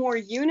lot more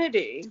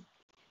unity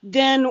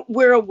than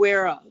we're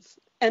aware of.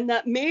 And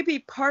that maybe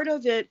part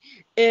of it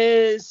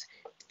is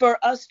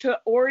for us to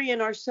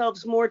orient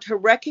ourselves more to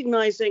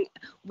recognizing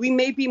we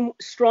may be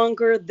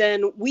stronger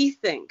than we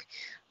think.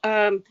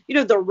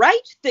 The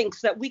right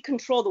thinks that we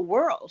control the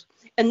world,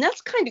 and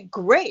that's kind of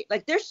great.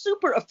 Like, they're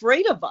super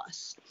afraid of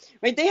us,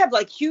 right? They have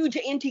like huge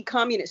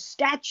anti-communist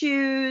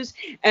statues,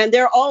 and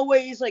they're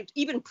always like,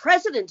 even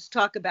presidents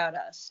talk about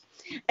us.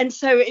 And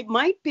so it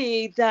might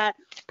be that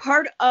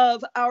part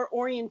of our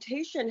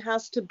orientation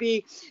has to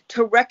be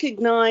to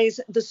recognize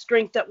the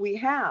strength that we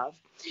have.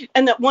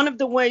 And that one of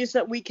the ways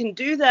that we can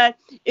do that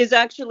is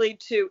actually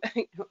to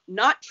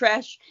not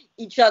trash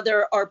each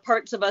other or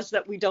parts of us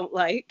that we don't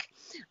like,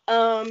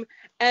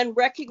 and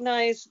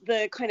recognize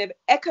the kind of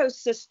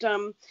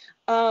ecosystem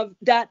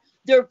that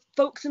there are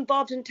folks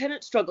involved in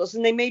tenant struggles,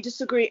 and they may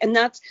disagree, and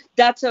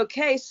that's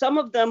okay. Some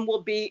of them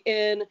will be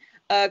in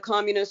a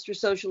communist or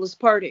socialist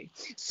party.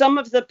 Some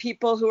of the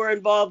people who are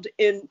involved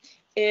in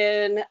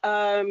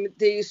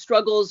the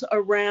struggles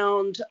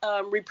around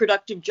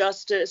reproductive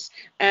justice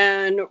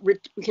and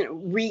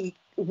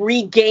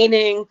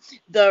regaining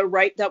the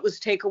right that was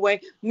taken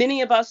away.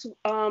 Many of us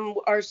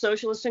are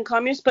socialists and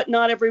communists, but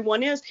not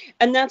everyone is,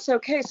 and that's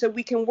okay. So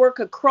we can work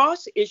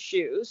across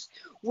issues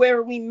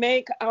where we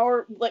make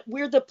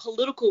we're the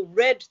political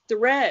red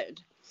thread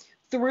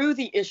through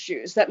the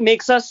issues that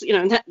makes us,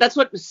 that's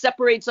what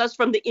separates us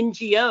from the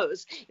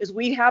NGOs, is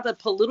we have a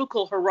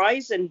political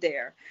horizon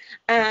there.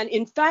 And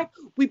in fact,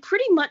 we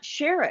pretty much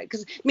share it.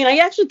 Because, I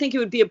actually think it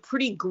would be a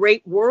pretty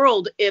great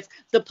world if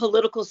the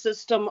political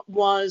system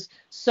was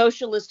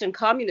socialist and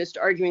communist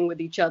arguing with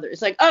each other.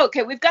 It's like, oh,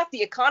 okay, we've got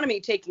the economy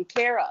taken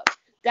care of.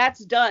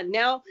 That's done.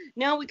 Now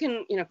we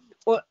can,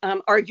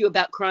 argue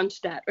about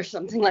Kronstadt or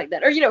something like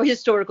that, or,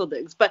 historical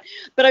things. But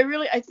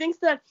I think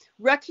that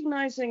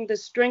recognizing the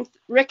strength,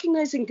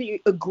 recognizing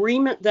the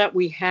agreement that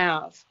we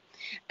have,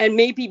 and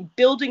maybe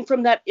building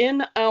from that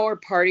in our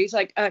parties.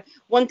 Like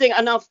one thing,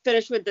 and I'll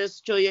finish with this,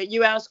 Julia,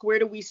 you ask, where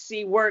do we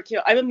see work?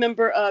 I'm a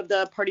member of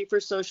the Party for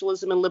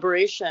Socialism and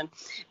Liberation,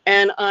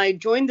 and I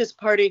joined this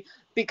party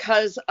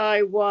because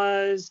I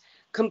was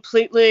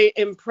completely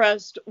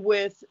impressed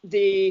with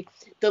the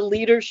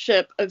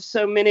leadership of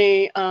so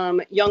many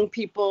young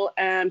people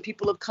and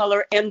people of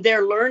color, and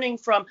they're learning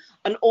from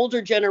an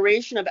older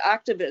generation of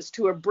activists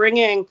who are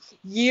bringing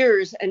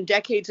years and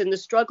decades in the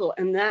struggle,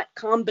 and that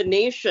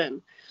combination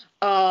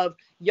of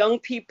young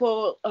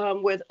people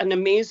with an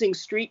amazing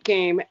street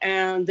game,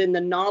 and then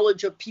the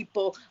knowledge of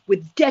people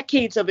with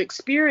decades of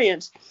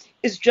experience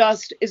is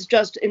just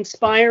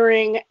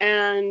inspiring,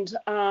 and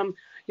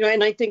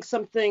and I think it's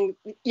something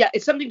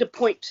to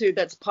point to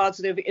that's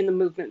positive in the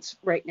movements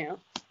right now.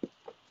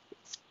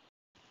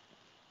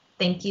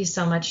 Thank you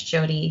so much,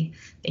 Jodi.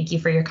 Thank you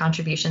for your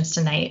contributions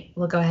tonight.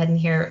 We'll go ahead and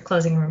hear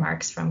closing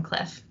remarks from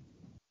Cliff.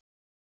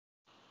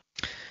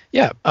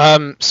 Yeah,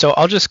 so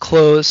I'll just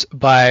close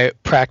by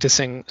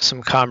practicing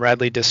some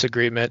comradely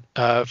disagreement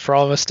for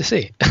all of us to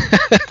see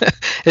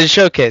and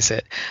showcase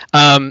it.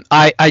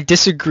 I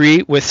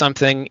disagree with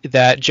something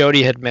that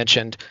Jodi had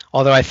mentioned,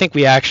 although I think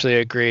we actually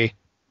agree.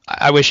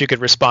 I wish you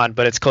could respond,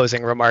 but it's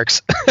closing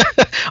remarks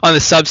on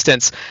the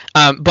substance.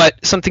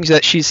 But something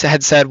that she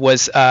had said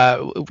was,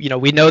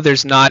 we know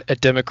there's not a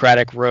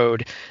democratic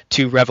road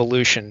to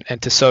revolution and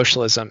to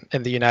socialism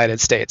in the United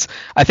States.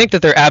 I think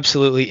that there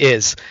absolutely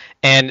is.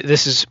 And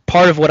this is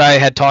part of what I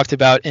had talked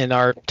about in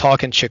our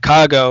talk in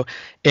Chicago,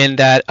 in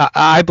that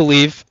I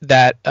believe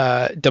that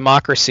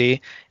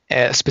democracy,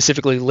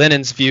 specifically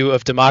Lenin's view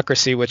of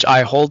democracy, which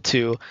I hold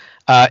to,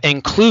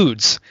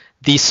 includes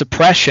the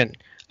suppression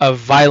of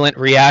violent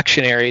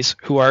reactionaries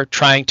who are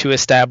trying to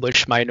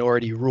establish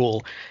minority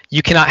rule.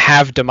 You cannot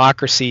have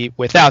democracy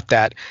without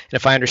that. And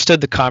if I understood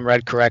the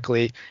comrade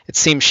correctly, it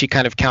seems she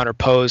kind of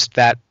counterposed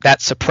that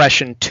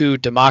suppression to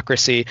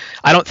democracy.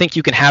 I don't think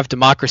you can have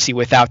democracy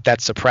without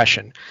that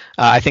suppression.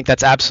 I think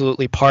that's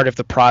absolutely part of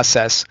the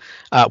process.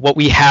 What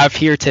we have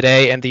here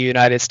today in the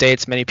United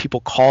States, many people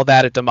call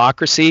that a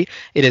democracy.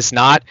 It is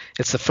not.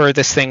 It's the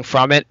furthest thing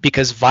from it,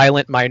 because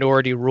violent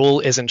minority rule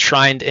is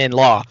enshrined in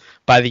law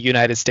by the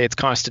United States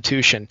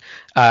Constitution.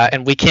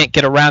 And we can't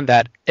get around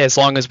that as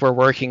long as we're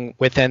working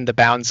within the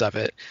bounds of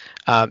it.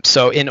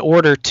 So in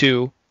order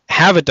to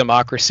have a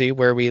democracy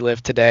where we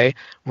live today,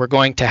 we're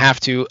going to have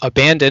to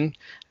abandon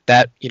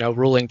that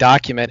ruling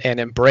document and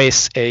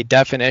embrace a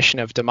definition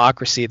of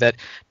democracy that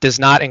does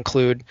not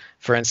include,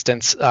 for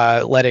instance,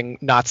 letting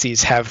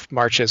Nazis have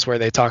marches where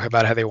they talk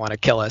about how they want to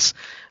kill us.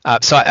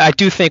 So I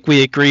do think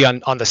we agree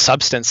on the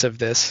substance of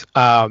this,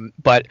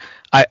 but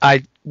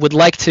I would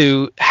like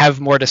to have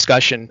more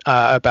discussion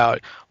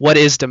about what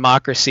is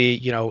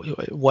democracy.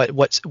 What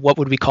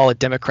would we call a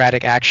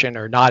democratic action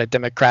or not a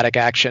democratic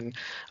action?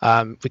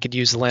 We could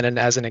use Lenin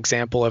as an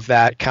example of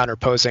that,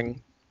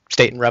 counterposing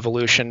State and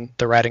Revolution,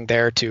 the writing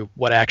there, to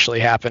what actually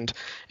happened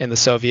in the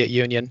Soviet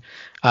Union.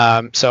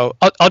 So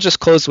I'll just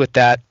close with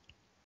that.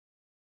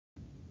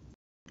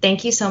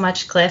 Thank you so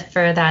much, Cliff,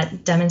 for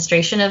that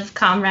demonstration of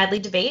comradely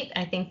debate.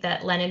 I think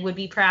that Lenin would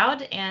be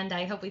proud, and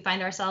I hope we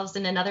find ourselves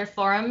in another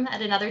forum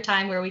at another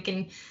time where we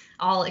can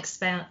all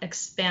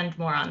expand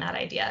more on that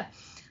idea.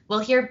 We'll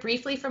hear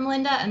briefly from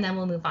Linda, and then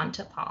we'll move on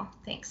to Paul.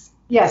 Thanks.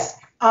 Yes,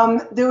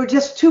 there were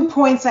just 2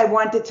 points I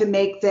wanted to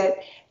make that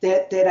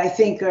I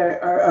think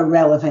are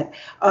relevant.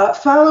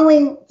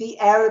 Following the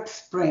Arab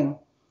Spring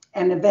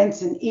and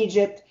events in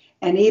Egypt,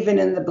 and even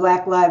in the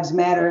Black Lives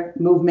Matter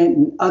movement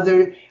and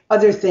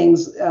other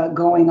things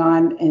going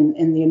on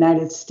in the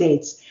United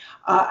States,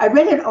 I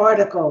read an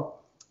article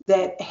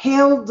that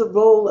hailed the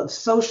role of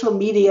social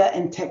media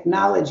and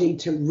technology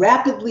to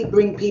rapidly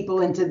bring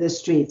people into the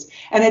streets.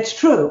 And it's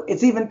true,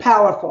 it's even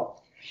powerful.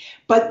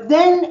 But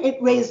then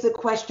it raised the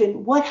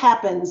question, what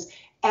happens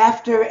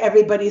after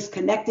everybody's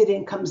connected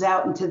and comes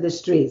out into the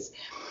streets?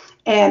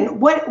 And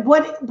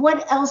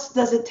what else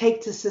does it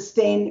take to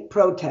sustain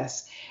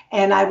protests?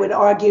 And I would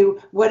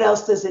argue, what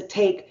else does it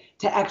take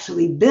to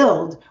actually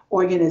build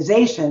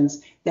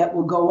organizations that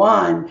will go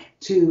on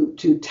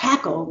to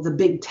tackle the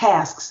big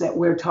tasks that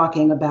we're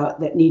talking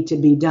about that need to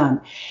be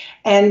done?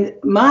 And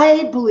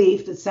my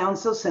belief, it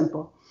sounds so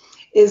simple,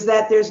 is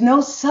that there's no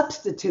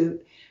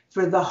substitute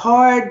for the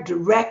hard,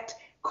 direct,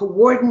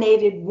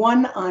 coordinated,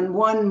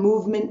 one-on-one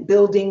movement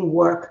building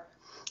work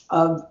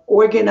of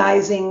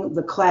organizing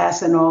the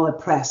class and all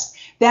oppressed.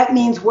 That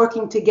means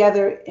working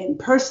together in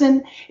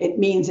person. It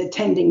means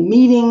attending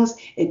meetings.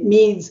 It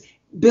means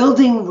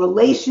building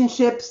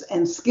relationships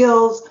and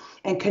skills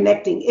and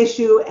connecting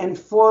issue and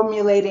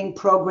formulating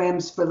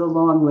programs for the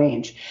long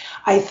range.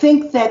 I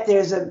think that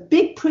there's a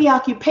big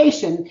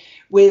preoccupation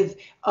with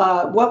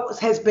what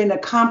has been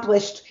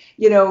accomplished,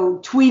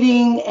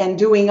 tweeting and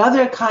doing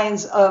other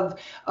kinds of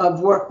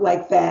work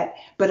like that.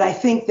 But I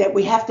think that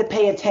we have to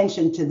pay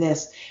attention to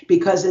this,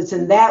 because it's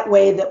in that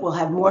way that we'll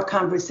have more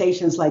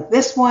conversations like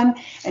this one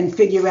and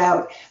figure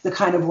out the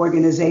kind of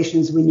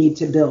organizations we need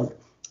to build.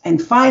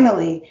 And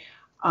finally,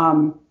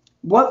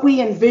 what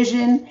we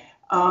envision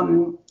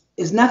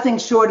is nothing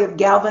short of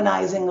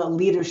galvanizing a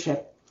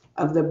leadership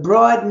of the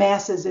broad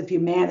masses of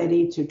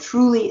humanity to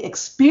truly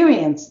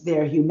experience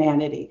their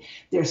humanity,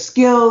 their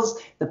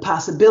skills, the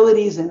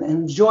possibilities and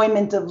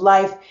enjoyment of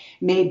life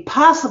made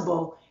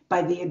possible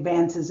by the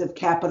advances of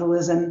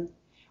capitalism,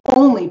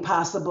 only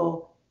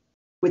possible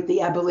with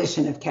the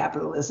abolition of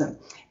capitalism.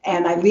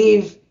 And I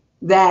leave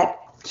that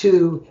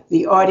to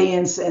the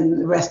audience and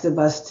the rest of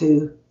us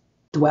to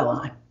dwell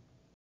on.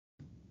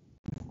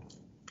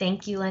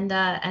 Thank you,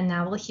 Linda. And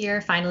now we'll hear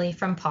finally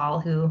from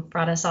Paul, who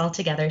brought us all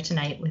together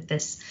tonight with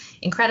this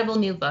incredible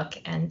new book.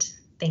 And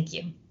thank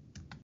you.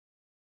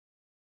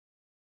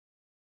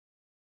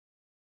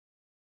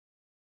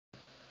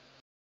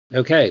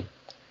 Okay.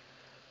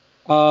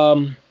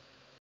 I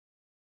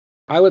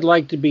would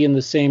like to be in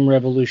the same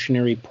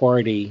revolutionary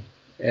party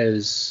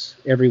as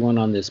everyone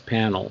on this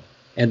panel,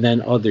 and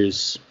then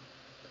others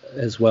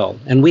as well.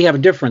 And we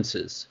have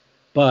differences,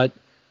 but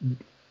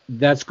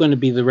that's going to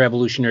be the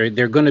revolutionary.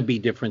 There are going to be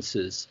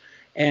differences.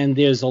 And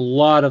there's a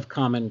lot of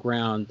common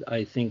ground,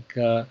 I think,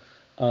 more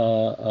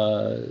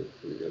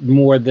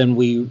than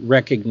we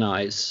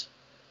recognize.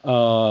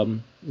 A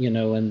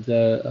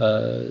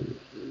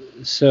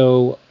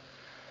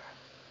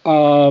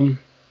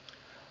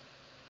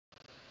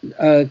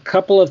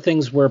couple of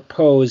things were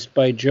posed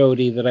by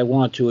Jodi that I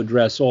want to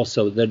address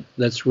also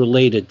that's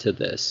related to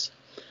this.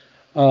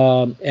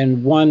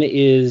 And one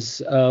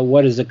is,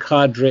 what is a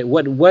cadre?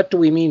 What do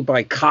we mean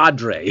by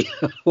cadre?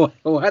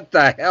 What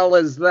the hell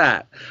is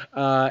that?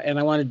 And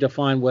I want to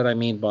define what I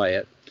mean by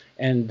it.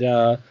 And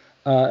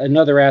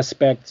another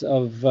aspect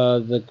of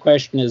the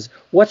question is,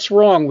 what's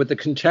wrong with the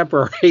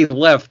contemporary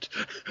left?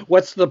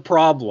 What's the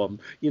problem?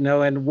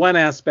 And one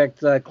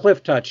aspect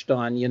Cliff touched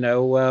on,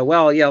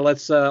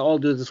 let's all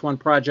do this one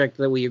project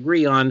that we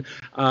agree on,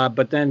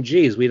 but then,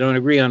 geez, we don't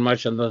agree on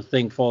much and the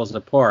thing falls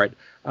apart.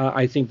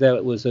 I think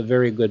that was a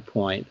very good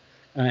point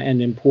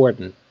and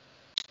important.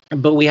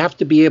 But we have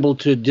to be able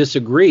to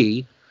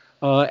disagree,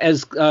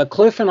 as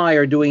Cliff and I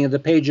are doing in the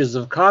pages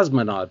of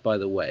Cosmonaut, by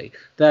the way.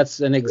 That's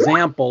an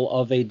example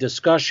of a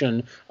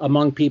discussion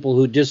among people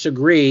who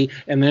disagree,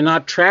 and they're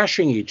not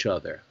trashing each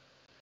other.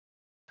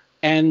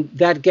 And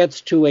that gets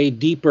to a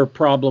deeper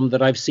problem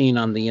that I've seen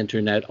on the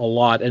internet a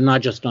lot, and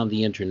not just on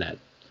the internet.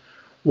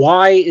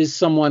 Why is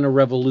someone a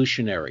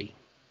revolutionary?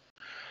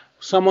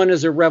 Someone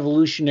is a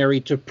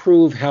revolutionary to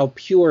prove how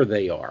pure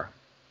they are.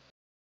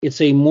 It's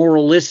a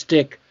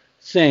moralistic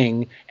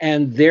thing,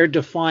 and they're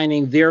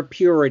defining their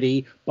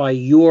purity by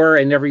your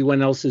and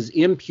everyone else's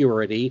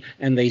impurity,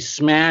 and they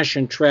smash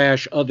and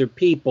trash other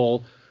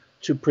people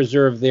to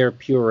preserve their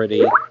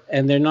purity.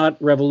 And they're not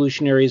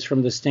revolutionaries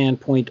from the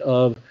standpoint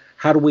of,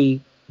 how do we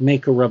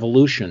make a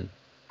revolution?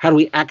 How do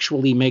we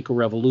actually make a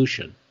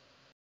revolution?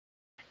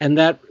 And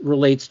that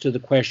relates to the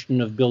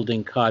question of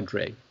building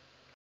cadre.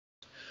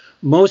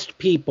 Most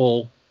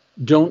people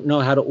don't know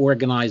how to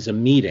organize a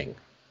meeting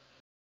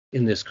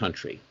in this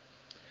country.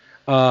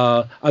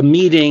 A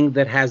meeting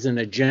that has an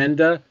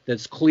agenda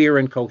that's clear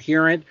and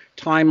coherent,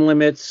 time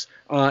limits,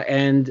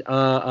 and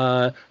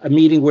a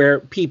meeting where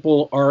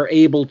people are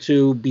able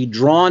to be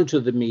drawn to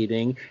the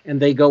meeting,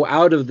 and they go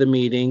out of the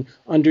meeting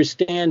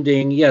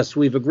understanding, yes,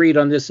 we've agreed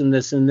on this and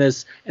this and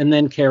this, and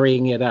then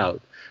carrying it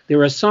out.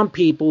 There are some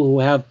people who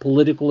have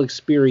political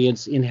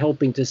experience in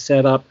helping to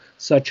set up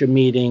such a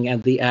meeting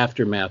and the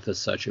aftermath of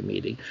such a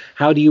meeting.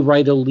 How do you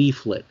write a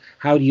leaflet?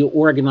 How do you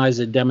organize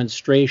a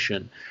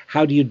demonstration?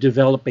 How do you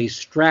develop a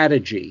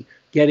strategy,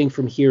 getting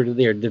from here to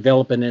there,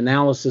 develop an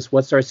analysis?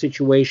 What's our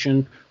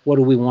situation? What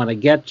do we want to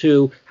get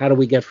to? How do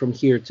we get from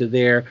here to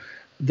there?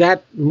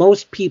 That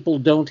most people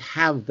don't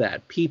have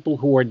that. People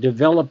who are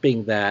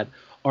developing that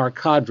are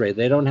cadre.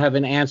 They don't have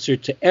an answer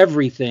to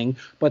everything,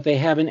 but they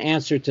have an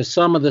answer to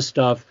some of the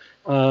stuff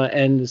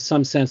and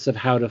some sense of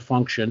how to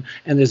function.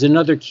 And there's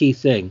another key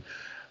thing.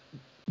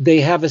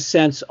 They have a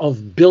sense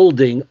of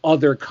building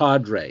other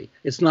cadre.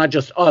 It's not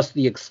just us,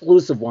 the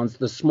exclusive ones,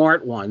 the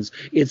smart ones.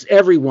 It's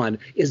everyone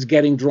is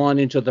getting drawn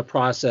into the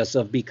process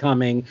of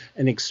becoming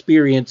an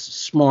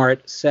experienced,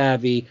 smart,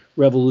 savvy,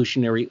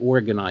 revolutionary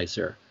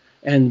organizer.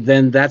 And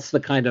then that's the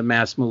kind of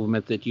mass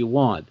movement that you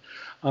want.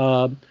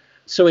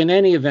 So in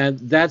any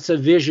event, that's a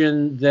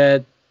vision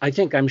that I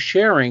think I'm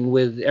sharing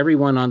with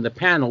everyone on the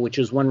panel, which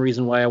is one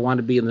reason why I want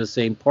to be in the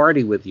same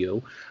party with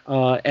you.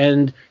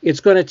 And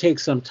it's going to take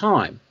some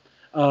time.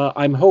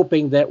 I'm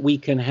hoping that we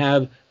can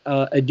have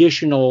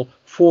additional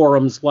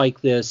forums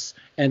like this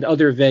and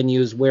other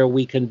venues where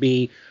we can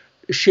be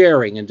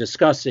sharing and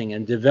discussing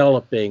and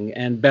developing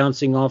and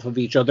bouncing off of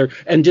each other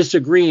and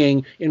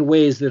disagreeing in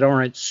ways that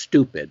aren't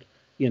stupid.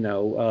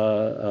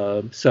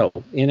 So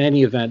in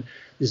any event,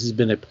 this has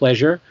been a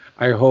pleasure.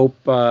 I hope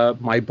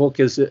my book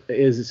is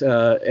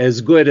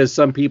as good as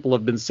some people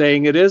have been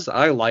saying it is.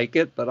 I like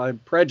it, but I'm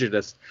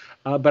prejudiced.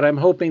 But I'm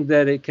hoping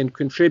that it can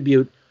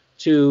contribute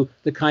to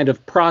the kind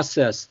of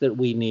process that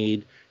we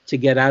need to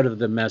get out of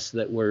the mess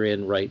that we're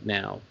in right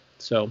now.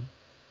 So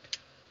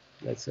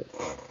that's it.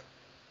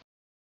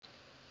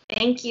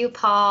 Thank you,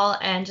 Paul.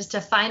 And just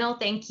a final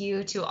thank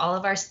you to all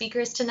of our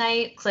speakers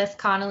tonight, Cliff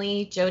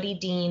Connolly, Jodi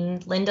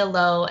Dean, Linda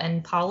Lowe,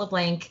 and Paul Le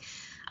Blanc.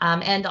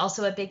 And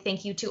also a big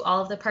thank you to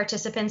all of the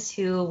participants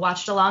who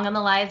watched along on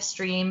the live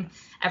stream.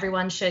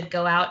 Everyone should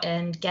go out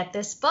and get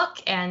this book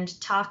and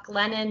talk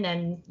Lenin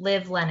and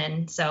live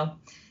Lenin. So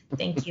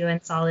thank you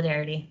in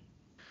solidarity.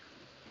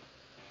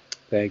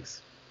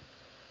 Thanks.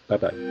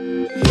 Bye-bye.